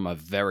amateur from a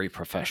very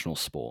professional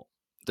sport.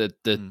 The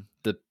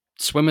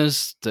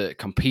swimmers that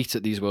compete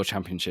at these World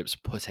Championships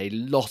put a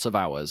lot of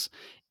hours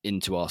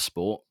into our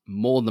sport,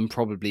 more than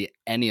probably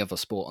any other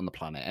sport on the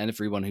planet. And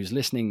everyone who's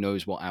listening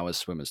knows what hours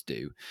swimmers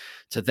do.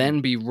 To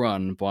then be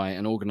run by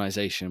an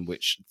organization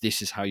which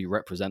this is how you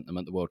represent them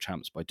at the World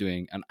Champs, by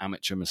doing an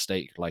amateur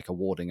mistake like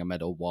awarding a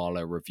medal while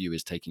a review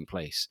is taking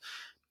place,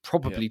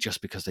 probably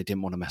just because they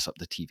didn't want to mess up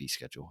the TV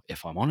schedule.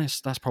 If I'm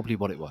honest, that's probably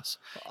what it was.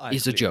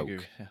 Is a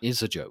joke.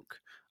 Is a joke.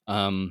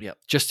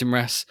 Justin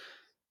Ress,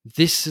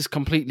 this is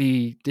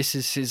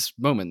his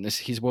moment.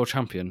 He's world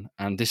champion,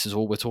 and this is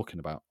all we're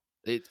talking about.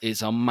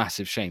 It's a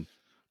massive shame.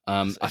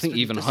 I think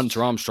even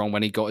Hunter Armstrong,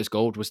 when he got his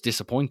gold, was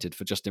disappointed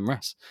for Justin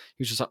Ress.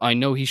 He was just like, I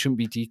know he shouldn't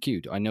be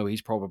DQ'd. I know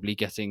he's probably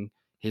getting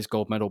his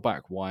gold medal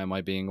back. Why am I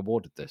being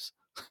awarded this?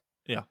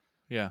 Yeah.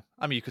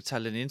 I mean, you could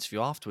tell in the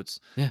interview afterwards.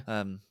 Yeah.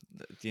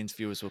 The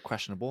interviewers were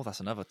questionable. That's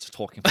another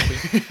talking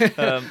point.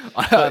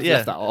 I've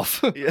left that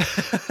off.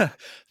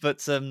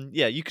 But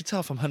you could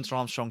tell from Hunter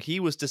Armstrong,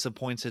 he was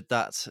disappointed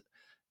that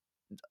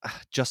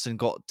Justin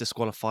got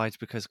disqualified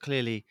because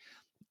clearly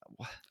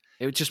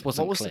it just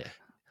wasn't clear.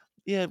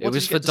 It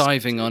was for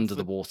diving under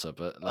the water,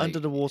 but under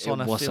the water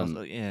on a wasn't.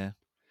 Field,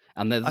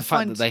 And the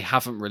fact that they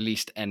haven't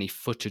released any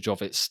footage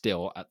of it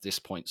still at this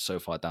point so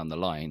far down the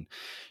line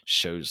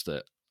shows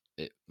that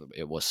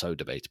it was so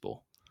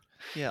debatable.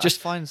 Yeah, I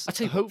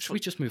tell you, should we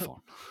just move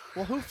on?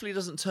 Well, hopefully it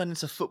doesn't turn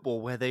into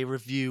football where they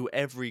review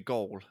every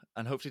goal,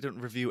 and hopefully don't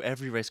review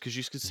every race, because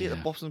you can see at the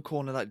bottom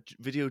corner that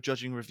video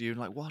judging review,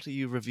 like, what are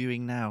you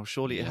reviewing now?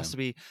 Surely it has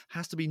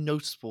to be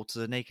noticeable to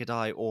the naked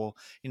eye, or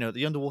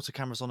the underwater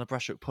cameras on the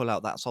breaststroke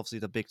pullout. That's obviously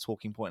the big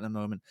talking point in the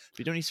moment. But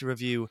you don't need to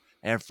review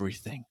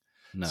everything.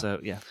 No. So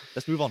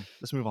let's move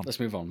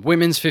on.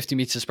 Women's 50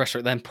 meters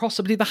breaststroke, then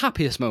possibly the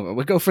happiest moment.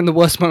 We'll go from the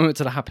worst moment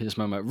to the happiest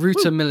moment.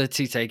 Ruta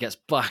Militite gets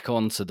back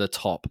onto the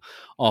top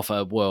of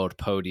her world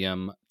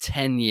podium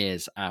 10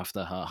 years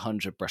after her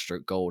 100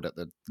 breaststroke gold at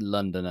the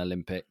London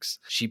Olympics.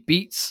 She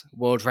beats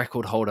world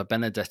record holder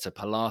Benedetta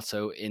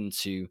Pilato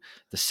into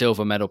the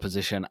silver medal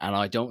position, and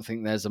I don't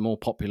think there's a more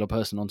popular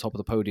person on top of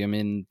the podium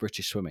in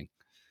British swimming.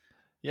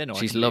 Yeah, no,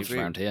 she's loved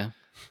around here.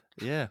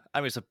 Yeah, I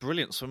mean, it's a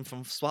brilliant swim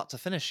from start to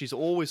finish. She's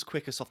always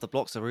quickest off the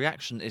blocks. The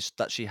reaction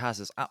that she has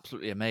is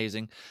absolutely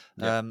amazing.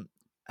 Yep.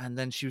 And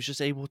then she was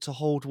just able to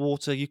hold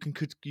water. You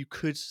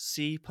could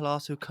see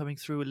Pilato coming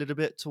through a little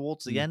bit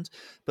towards the end,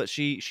 but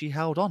she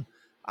held on.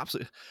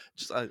 Absolutely,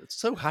 just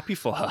so happy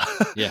for her.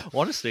 Yeah,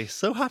 honestly,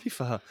 so happy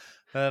for her.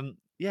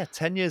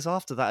 10 years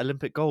after that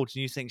Olympic gold,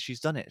 and you think she's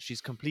done it. She's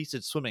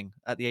completed swimming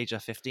at the age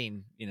of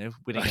 15. Winning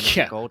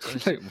Olympic gold.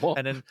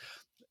 What?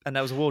 And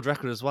that was a world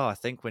record as well, I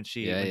think, when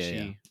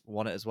she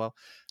won it as well.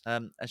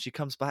 And she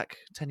comes back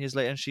 10 years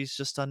later and she's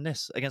just done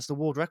this against the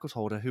world record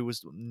holder, who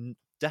was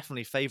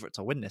definitely favourite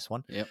to win this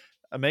one. Yep.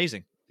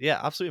 Amazing. Yeah,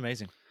 absolutely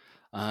amazing.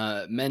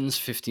 Men's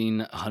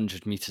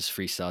 1500 meters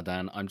freestyle,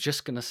 Dan. I'm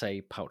just going to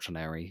say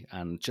Paltrinieri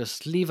and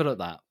just leave it at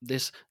that.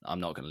 I'm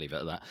not going to leave it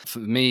at that. For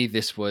me,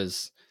 this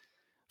was...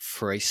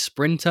 For a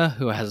sprinter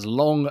who has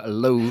long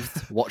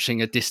loathed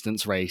watching a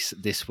distance race,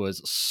 this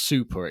was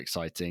super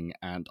exciting,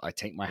 and I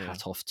take my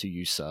hat off to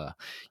you, sir.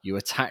 He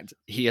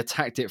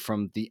attacked it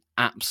from the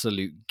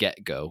absolute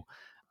get-go,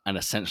 and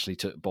essentially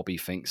took Bobby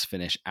Fink's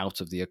finish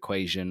out of the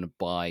equation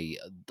by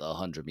the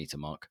 100-meter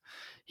mark.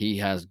 He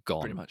has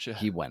gone. Pretty much, yeah.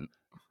 He went.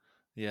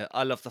 Yeah,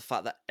 I love the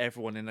fact that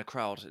everyone in the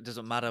crowd, it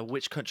doesn't matter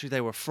which country they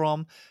were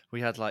from.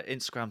 We had like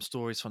Instagram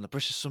stories from the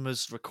British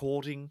swimmers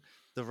recording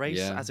the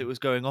race as it was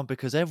going on,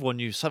 because everyone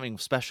knew something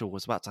special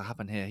was about to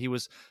happen here. He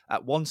was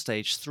at one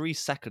stage 3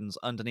 seconds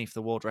underneath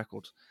the world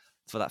record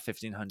for that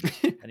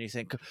 1500, and you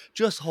think,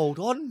 just hold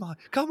on,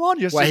 come on,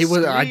 you're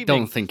I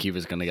don't think he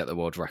was going to get the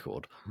world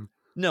record.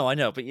 No, I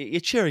know, but you're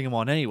cheering him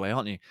on anyway,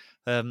 aren't you?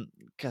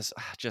 Because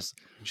just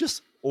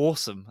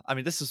awesome. I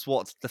mean, this is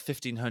what the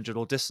 1500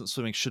 or distance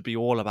swimming should be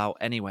all about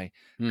anyway,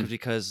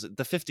 because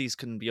the 50s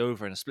can be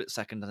over in a split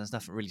second and there's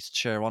nothing really to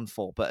cheer on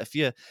for. But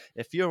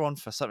if you're on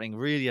for something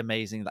really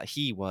amazing that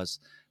he was,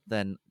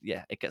 then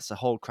it gets the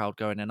whole crowd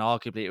going. And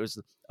arguably, it was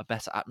a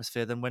better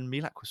atmosphere than when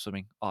Milak was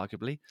swimming.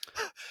 Arguably,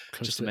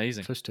 just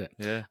amazing. Close to it.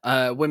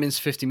 Yeah. Women's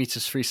 50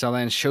 meters freestyle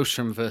then,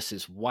 Sjöström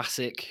versus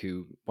Wasik.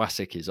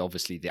 Wasik is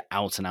obviously the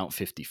out and out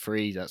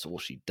 53. That's all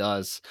she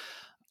does.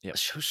 Yeah,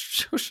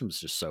 Sjöström's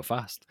just so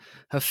fast.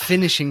 Her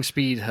finishing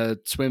speed, her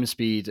swim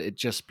speed, it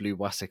just blew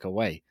Wasik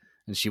away,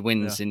 and she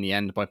wins in the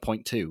end by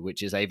 0.2,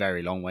 which is a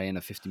very long way in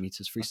a 50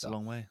 meters freestyle. That's a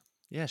long way.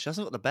 Yeah, she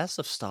hasn't got the best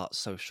of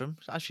starts, Sjöström.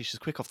 Actually, she's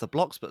quick off the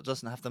blocks, but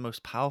doesn't have the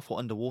most powerful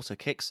underwater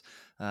kicks.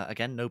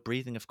 Again, no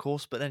breathing, of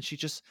course. But then she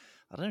just,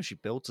 I don't know, she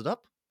builds it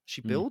up.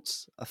 She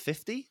builds a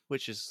 50,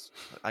 which is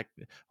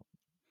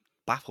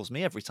baffles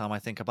me every time I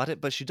think about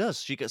it. But she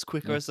does. She gets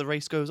quicker as the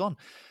race goes on.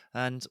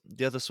 And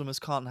the other swimmers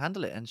can't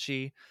handle it. And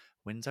she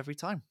wins every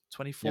time.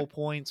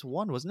 24.1,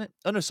 wasn't it?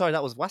 Oh, no, sorry,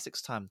 that was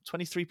Wasik's time.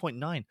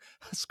 23.9.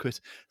 That's good.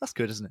 That's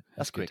good, isn't it?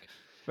 That's quick.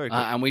 Very good.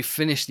 And we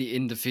finished the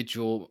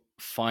individual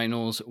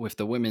finals with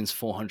the women's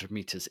 400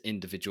 meters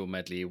individual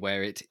medley,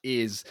 where it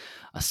is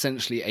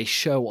essentially a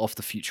show of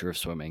the future of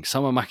swimming.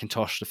 Summer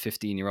McIntosh, the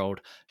 15-year-old,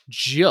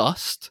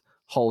 just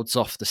holds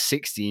off the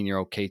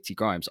 16-year-old Katie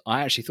Grimes.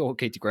 I actually thought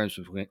Katie Grimes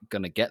was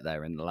going to get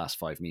there in the last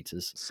 5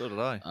 meters. So did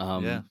I.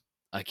 Yeah.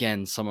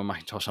 Again, Summer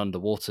McIntosh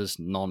underwater's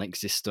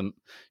non-existent.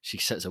 She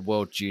sets a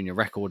world junior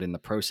record in the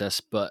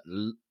process, but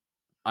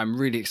I'm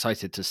really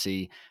excited to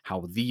see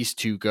how these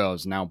two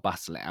girls now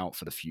battle it out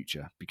for the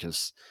future,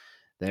 because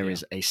there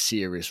is a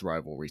serious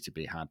rivalry to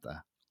be had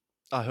there.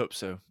 I hope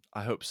so.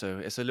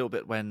 It's a little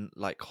bit when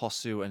like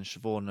Hosu and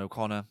Siobhan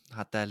O'Connor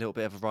had their little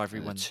bit of a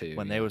rivalry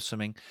when they were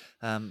swimming.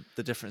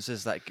 The difference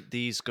is that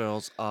these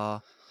girls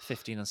are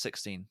 15 and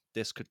 16.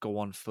 This could go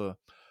on for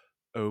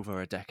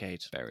over a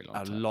decade. Very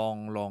long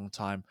time. long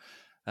time.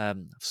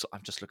 So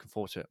I'm just looking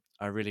forward to it.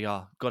 I really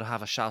are. Got to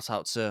have a shout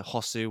out to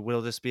Hosu.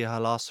 Will this be her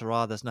last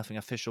hurrah? There's nothing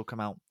official come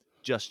out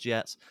just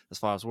yet, as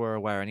far as we're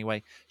aware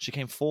anyway. She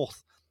came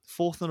fourth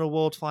in a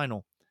world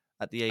final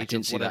at the age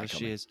of whatever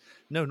she is.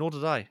 No, nor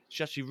did I.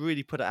 She actually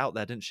really put it out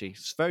there, didn't she?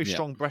 It's very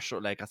strong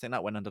breaststroke leg. I think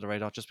that went under the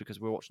radar just because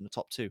we were watching the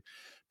top two.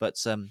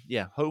 But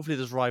hopefully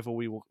this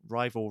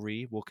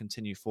rivalry will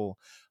continue for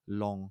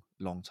long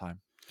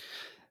time.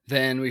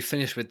 Then we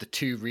finished with the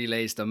 2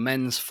 relays, the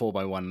men's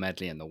 4x1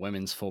 medley and the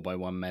women's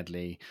 4x1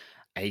 medley.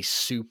 A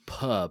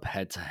superb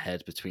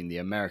head-to-head between the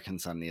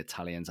Americans and the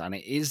Italians. And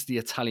it is the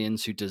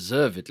Italians who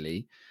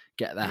deservedly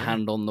get their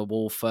hand on the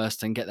wall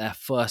first and get their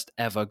first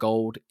ever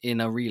gold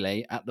in a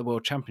relay at the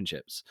World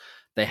Championships.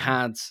 They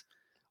had,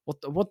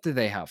 what did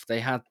they have? They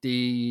had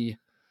the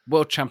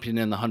world champion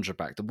in the 100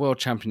 back, the world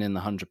champion in the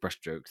 100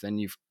 breaststroke. Then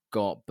you've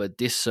got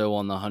Badisso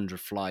on the 100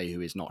 fly,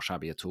 who is not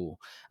shabby at all,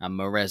 and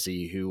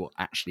Morezi, who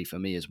actually for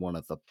me is one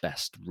of the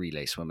best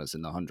relay swimmers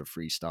in the 100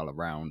 freestyle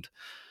around.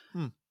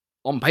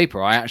 On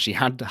paper, I actually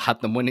had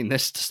them winning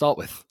this to start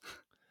with.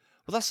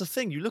 Well, that's the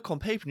thing. You look on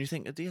paper and you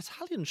think the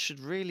Italians should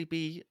really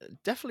be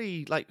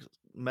definitely like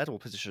medal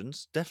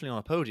positions, definitely on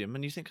a podium,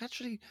 and you think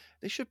actually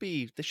they should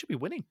be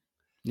winning.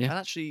 Yeah, and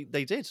actually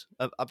they did.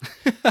 I'm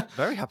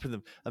very happy with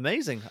them.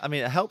 Amazing. I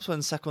mean, it helps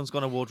when Secon's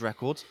got a world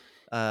record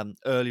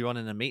earlier on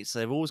in the meet, so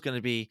they're always going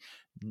to be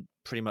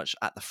pretty much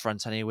at the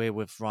front anyway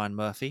with Ryan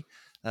Murphy.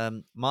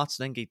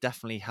 Martinenghi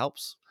definitely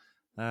helps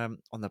on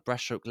the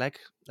breaststroke leg,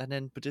 and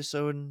then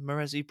Badisso and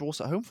Morezi brought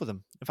it home for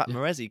them. In fact,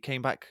 Morezi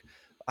came back.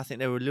 I think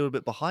they were a little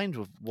bit behind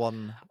with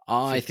one.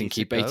 I think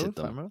he baited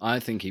them. I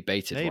think he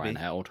baited Ryan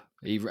Held.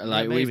 We've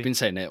been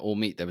saying it all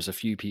meet. There was a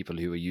few people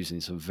who were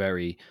using some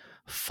very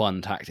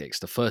fun tactics.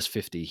 The first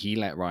 50, he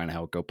let Ryan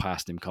Held go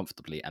past him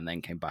comfortably and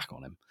then came back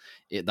on him.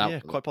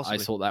 Quite possibly.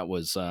 I thought that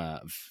was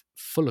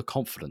full of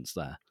confidence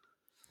there.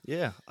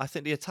 Yeah, I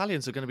think the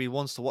Italians are going to be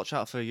ones to watch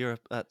out for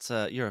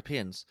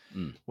Europeans.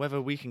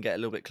 Whether we can get a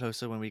little bit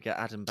closer when we get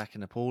Adam back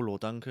in the pool, or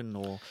Duncan,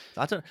 or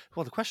I don't.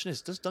 Well, the question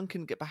is, does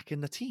Duncan get back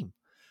in the team,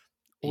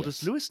 or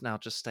does Lewis now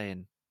just stay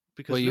in?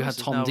 Because you had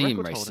Tom Dean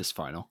race this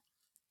final.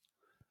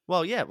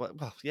 Well, yeah.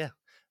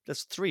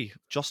 There's 3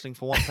 jostling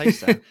for one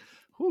place there.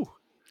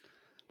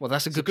 Well,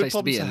 that's a good place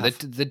to be in.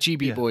 The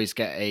GB boys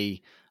get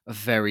a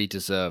very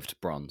deserved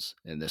bronze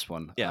in this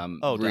one. Yeah. Really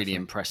definitely.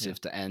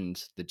 impressive to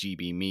end the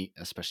GB meet,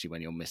 especially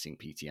when you're missing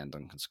PT and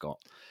Duncan Scott.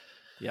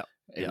 Yeah.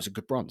 It was a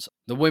good bronze.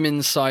 The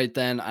women's side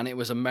then, and it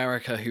was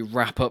America who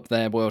wrap up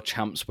their world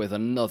champs with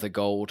another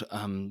gold.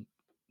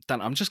 Dan,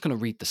 I'm just going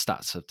to read the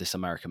stats of this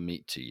American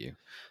meet to you.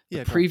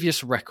 The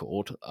previous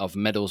record of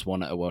medals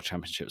won at a World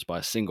Championships by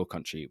a single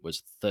country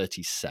was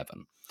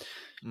 37.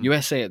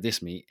 USA at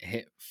this meet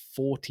hit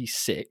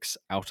 46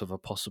 out of a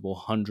possible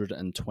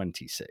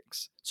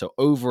 126. So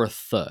over a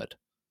third.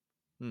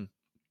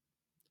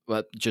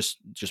 But just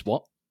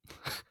what?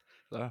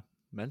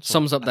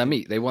 Sums up their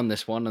meet. They won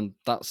this one, and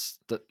that's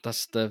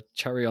the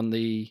cherry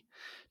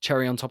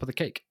on top of the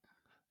cake.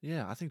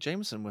 Yeah, I think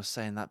Jameson was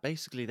saying that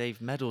basically they've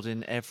medaled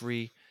in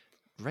every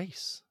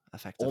race,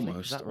 effectively.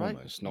 Almost, is that right?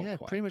 Almost, not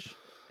quite. Pretty much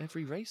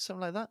every race, something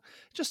like that.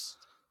 Just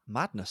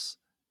madness.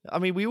 I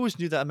mean, we always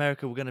knew that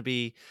America were going to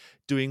be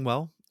doing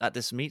well at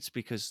this meet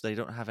because they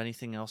don't have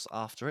anything else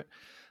after it.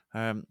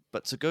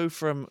 But to go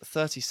from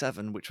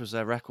 37, which was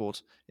their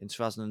record in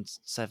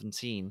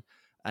 2017,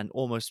 and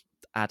almost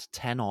add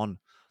 10 on,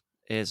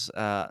 that's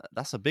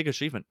a big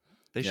achievement.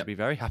 They should be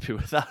very happy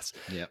with that.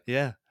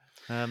 Yeah.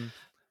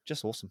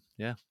 Just awesome.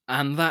 Yeah.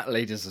 And that,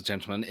 ladies and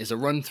gentlemen, is a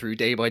run through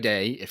day by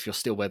day, if you're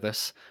still with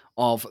us,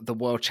 of the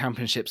World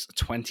Championships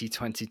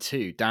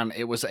 2022. Dan,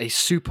 it was a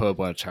superb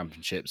World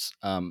Championships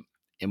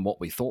in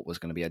what we thought was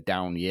going to be a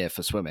down year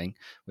for swimming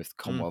with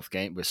Commonwealth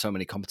Games, with so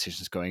many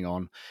competitions going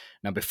on.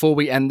 Now, before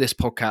we end this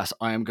podcast,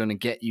 I am going to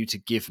get you to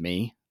give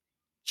me,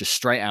 just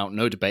straight out,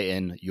 no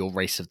debating, your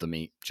race of the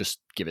meet. Just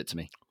give it to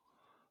me.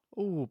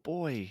 Oh,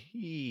 boy.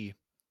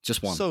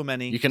 Just one. So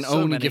many. You can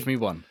only give me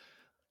one.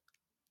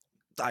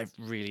 I've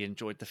really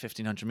enjoyed the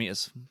 1500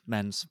 meters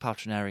men's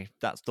Paltrineri.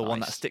 That's the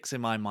one that sticks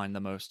in my mind the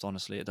most.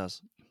 Honestly, it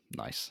does.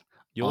 Nice.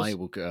 Yours? I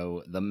will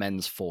go the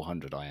men's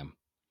 400 IM.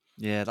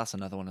 Yeah, that's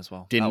another one as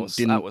well.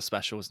 That was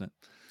special, wasn't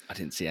it? I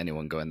didn't see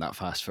anyone going that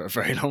fast for a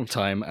very long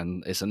time,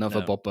 and it's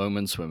another Bob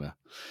Bowman swimmer.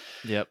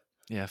 Yep.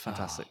 Yeah,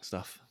 fantastic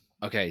stuff.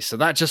 Okay, so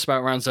that just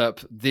about rounds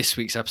up this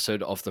week's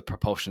episode of the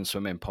Propulsion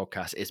Swimming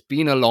podcast. It's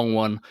been a long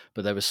one,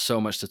 but there was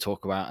so much to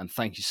talk about. And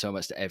thank you so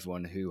much to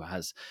everyone who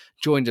has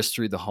joined us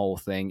through the whole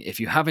thing. If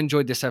you have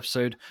enjoyed this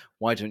episode,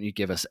 why don't you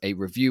give us a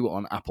review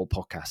on Apple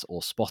Podcasts or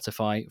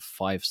Spotify?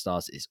 5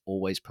 stars is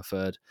always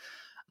preferred.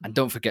 And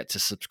don't forget to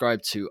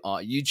subscribe to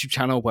our YouTube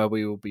channel, where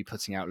we will be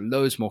putting out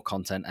loads more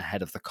content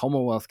ahead of the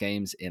Commonwealth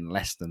Games in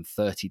less than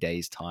 30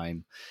 days'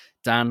 time.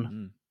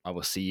 Dan, I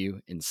will see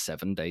you in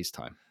 7 days'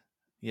 time.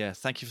 Yeah,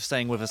 thank you for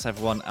staying with us,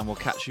 everyone, and we'll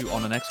catch you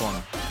on the next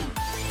one.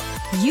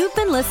 You've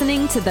been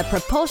listening to the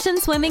Propulsion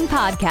Swimming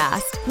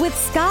Podcast with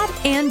Scott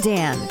and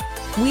Dan.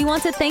 We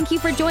want to thank you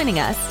for joining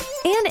us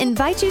and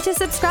invite you to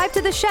subscribe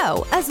to the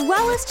show, as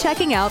well as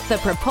checking out the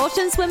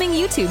Propulsion Swimming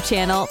YouTube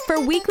channel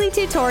for weekly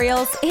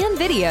tutorials and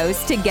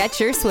videos to get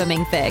your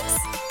swimming fix.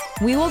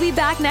 We will be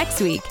back next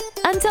week.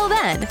 Until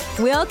then,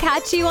 we'll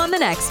catch you on the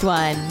next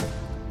one.